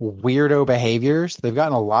weirdo behaviors. They've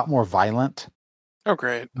gotten a lot more violent. Oh,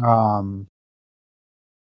 great.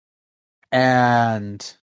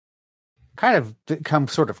 And kind of become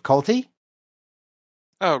sort of culty.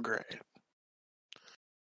 Oh, great.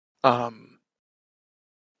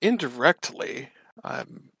 Indirectly,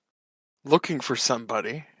 I'm looking for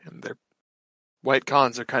somebody, and their White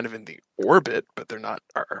Cons are kind of in the orbit, but they're not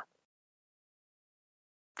our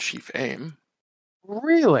chief aim.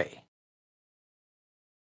 Really?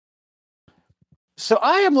 So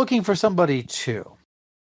I am looking for somebody too.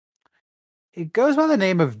 It goes by the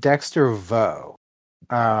name of Dexter Vo.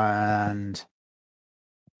 And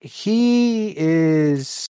he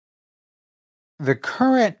is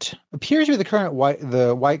appears to be the current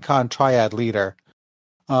White Con triad leader.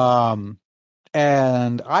 And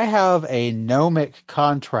I have a gnomic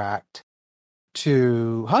contract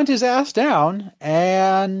to hunt his ass down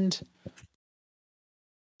and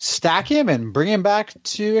stack him and bring him back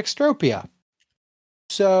to Extropia.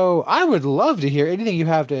 So I would love to hear anything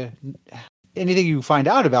you find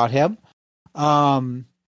out about him. I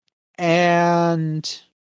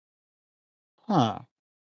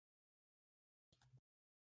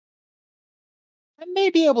may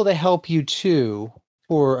be able to help you too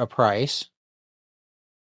for a price.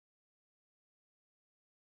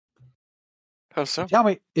 How so?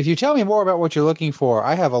 If you tell me more about what you're looking for,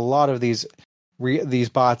 I have a lot of these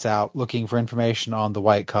bots out looking for information on the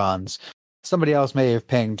White Cons. Somebody else may have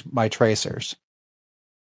pinged my tracers.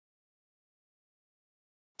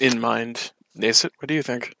 In mind, Nacit, what do you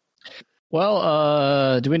think?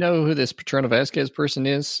 Well, do we know who this Patrona Vasquez person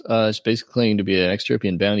is? It's basically claiming to be an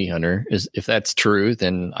extropian bounty hunter. If that's true,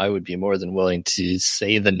 then I would be more than willing to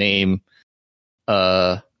say the name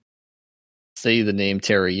Tara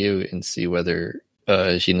Yu and see whether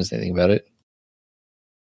she knows anything about it.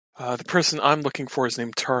 The person I'm looking for is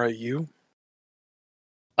named Tara Yu.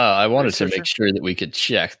 I wanted to make sure that we could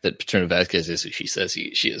check that Patrona Vasquez is who she says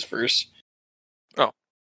she is first. Oh,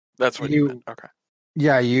 that's what you meant. Okay.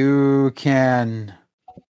 Yeah, you can.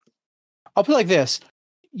 I'll put it like this: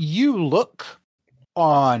 you look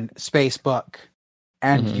on Facebook,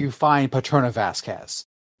 and you find Patrona Vasquez.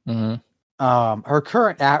 Mm-hmm. Her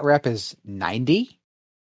current @rep is 90.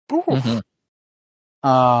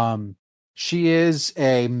 She is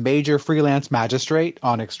a major freelance magistrate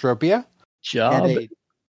on Extropia. Job. And a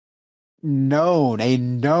known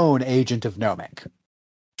agent of Nomic.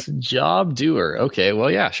 Job doer. Okay, well,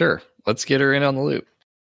 yeah, sure. Let's get her in on the loop.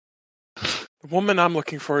 The woman I'm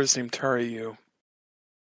looking for is named Tara Yu.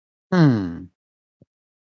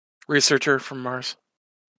 Researcher from Mars.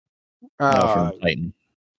 From Titan.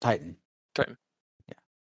 Titan.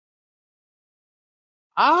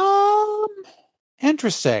 Yeah.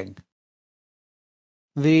 Interesting.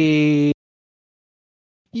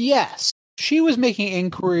 Yes, she was making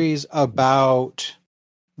inquiries about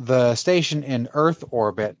the station in Earth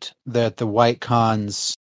orbit that the White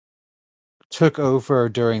Cons took over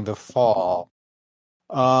during the fall.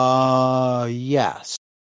 Yes.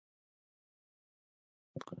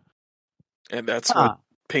 And that's what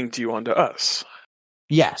pinged you onto us.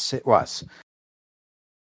 Yes, it was.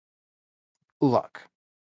 Look.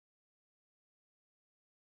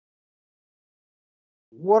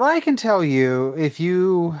 What I can tell you,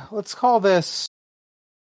 let's call this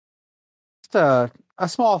just a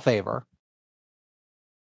small favor,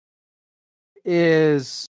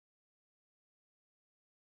 is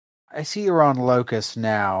I see you're on Locust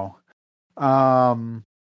now.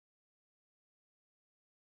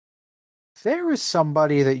 There is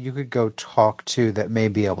somebody that you could go talk to that may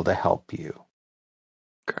be able to help you.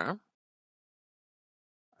 Okay.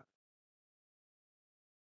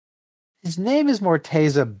 His name is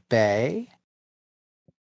Morteza Bay.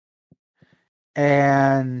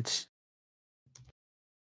 And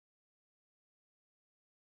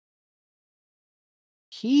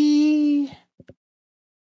he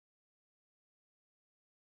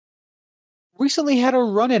recently had a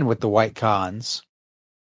run-in with the White Cons.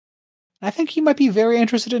 I think he might be very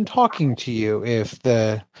interested in talking to you if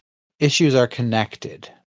the issues are connected.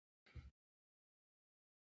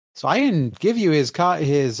 So I can give you his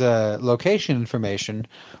location information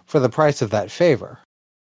for the price of that favor.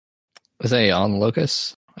 Was they on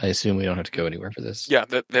Locus? I assume we don't have to go anywhere for this. Yeah,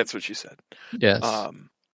 that's what you said. Yes.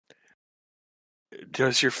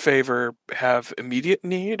 Does your favor have immediate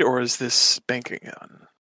need, or is this banking on?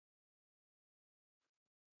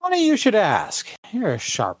 Funny you should ask. You're a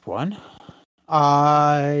sharp one.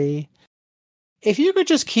 If you could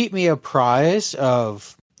just keep me apprised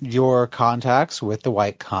of your contacts with the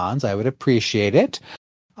White Cons, I would appreciate it.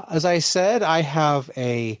 As I said, I have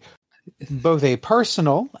both a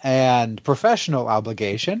personal and professional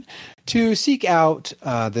obligation to seek out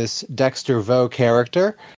this Dexter Vo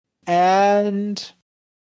character and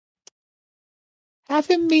have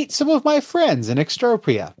him meet some of my friends in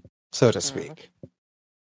Extropia, so to speak.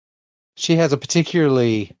 She has a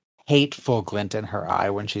particularly hateful glint in her eye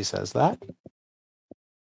when she says that.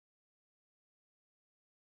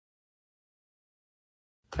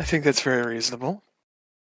 I think that's very reasonable.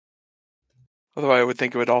 Although I would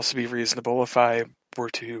think it would also be reasonable if I were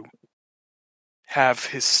to have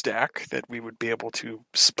his stack, that we would be able to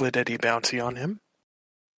split any bounty on him.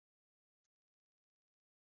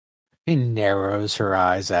 She narrows her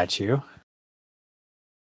eyes at you.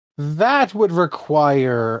 That would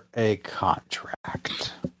require a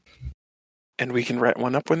contract. And we can write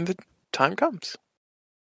one up when the time comes.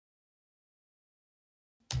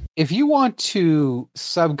 If you want to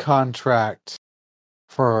subcontract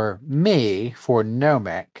for me, for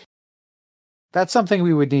Nomic, that's something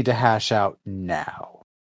we would need to hash out now.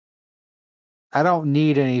 I don't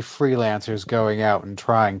need any freelancers going out and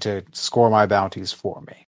trying to score my bounties for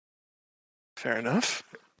me. Fair enough.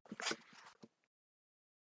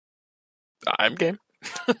 I'm game.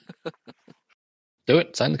 Do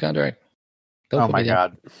it. Sign the contract. Oh my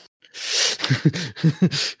god.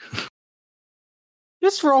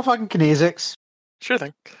 Just roll fucking kinesics. Sure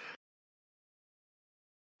thing.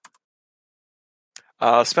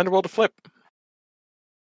 Spend a will to flip.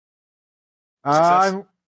 I'm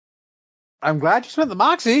glad you spent the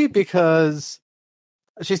moxie because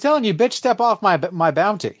she's telling you, bitch, step off my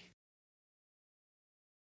bounty.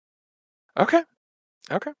 Okay.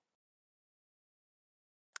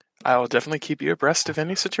 I will definitely keep you abreast of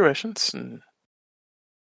any situations, and you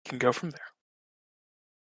can go from there.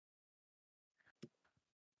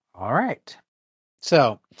 All right.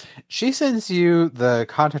 So she sends you the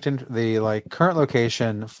contact the current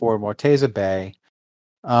location for Morteza Bay.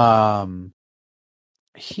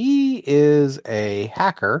 He is a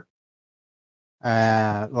hacker,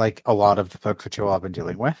 like a lot of the folks that you all have been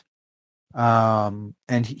dealing with. And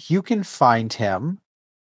you can find him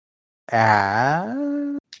at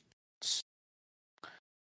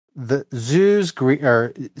the Z's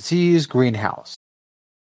greenhouse.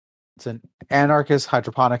 It's an anarchist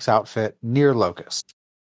hydroponics outfit near Locust.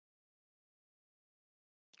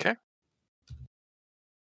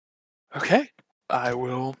 Okay. I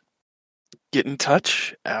will get in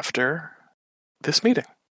touch after this meeting.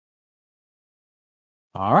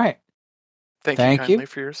 All right. Thank you kindly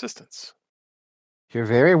for your assistance. You're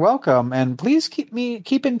very welcome, and please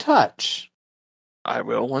keep in touch. I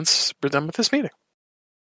will once we're done with this meeting.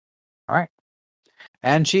 All right.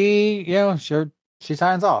 And she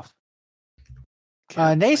signs off.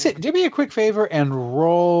 Nason, do me a quick favor and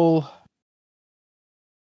roll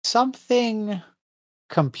something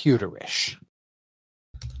computerish.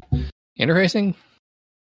 Interfacing?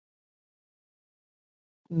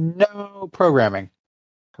 No, programming.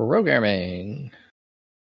 Programming.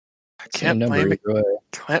 I can't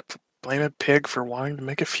blame a pig for wanting to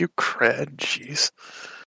make a few cred. Jeez.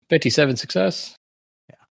 57 success.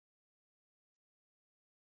 Yeah.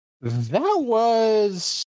 That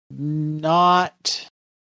was not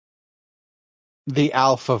the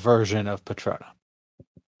alpha version of Patrona.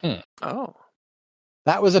 Oh.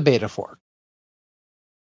 That was a beta fork.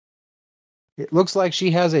 It looks like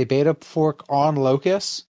she has a beta fork on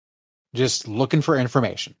Locust, just looking for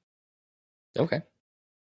information. Okay.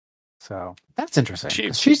 So that's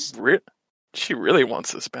interesting. She really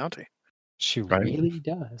wants this bounty. She really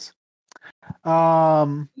does.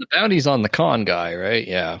 The bounty's on the con guy, right?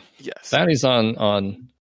 Yeah. Yes. Bounty's on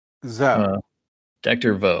Zoe.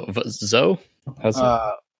 Dexter Vo. Zoe? How's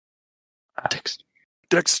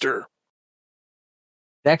Dexter.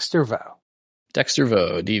 Dexter Vo. Dexter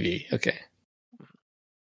Vo, DV. Okay.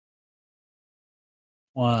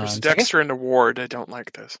 There's Dexter and a Ward. I don't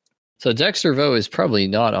like this. So Dexter Vo is probably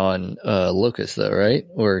not on Locust, though, right?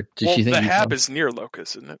 Or did she think the Hab is near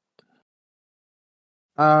Locust, isn't it?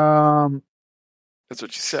 That's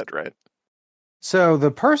what you said, right? So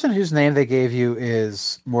the person whose name they gave you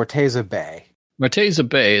is Morteza Bay. Morteza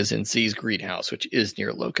Bay is in Z's greenhouse, which is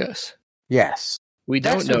near Locust. Yes. We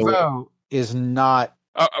don't Dexter know. Vo is not.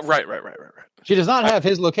 Right. She does not have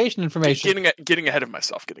his location information. Getting ahead of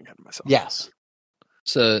myself. Yes.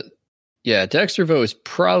 So, yeah, Dexter Vo is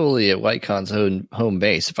probably at WhiteCon's home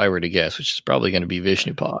base, if I were to guess, which is probably going to be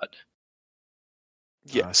Vishnupad.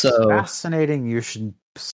 Yeah. So fascinating. You should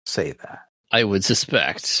say that. I would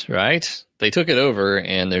suspect, right? They took it over,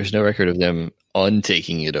 and there's no record of them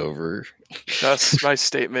untaking it over. That's my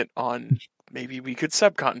statement on maybe we could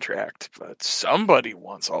subcontract, but somebody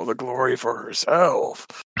wants all the glory for herself.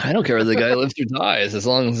 I don't care whether the guy lives or dies, as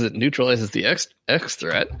long as it neutralizes the X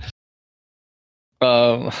threat.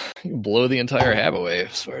 Blow the entire Hab away,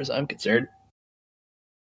 as far as I'm concerned.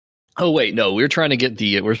 Oh wait, no, we're trying to get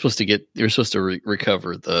we're supposed to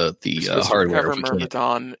recover the hardware. Recover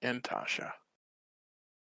Myrmidon and Tasha.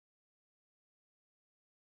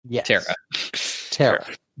 Yes. Tara.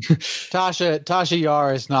 Tasha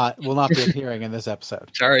Yar will not be appearing in this episode.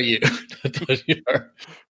 Sorry, Tasha Yar.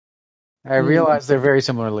 I realize they're very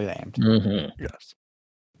similarly named. Mm-hmm. Yes.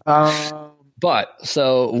 But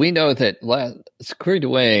so we know that according to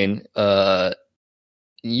Wayne,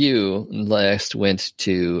 you last went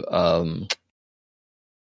to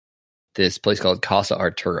this place called Casa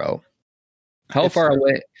Arturo. How far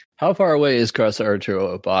away is Casa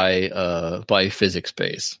Arturo by physics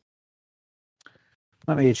base?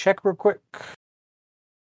 Let me check real quick.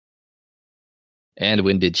 And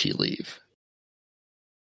when did she leave?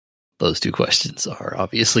 Those two questions are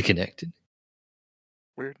obviously connected.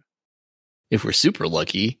 Weird. If we're super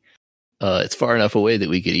lucky, it's far enough away that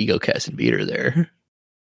we could ego cast and beat her there.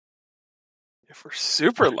 If we're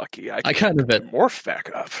super lucky, I kind of bet morph back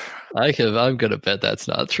up. I'm gonna bet that's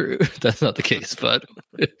not true. That's not the case, but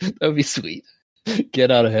that would be sweet.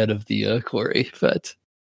 Get out ahead of the quarry, but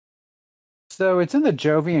so it's in the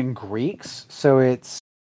Jovian Greeks. So it's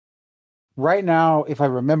right now, if I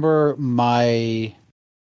remember my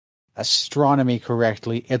astronomy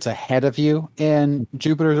correctly, it's ahead of you in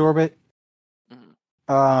Jupiter's orbit.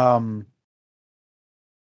 And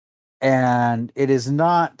it is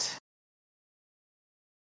not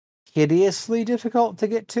hideously difficult to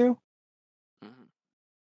get to.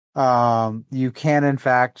 You can, in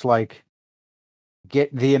fact,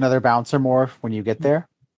 get another bouncer morph when you get there.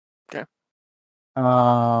 Okay.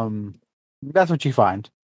 That's what you find.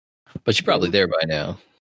 But you're probably there by now,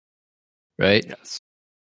 right? Yes.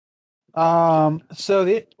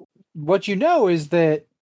 So what you know is that.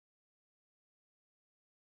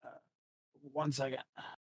 One second.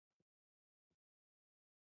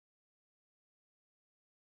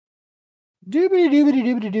 Doobity doobity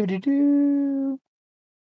doobity doobity doo.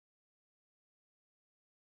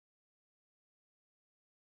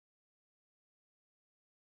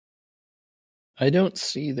 I don't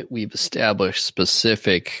see that we've established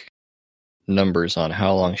specific numbers on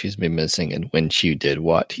how long she's been missing and when she did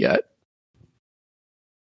what yet.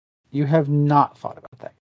 You have not thought about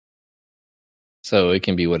that. So it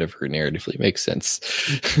can be whatever narratively makes sense.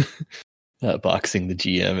 Boxing the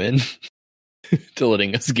GM in to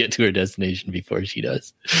letting us get to her destination before she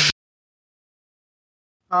does.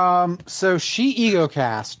 So she ego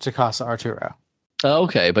cast to Casa Arturo.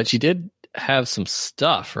 Okay, but she did have some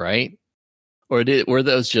stuff, right? Or were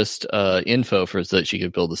those just info for so that she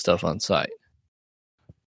could build the stuff on site?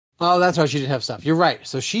 Oh, that's right. She did have stuff. You're right.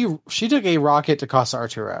 So she took a rocket to Casa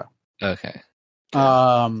Arturo. Okay.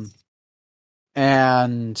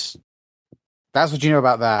 And that's what you know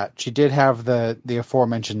about that. She did have the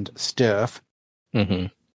aforementioned stuff. Mm-hmm.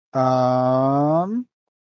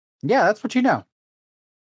 Yeah, that's what you know.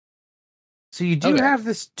 So you do have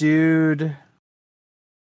this dude,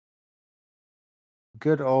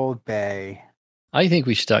 good old Bay. I think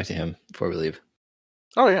we should talk to him before we leave.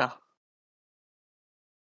 Oh, yeah.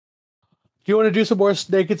 Do you want to do some more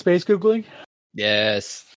naked space Googling?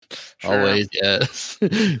 Yes. Sure. Always, yes.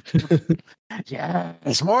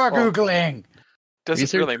 Yes, more Googling. Doesn't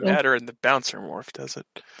Research really roll? matter in the bouncer morph, does it?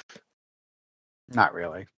 Not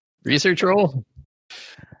really. Research roll?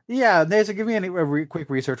 Yeah, Nathan, give me a quick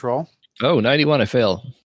research roll. Oh, 91, I fail.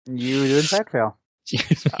 You do in fact fail.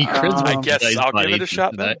 I guess I'll give it a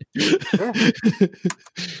shot then.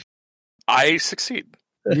 I succeed.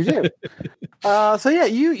 You do. So yeah,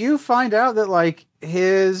 you find out that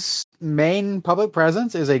his main public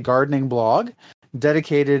presence is a gardening blog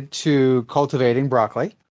dedicated to cultivating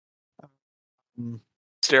broccoli.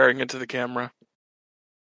 Staring into the camera.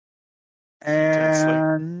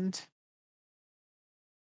 And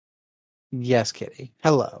yes, Kitty.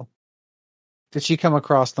 Hello. Did she come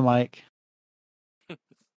across the mic?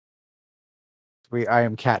 I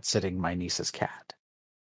am cat sitting my niece's cat.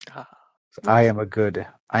 I am a good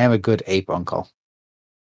ape uncle.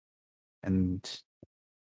 And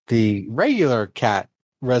the regular cat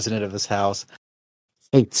resident of this house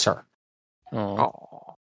hates her.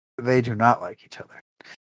 Oh. They do not like each other.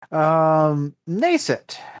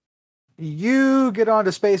 Nacet, you get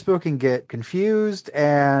onto Facebook and get confused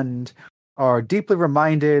and are deeply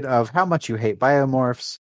reminded of how much you hate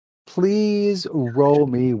biomorphs. Please roll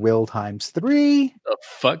me will times 3. The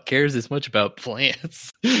fuck cares this much about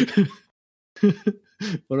plants?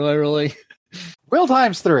 What am I rolling? Will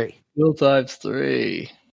times 3. Will times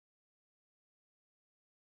 3.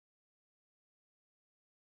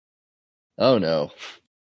 Oh no.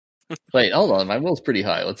 Wait, hold on. My will's pretty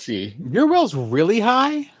high. Let's see. Your will's really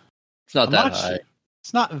high? It's not that high.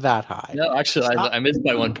 It's not that high. No, actually, I missed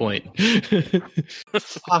by 1 point.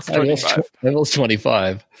 Fuck, 25. My will's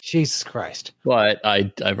 25. Jesus Christ. But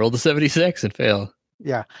I rolled a 76 and fail.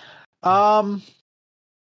 Yeah.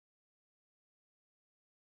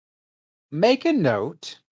 Make a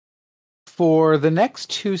note. For the next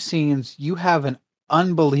 2 scenes, you have an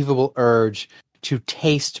unbelievable urge to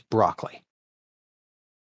taste broccoli.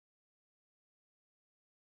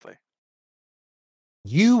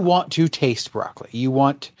 You want to taste broccoli. You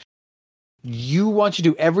want to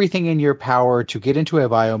do everything in your power to get into a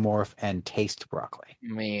biomorph and taste broccoli.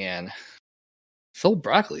 Man. This whole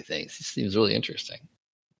broccoli thing seems really interesting.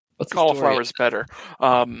 What's Cauliflower's better.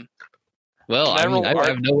 Well, I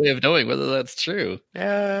have no way of knowing whether that's true.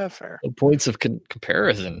 Yeah, fair. No points of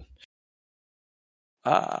comparison.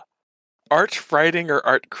 Art writing or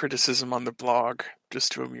art criticism on the blog,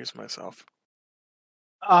 just to amuse myself.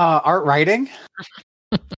 Art writing?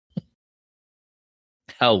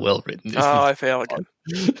 How well written is this? I fail again.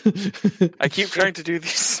 I keep trying to do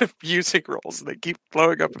these music rolls, and they keep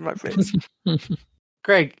blowing up in my face.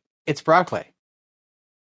 Greg, it's broccoli.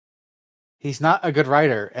 He's not a good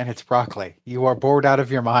writer, and it's broccoli. You are bored out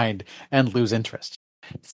of your mind and lose interest.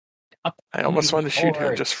 I almost want to shoot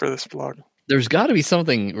him just for this blog. There's got to be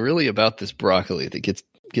something really about this broccoli that gets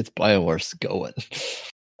Biowars going.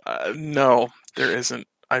 No, there isn't.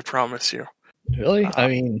 I promise you. Really? I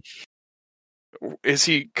mean, is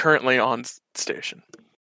he currently on station?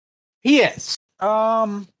 He is.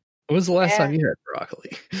 When was the last time you had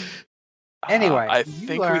broccoli? Anyway, I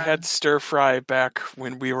think we had stir fry back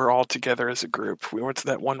when we were all together as a group. We went to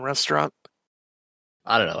that one restaurant.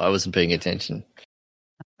 I don't know. I wasn't paying attention.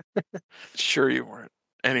 Sure you weren't.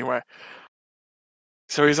 Anyway,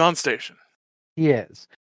 so he's on station. He is.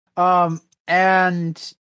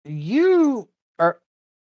 And you are,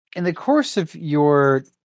 in the course of your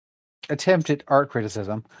attempt at art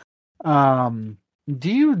criticism, do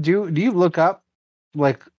you look up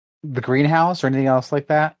like the greenhouse or anything else like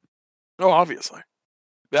that? Oh, obviously.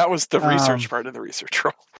 That was the research part of the research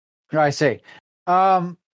role. I see.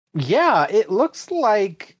 Yeah, it looks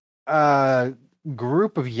like a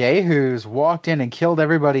group of yahoos walked in and killed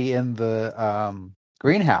everybody in the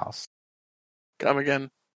greenhouse. Come again.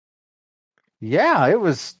 Yeah, it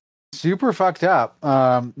was super fucked up.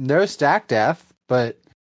 No stack death, but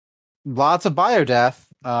lots of bio death.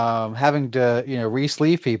 Having to,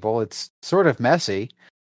 re-sleeve people. It's sort of messy.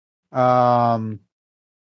 Has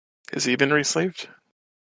he been re-sleeved?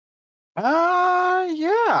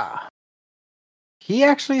 Yeah. He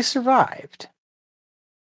actually survived.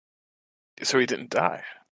 So he didn't die.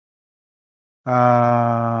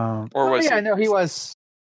 Or was he? No, he was.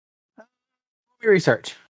 Let me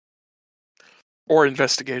research. Or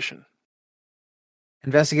investigation.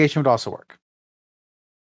 Investigation would also work.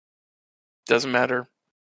 Doesn't matter.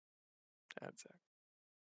 That's it.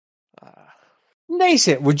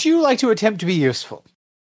 Nascent, would you like to attempt to be useful?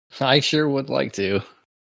 I sure would like to.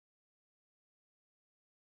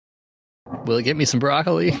 Will it get me some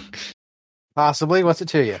broccoli? Possibly. What's it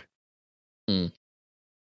to you?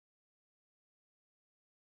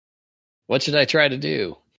 What should I try to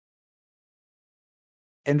do?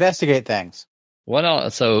 Investigate things.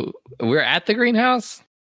 So we're at the greenhouse?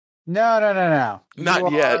 No.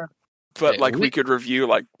 Not yet. But we could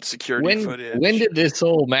review security footage. When did this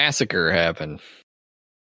whole massacre happen?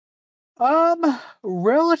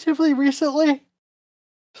 Relatively recently.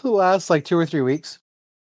 For the last 2 or 3 weeks.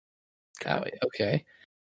 Okay.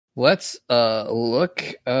 Let's look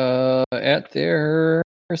at their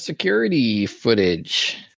security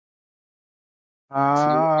footage.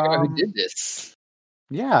 Who did this?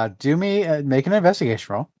 Yeah, do me make an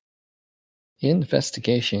investigation roll.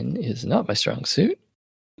 Investigation is not my strong suit,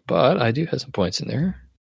 but I do have some points in there.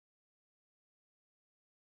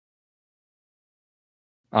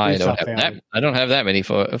 I don't have that many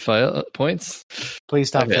points. Please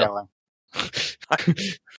stop failing.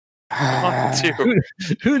 I want to.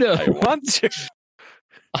 Who knows? I want to.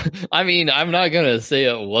 I mean, I'm not gonna say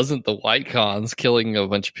it wasn't the White Cons killing a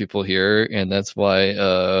bunch of people here, and that's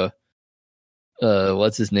why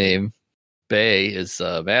what's his name? Bay is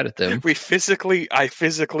mad at them. I physically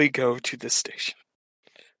go to this station.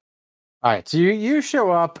 All right, so you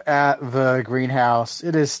show up at the greenhouse.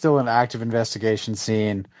 It is still an active investigation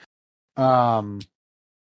scene. Morteza's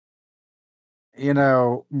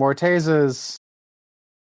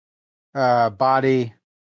body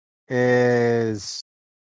is,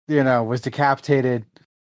 was decapitated,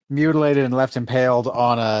 mutilated, and left impaled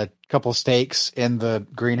on a couple stakes in the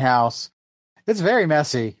greenhouse. It's very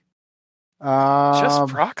messy.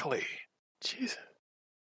 Just broccoli. Jesus.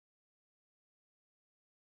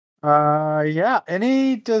 Yeah.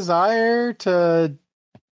 Any desire to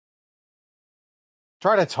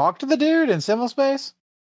try to talk to the dude in symbol space?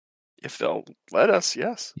 If they'll let us,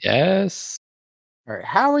 yes. Yes. All right.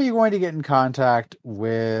 How are you going to get in contact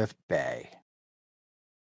with Bay?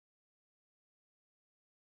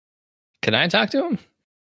 Can I talk to him?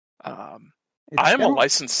 I am a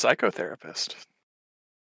licensed psychotherapist.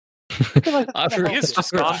 He has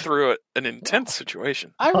just gone through an intense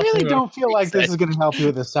situation. I really don't feel like this is going to help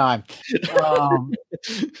you this time.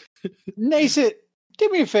 Nascent, do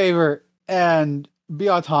me a favor and be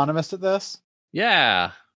autonomous at this.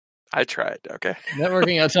 Yeah. I tried, okay.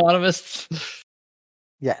 Networking autonomous?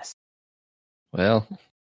 Yes. Well,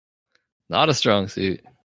 not a strong suit.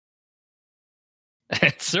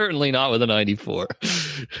 Certainly not with a 94.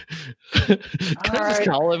 Can I just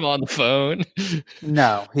call him on the phone?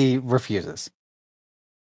 No, he refuses.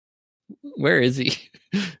 Where is he?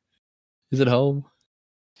 Is it home?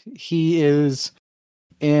 He is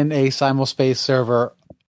in a simulspace server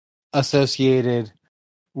associated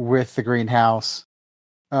with the greenhouse.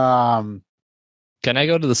 Can I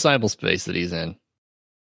go to the simulspace that he's in?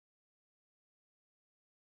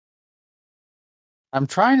 I'm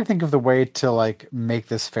trying to think of the way to make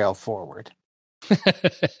this fail forward,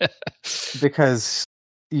 because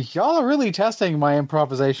y'all are really testing my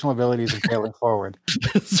improvisational abilities and failing forward.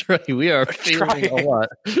 That's right. We are failing a lot.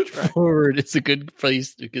 Forward is a good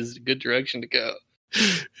place because it's a good direction to go.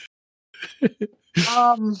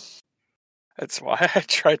 That's why I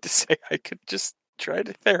tried to say I could just try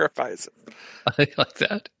to therapize him. I like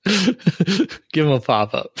that. Give him a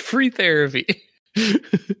pop-up. Free therapy.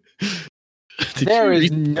 There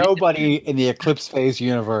is nobody in the Eclipse Phase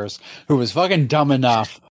universe who was fucking dumb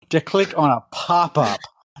enough to click on a pop-up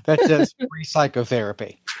that says free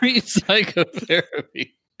psychotherapy. Free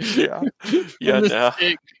psychotherapy. Yeah. Yeah,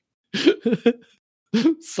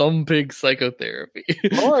 Some big psychotherapy.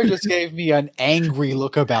 Laura just gave me an angry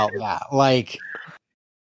look about that.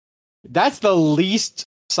 That's the least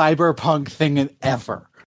cyberpunk thing ever.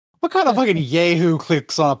 What kind of fucking Yahoo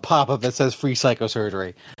clicks on a pop-up that says free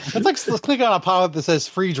psychosurgery? It's like let's click on a pop-up that says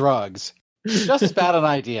free drugs. Just as bad an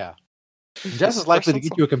idea. Just as likely to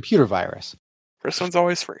get you a computer virus. First one's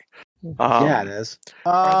always free. Yeah, it is.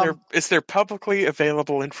 Is there publicly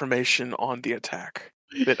available information on the attack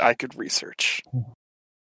that I could research? Give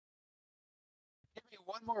me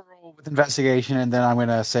one more roll with investigation, and then I'm going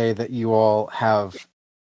to say that you all have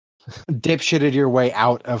dipshitted your way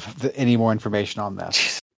out of any more information on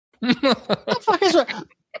this. What the fuck is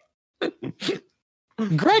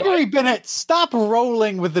Gregory Bennett, stop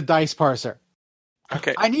rolling with the dice parser.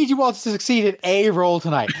 Okay. I need you all to succeed at a roll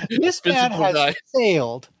tonight. This man has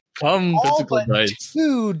failed all but dice.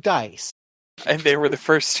 2 dice. And they were the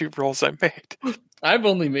first 2 rolls I made. I've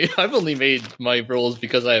only made my rolls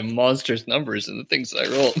because I have monstrous numbers in the things that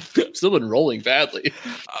I roll. I've still been rolling badly.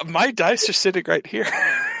 My dice are sitting right here.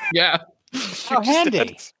 Yeah. How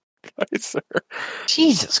handy. Nicer.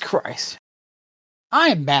 Jesus Christ.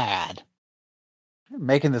 I'm mad. You're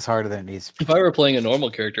making this harder than it needs to be. If I were playing a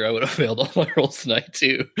normal character, I would have failed all my rolls tonight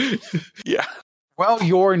too. Yeah. Well,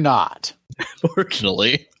 you're not.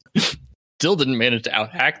 Fortunately. Still didn't manage to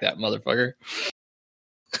outhack that motherfucker.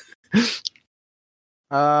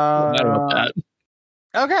 No matter what that.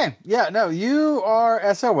 Okay. Yeah, no, you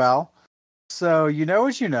are SOL. So you know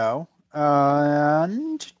what you know. So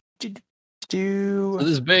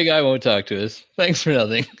this big guy won't talk to us. Thanks for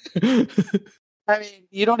nothing. I mean,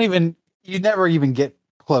 you never even get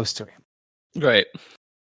close to him. Right.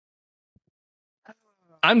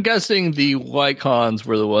 I'm guessing the White Cons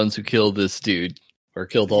were the ones who killed this dude, or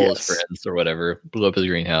killed all his friends, or whatever, blew up his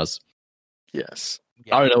greenhouse. Yes.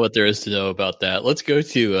 I don't know what there is to know about that. Let's go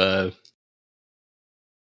to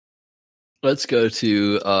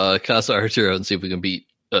Casa Arturo and see if we can beat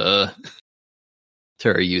Terra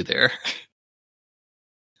U there.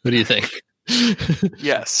 What do you think?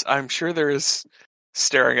 Yes, I'm sure there is,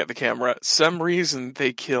 staring at the camera, some reason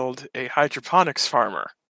they killed a hydroponics farmer.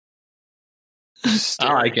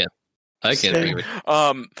 I can't agree.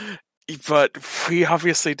 But we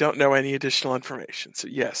obviously don't know any additional information. So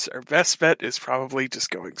yes, our best bet is probably just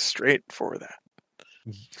going straight for that.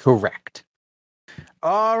 Correct.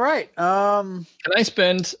 All right. Can I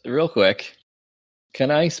spend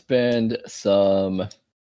some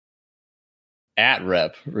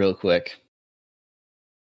 @rep real quick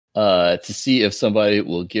to see if somebody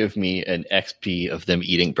will give me an XP of them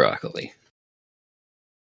eating broccoli?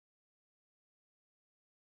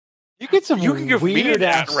 You get some. You can give me weird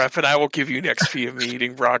an @rep, and I will give you an XP of me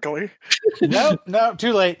eating broccoli. No,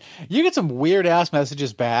 too late. You get some weird ass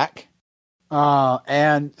messages back,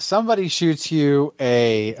 and somebody shoots you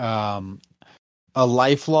a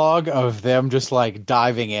life log of them just like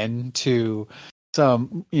diving into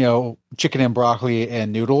some, chicken and broccoli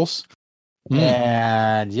and noodles.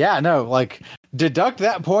 And yeah, no, like deduct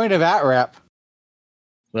that point of @rep.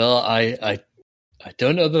 Well, I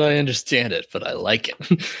don't know that I understand it, but I like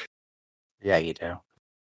it. Yeah, you do.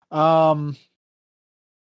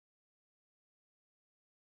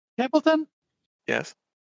 Templeton? Yes.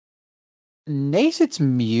 Nasit's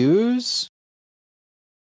muse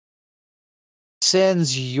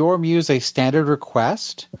sends your muse a standard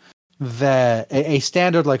request a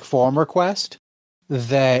standard like form request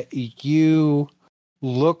that you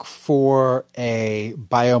look for a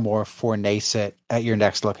biomorph for Nasit at your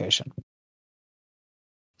next location.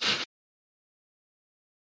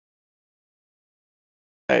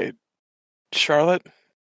 Hey, Charlotte?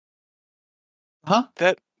 Huh?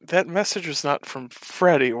 That message was not from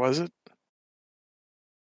Freddy, was it?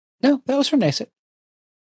 No, that was from Nasit.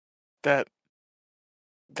 That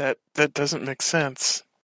doesn't make sense.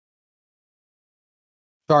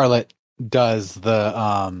 Charlotte does the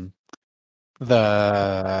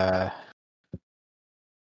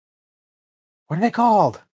what are they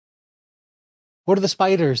called? What are the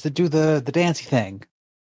spiders that do the dancey thing?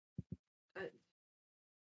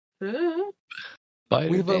 We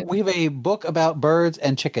have a book about birds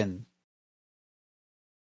and chicken.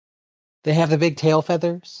 They have the big tail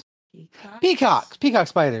feathers. Peacock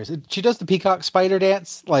spiders. She does the peacock spider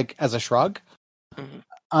dance like as a shrug.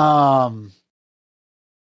 Mm-hmm.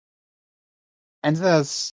 And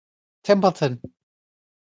says, Templeton,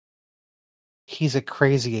 he's a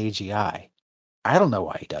crazy AGI. I don't know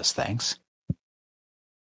why he does things.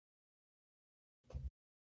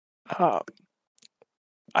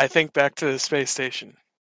 I think back to the space station.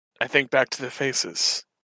 I think back to the faces.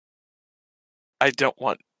 I don't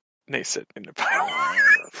want Nacet in the pile.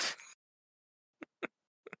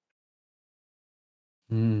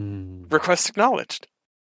 Request acknowledged.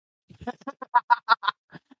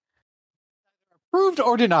 Approved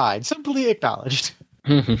or denied. Simply acknowledged.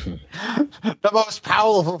 The most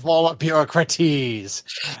powerful form of bureaucraties.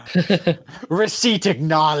 Receipt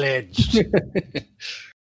acknowledged.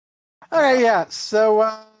 All right, yeah.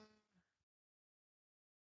 So,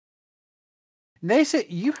 Nacet,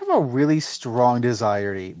 you have a really strong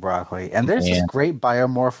desire to eat broccoli, and there's this great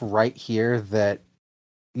biomorph right here that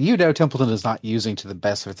Templeton is not using to the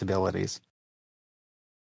best of its abilities.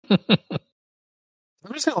 I'm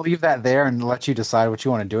just going to leave that there and let you decide what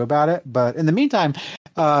you want to do about it. But in the meantime,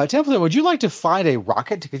 Templeton, would you like to find a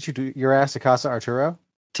rocket to get your ass to Casa Arturo?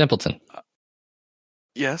 Templeton.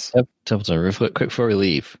 Yes. Templeton, real quick before we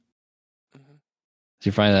leave. Mm-hmm. Did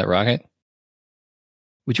you find that rocket?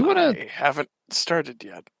 Would you want to? I haven't started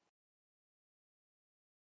yet.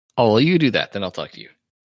 Oh, well, you do that, then I'll talk to you.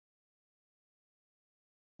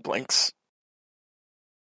 Blinks.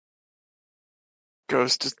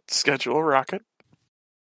 Goes to schedule a rocket.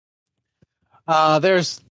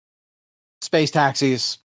 There's space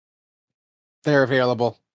taxis. They're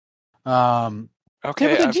available.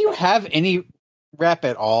 Okay. Do you have any rep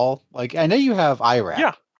at all? Like, I know you have IREP.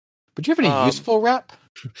 Yeah. But do you have any useful rep?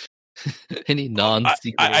 Any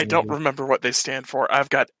non-secret? I don't remember what they stand for. I've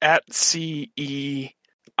got @CEIR.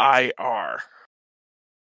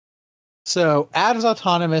 So, AT is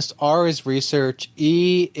autonomous, R is research,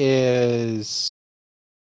 E is...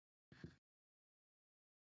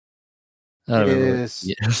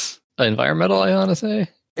 Yes. Environmental, I want to say.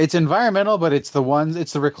 It's environmental, but it's the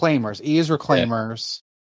reclaimers. E is reclaimers.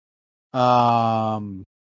 Yeah.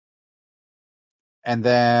 And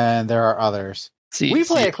then there are others. We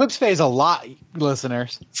play Eclipse Phase a lot,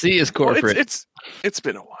 listeners. C is corporate. Well, it's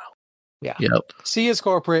been a while. Yeah. Yep. C is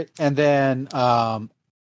corporate, and then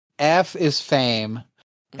F is fame,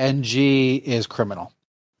 and G is criminal.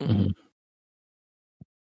 Mm-hmm.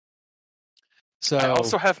 So I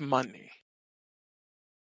also have money.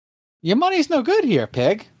 Your money's no good here,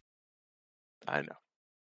 pig. I know.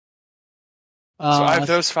 So I have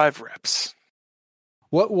those 5 reps.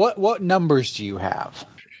 What numbers do you have?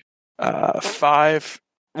 5.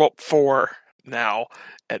 Well, 4 now.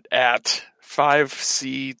 At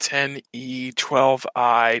 5C, 10E,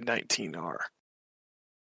 12I, 19R.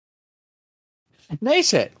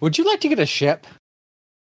 Nacet, would you like to get a ship?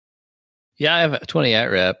 Yeah, I have a 20 at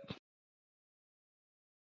rep.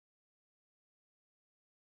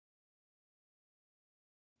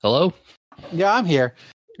 Hello? Yeah, I'm here.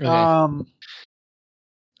 Okay. I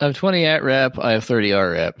have 20 at rep. I have 30 R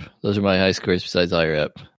rep. Those are my high scores besides I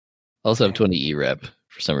rep. I also have 20 E rep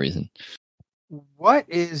for some reason. What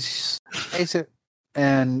is Nacet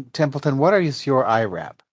and Templeton? What is your I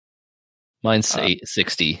rep? Mine's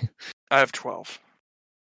 60. I have 12.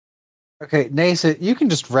 Okay, Nacet, you can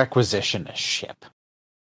just requisition a ship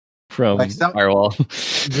from Firewall.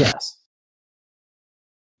 Yes.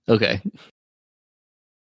 Okay.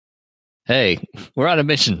 Hey, we're on a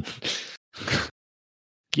mission.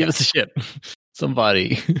 Give us a ship.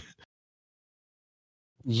 Somebody.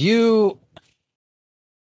 You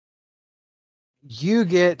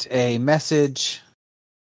get a message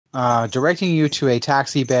directing you to a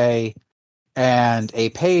taxi bay and a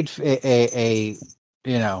paid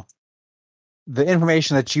the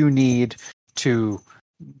information that you need to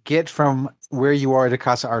get from where you are to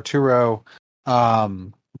Casa Arturo.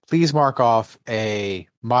 Please mark off a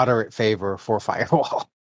moderate favor for Firewall.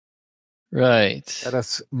 Right. Let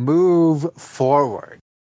us move forward.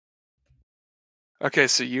 Okay,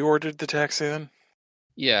 so you ordered the taxi then?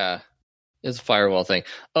 Yeah. It's a Firewall thing.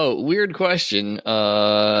 Oh, weird question.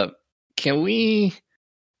 Can we...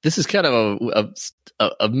 This is kind of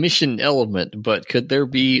a mission element, but could there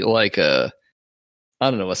be like a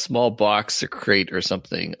small box or crate or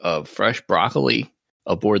something of fresh broccoli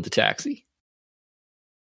aboard the taxi?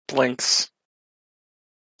 Blinks.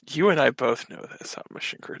 You and I both know that's not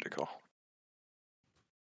mission critical.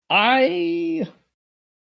 I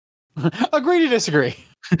agree to disagree.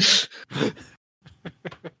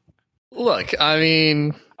 Look, I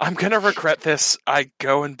mean, I'm gonna regret this. I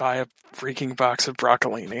go and buy a freaking box of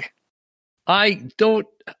broccolini. I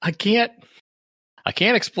can't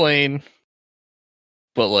explain.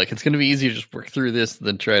 But look, it's going to be easier to just work through this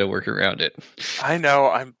than try to work around it. I know.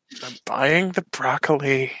 I'm buying the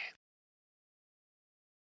broccoli.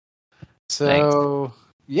 So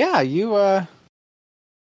yeah, you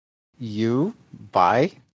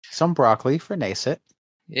buy some broccoli for Nacet.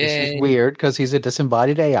 This is weird because he's a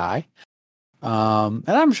disembodied AI. And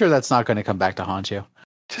I'm sure that's not going to come back to haunt you.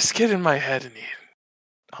 Just get in my head and eat.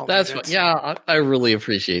 That's what, yeah, I really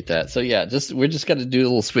appreciate that. So yeah, we're just going to do a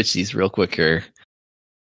little switchies real quick here.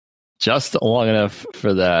 Just long enough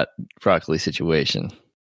for that broccoli situation.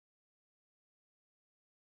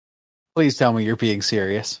 Please tell me you're being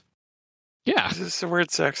serious. Yeah. This is a weird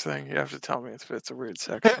sex thing. You have to tell me if it's a weird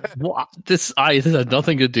sex thing. Well, this has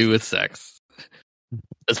nothing to do with sex.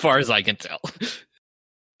 As far as I can tell.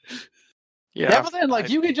 Yeah, but then,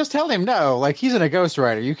 you can just tell him no. Like, he's in a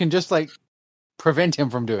ghostwriter. You can just, prevent him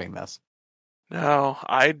from doing this. No,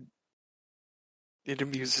 it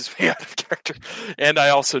amuses me out of character. And I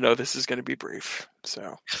also know this is going to be brief,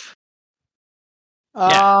 so.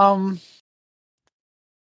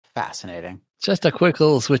 Fascinating. Just a quick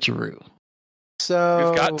little switcheroo. So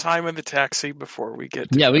we've got time in the taxi before we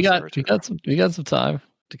get to we got some time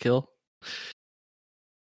to kill.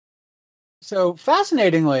 So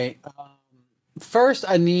fascinatingly, first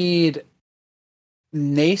I need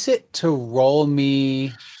Nacet to roll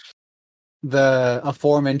me the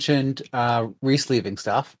aforementioned resleeving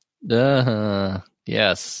stuff.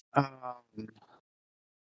 Yes. And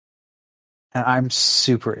I'm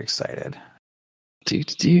super excited.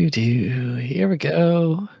 Here we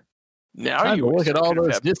go. Now you look at all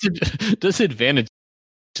those disadvantages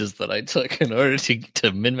that I took in order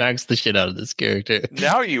to min-max the shit out of this character.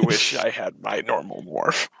 Now you wish I had my normal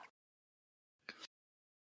morph.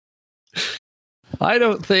 I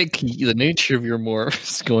don't think the nature of your morph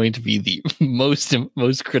is going to be the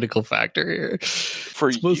most critical factor here.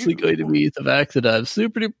 It's mostly going to be the fact that I'm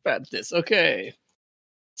super duper bad at this. Okay.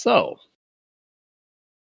 So,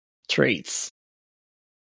 traits.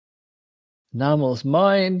 Anomalous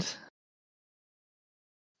mind.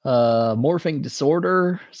 Morphing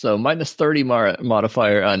disorder. So, minus 30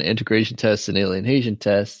 modifier on integration tests and alienation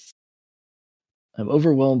tests. I'm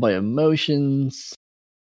overwhelmed by emotions.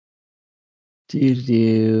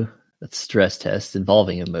 That's stress test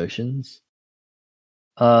involving emotions.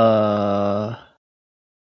 Identity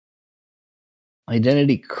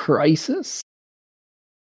crisis.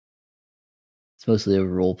 It's mostly a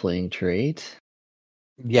role-playing trait.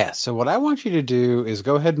 Yes. So what I want you to do is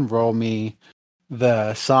go ahead and roll me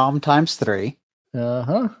the Psalm times 3.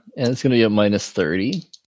 And it's going to be a minus 30.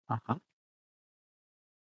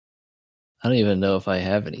 I don't even know if I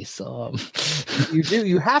have any Psalm. You do.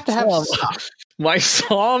 You have to have Psalm. My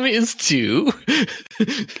Psalm is 2.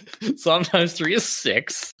 Psalm times 3 is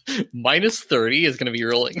 6. Minus 30 is going to be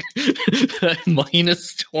rolling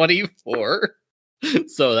minus 24.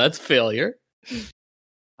 So that's failure.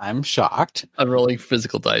 I'm shocked. I'm rolling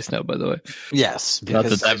physical dice now, by the way. Yes. Not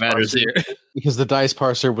that matters here. Because the dice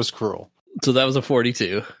parser was cruel. So that was a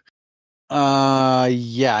 42.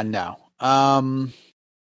 Yeah, no.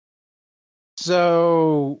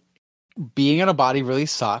 So being in a body really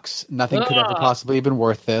sucks. Nothing could ever possibly have been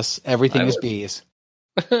worth this. Everything is bees.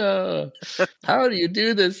 How do you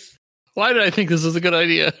do this? Why did I think this was a good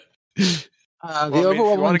idea? If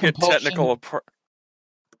you want to get technical apart,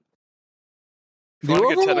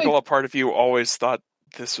 of you always thought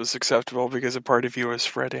this was acceptable because a part of you is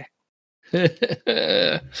Freddy.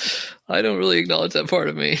 I don't really acknowledge that part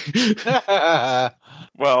of me.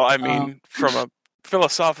 Well, I mean, from a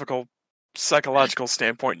philosophical, psychological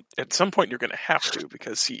standpoint, at some point you're going to have to,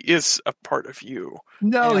 because he is a part of you.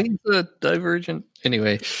 No, he's a divergent.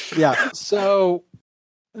 Anyway. Yeah, so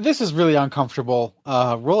this is really uncomfortable.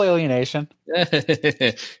 Roll alienation,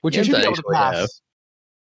 which you should be able to pass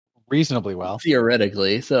reasonably well.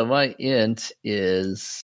 Theoretically. So my int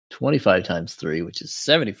is 25 times 3, which is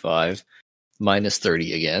 75, minus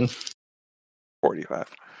 30 again. 45.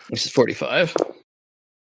 Which is 45.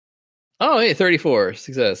 Oh, hey, 34.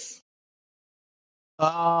 Success.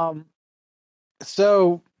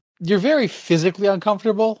 So you're very physically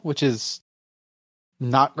uncomfortable, which is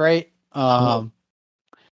not great.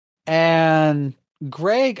 And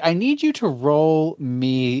Greg, I need you to roll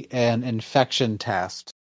me an infection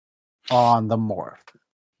test on the morph.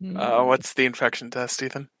 What's the infection test,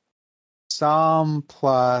 Ethan? Psalm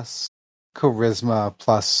plus charisma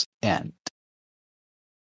plus int.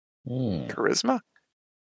 Charisma?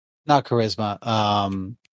 Not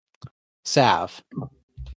charisma. Sav.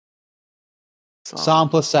 Psalm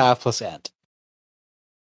plus Sav plus Ent.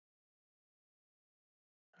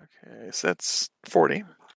 Okay, so that's 40.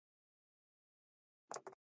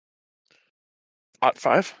 Ot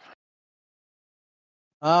 5.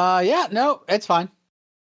 Yeah, no, it's fine.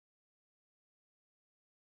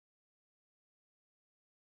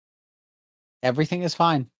 Everything is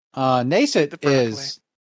fine. Nascent is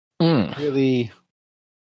really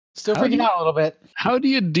still freaking out a little bit. How do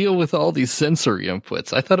you deal with all these sensory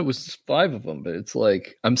inputs? I thought it was 5 of them, but it's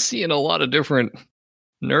like I'm seeing a lot of different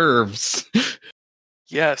nerves.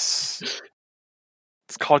 Yes.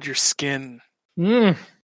 It's called your skin. So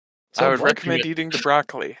I would recommend eating the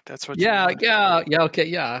broccoli. That's what yeah, okay,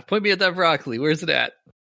 yeah. Point me at that broccoli. Where's it at?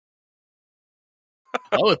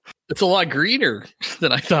 Oh, it's a lot greener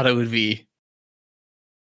than I thought it would be.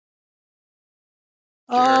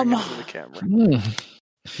 Into the camera.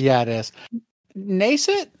 Yeah, it is.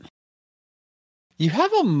 Nascent, you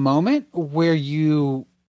have a moment where you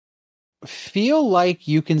feel like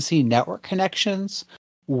you can see network connections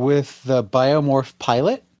with the biomorph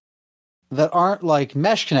pilot that aren't like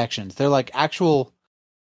mesh connections. They're like actual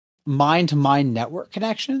mind-to-mind network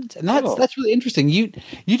connections, and that's really interesting. You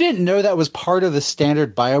didn't know that was part of the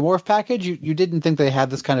standard biomorph package. You didn't think they had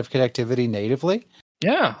this kind of connectivity natively.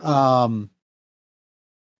 Yeah.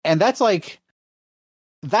 And that's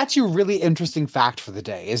your really interesting fact for the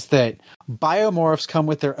day, is that biomorphs come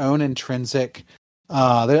with their own intrinsic.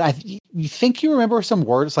 You think you remember some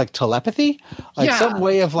words like telepathy, like some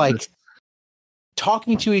way of like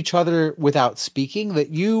talking to each other without speaking, that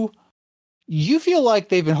you feel like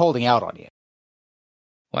they've been holding out on you.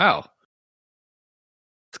 Wow.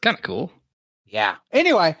 It's kind of cool. Yeah.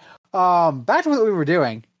 Anyway, back to what we were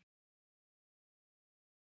doing.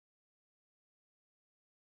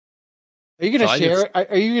 Are you going to share?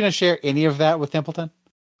 Are you going to share any of that with Templeton?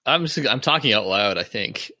 I'm talking out loud. I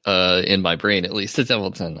think in my brain, at least, to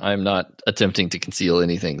Templeton. I'm not attempting to conceal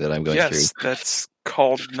anything that I'm going through. Yes, that's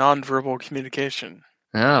called nonverbal communication.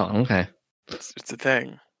 Oh, okay. It's a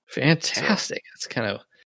thing. Fantastic. It's kind of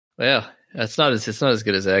it's not as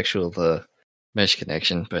good as actual mesh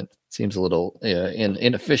connection, but it seems a little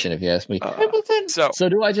inefficient if you ask me. Templeton, so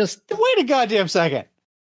do I just wait a goddamn second?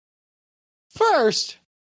 First,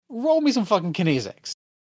 roll me some fucking kinesics.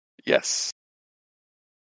 Yes.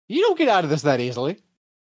 You don't get out of this that easily.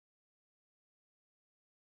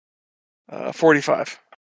 45.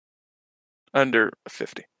 Under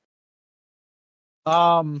 50.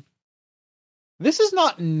 This is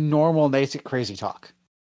not normal Nascent crazy talk.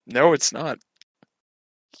 No, it's not.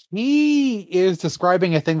 He is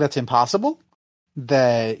describing a thing that's impossible,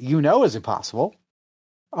 that you know is impossible.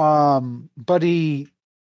 But he,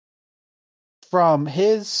 from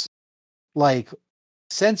his like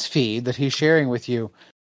sense feed that he's sharing with you,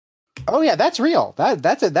 oh yeah, that's real.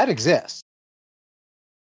 That exists.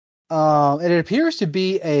 It appears to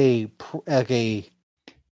be a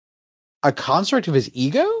construct of his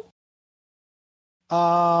ego.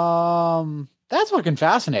 That's fucking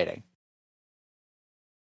fascinating.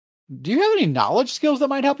 Do you have any knowledge skills that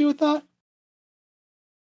might help you with that?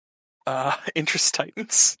 Interest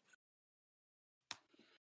Titans.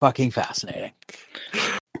 Fucking fascinating.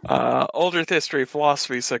 Old Earth history,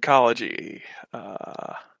 philosophy, psychology,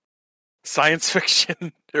 science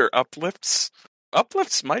fiction, or uplifts.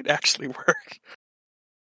 Uplifts might actually work.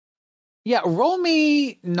 Yeah, roll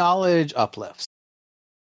me knowledge uplifts.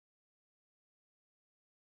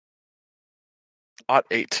 Ot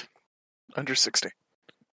 8. Under 60.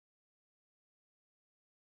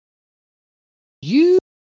 You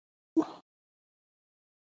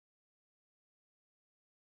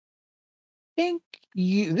think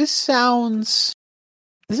this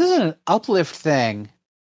isn't an uplift thing.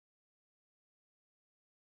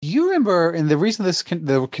 You remember, and the reason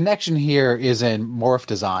the connection here is in morph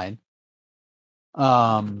design.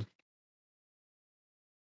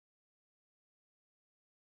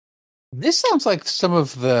 This sounds like some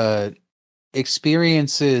of the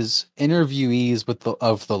experiences interviewees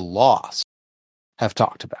of the Lost have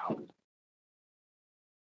talked about.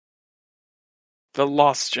 The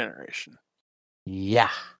Lost Generation. Yeah.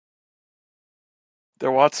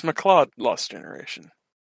 The Watts McCloud Lost Generation.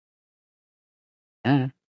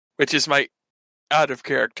 Which is my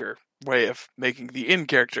out-of-character way of making the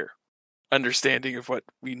in-character understanding of what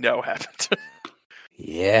we know happened.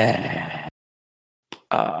 Yeah.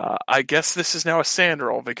 I guess this is now a sand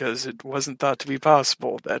roll because it wasn't thought to be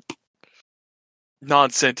possible that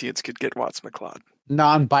non-sentients could get Watts McCloud.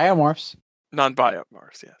 Non-biomorphs.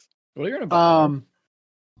 Non-biomorphs, yes. What are you about?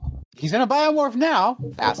 He's in a biomorph now.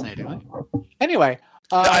 Fascinatingly. Anyway.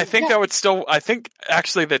 I think that would still. I think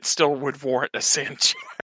actually that still would warrant a sand check.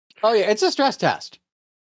 Oh yeah, it's a stress test.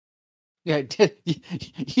 Yeah,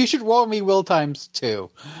 you should roll me will times 2.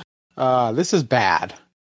 This is bad.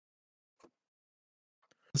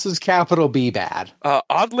 This is capital B bad.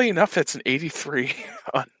 Oddly enough, it's an 83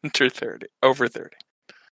 under 30, over 30.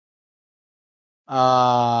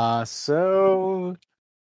 So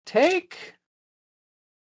take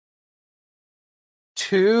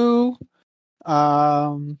 2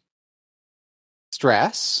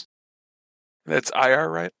 stress. That's IR,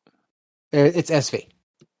 right? It's SV.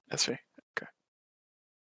 SV.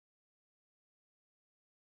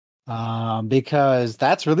 Okay. Because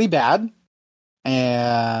that's really bad,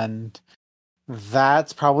 and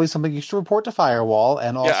that's probably something you should report to Firewall.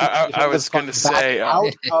 And also, I was going to say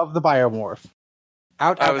out of the biomorph.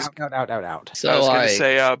 Out. So I was going to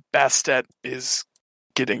say Bastet is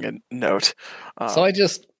getting a note. So I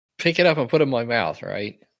just pick it up and put it in my mouth,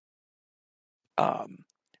 right?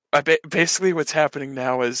 Basically, what's happening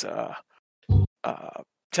now is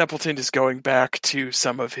Templeton is going back to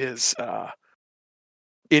some of his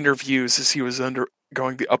interviews as he was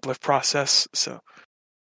undergoing the uplift process.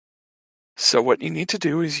 So what you need to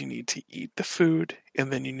do is you need to eat the food,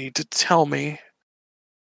 and then you need to tell me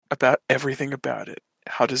about everything about it.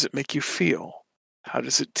 How does it make you feel? How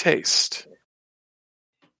does it taste?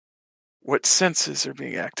 What senses are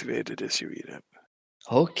being activated as you eat it?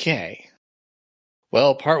 Okay.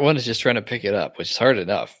 Well, part 1 is just trying to pick it up, which is hard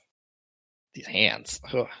enough. These hands.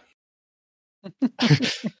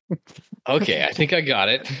 Okay, I think I got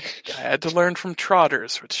it. I had to learn from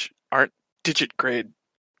trotters, which aren't digit grade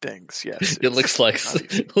things. Yes, it looks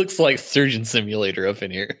like Surgeon Simulator up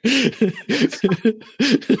in here.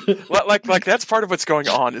 like that's part of what's going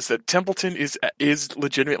on is that Templeton is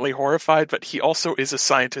legitimately horrified, but he also is a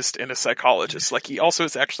scientist and a psychologist. Like he also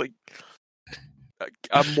is actually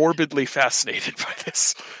morbidly fascinated by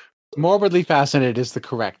this. Morbidly fascinated is the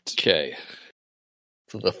correct. Okay.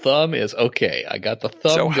 So the thumb is okay. I got the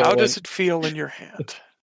thumb. So how going. does it feel in your hand?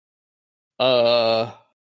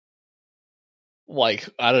 Like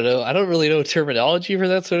I don't know. I don't really know terminology for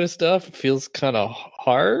that sort of stuff. It feels kind of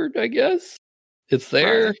hard, I guess. It's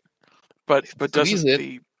there, but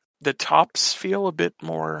doesn't the tops feel a bit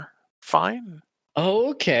more fine? Oh,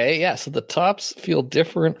 okay, yeah. So the tops feel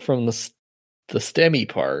different from the stemmy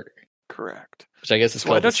part. Correct. Which I guess is so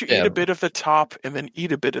why don't you eat a bit of the top and then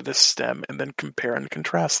eat a bit of the stem and then compare and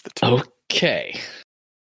contrast the two? Okay.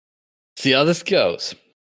 See how this goes.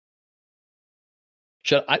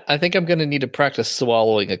 I think I'm going to need to practice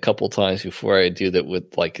swallowing a couple times before I do that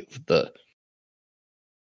with like the.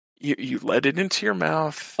 You let it into your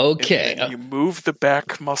mouth. Okay. And you move the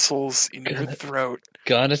back muscles in your throat.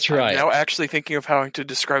 Gonna try. I'm now actually thinking of how to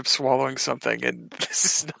describe swallowing something, and this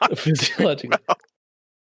is not physiological.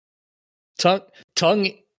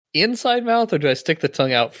 Tongue inside mouth, or do I stick the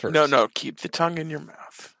tongue out first? No. Keep the tongue in your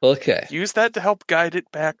mouth. Okay. Use that to help guide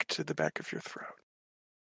it back to the back of your throat.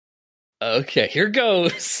 Okay, here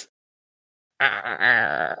goes.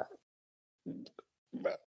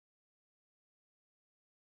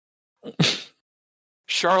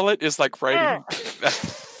 Charlotte is like writing a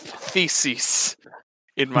thesis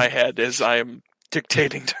in my head as I am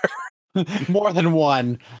dictating to her. More than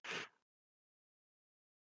one.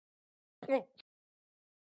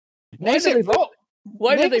 Why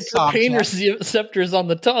do they put pain receptors on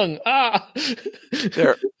the tongue?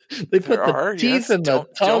 They put the teeth and the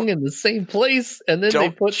tongue in the same place, and then they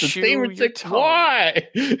put the same receptors. Why?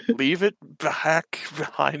 Leave it back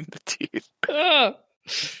behind the teeth. I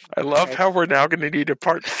love how we're now going to need a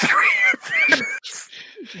part 3 of this.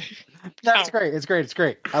 That's great. It's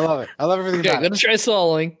great. I love it. I love everything about it. I'm going to try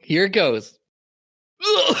swallowing. Here it goes.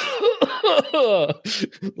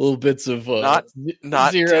 Little bits of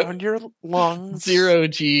not zero, down your lungs.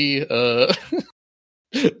 0G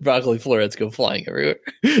broccoli florets go flying everywhere.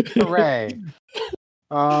 Hooray.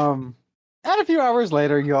 And a few hours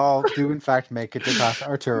later, you all do in fact make it to Casa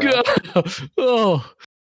Arturo.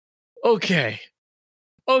 Okay.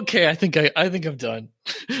 I think I'm done.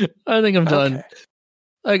 I think I'm done.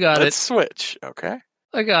 I got it. Let's switch. Okay.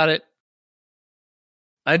 I got it.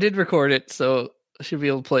 I did record it, so I should be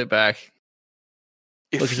able to play it back.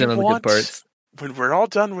 If you want, when we're all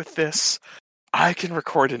done with this, I can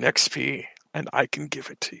record an XP and I can give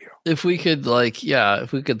it to you. If we could,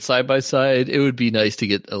 side by side, it would be nice to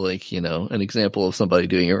get an example of somebody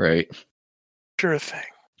doing it right. Sure thing.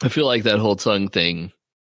 I feel like that whole tongue thing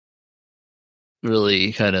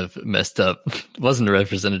really kind of messed up. It wasn't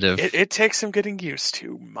representative. It takes some getting used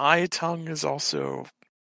to. My tongue is also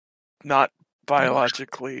not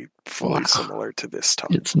biologically fully similar to this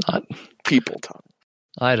tongue. It's not. People tongue.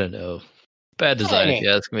 I don't know. Bad design, if you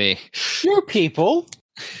ask me. You're people.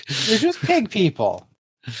 You're just pig people.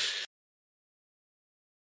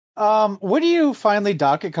 When you finally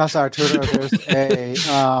dock at Casa Arturo,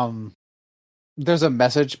 there's a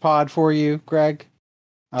message pod for you, Greg.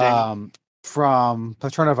 From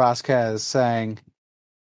Patrona Vasquez saying,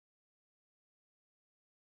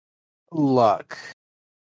 "Look,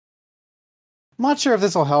 I'm not sure if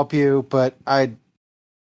this will help you, but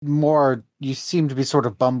you seem to be sort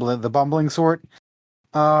of the bumbling sort.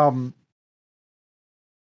 I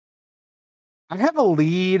have a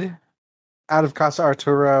lead out of Casa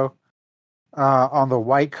Arturo on the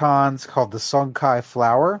White Cons called the Sonkai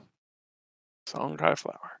Flower. Sonkai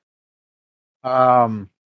Flower.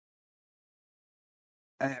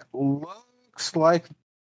 And it looks like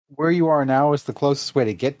where you are now is the closest way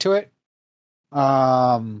to get to it.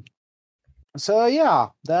 So yeah,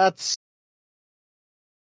 that's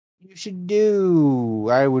you should do.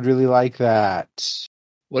 I would really like that.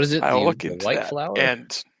 What is it? I'll look into white that. flower?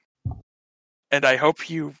 And I hope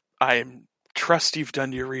I trust you've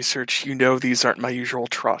done your research. You know these aren't my usual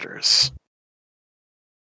trotters.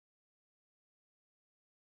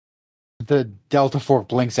 The Delta Fork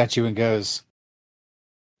blinks at you and goes,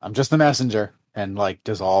 "I'm just the messenger," and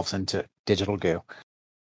dissolves into digital goo.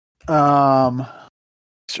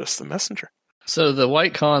 It's just the messenger. So the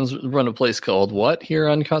White Cons run a place called what here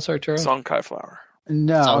on Casa Arturo? Sonkai Flower.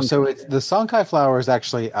 No, so it's the Sonkai Flower is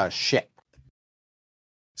actually a ship.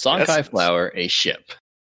 Sonkai Flower, a ship.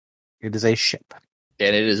 It is a ship.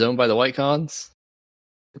 And it is owned by the White Cons?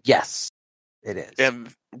 Yes, it is.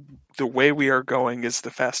 And the way we are going is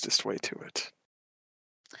the fastest way to it.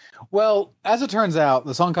 Well, as it turns out,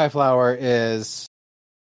 the Sonkai Flower is...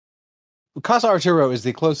 Casa Arturo is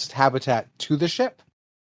the closest habitat to the ship.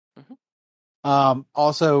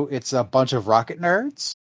 Also, it's a bunch of rocket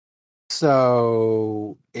nerds.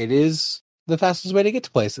 So it is the fastest way to get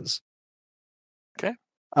to places. Okay.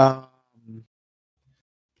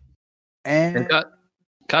 And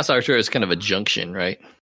Casa Arturo is kind of a junction, right?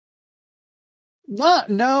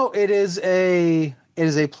 No, it is a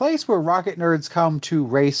place where rocket nerds come to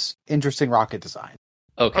race interesting rocket design.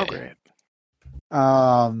 Okay. Oh, great.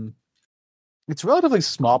 It's a relatively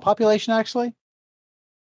small population, actually.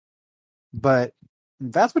 But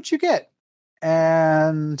that's what you get.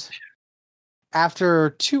 And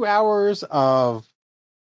after 2 hours of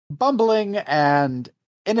bumbling and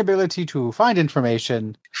inability to find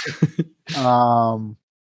information, do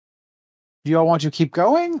you all want to keep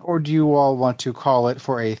going, or do you all want to call it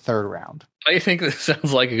for a third round? I think this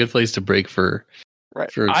sounds like a good place to break for... Right.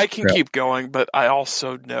 I can keep going, but I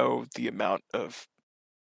also know the amount of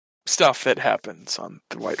stuff that happens on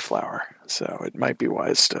the White Flower, so it might be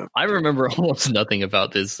wise to... I remember almost nothing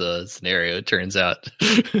about this scenario, it turns out.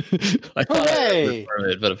 I thought I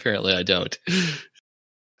remembered it, but apparently I don't.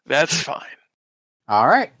 That's fine. All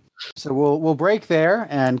right. So we'll break there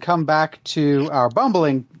and come back to our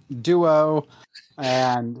bumbling duo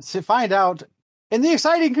and find out in the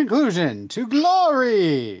exciting conclusion to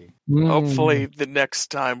glory. Hopefully the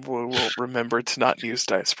next time we'll remember to not use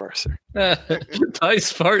Dice Parser.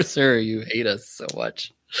 Dice Parser, you hate us so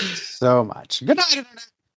much. So much. Good night, Internet.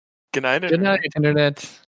 Good night, Good night,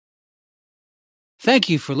 Internet. Thank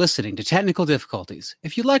you for listening to Technical Difficulties.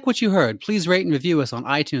 If you like what you heard, please rate and review us on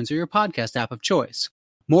iTunes or your podcast app of choice.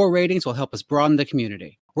 More ratings will help us broaden the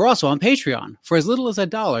community. We're also on Patreon. For as little as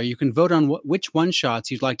 $1, you can vote on which one-shots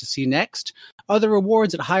you'd like to see next. Other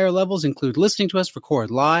rewards at higher levels include listening to us record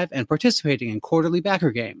live and participating in quarterly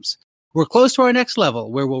backer games. We're close to our next level,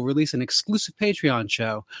 where we'll release an exclusive Patreon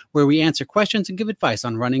show where we answer questions and give advice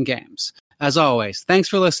on running games. As always, thanks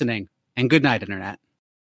for listening, and good night, Internet.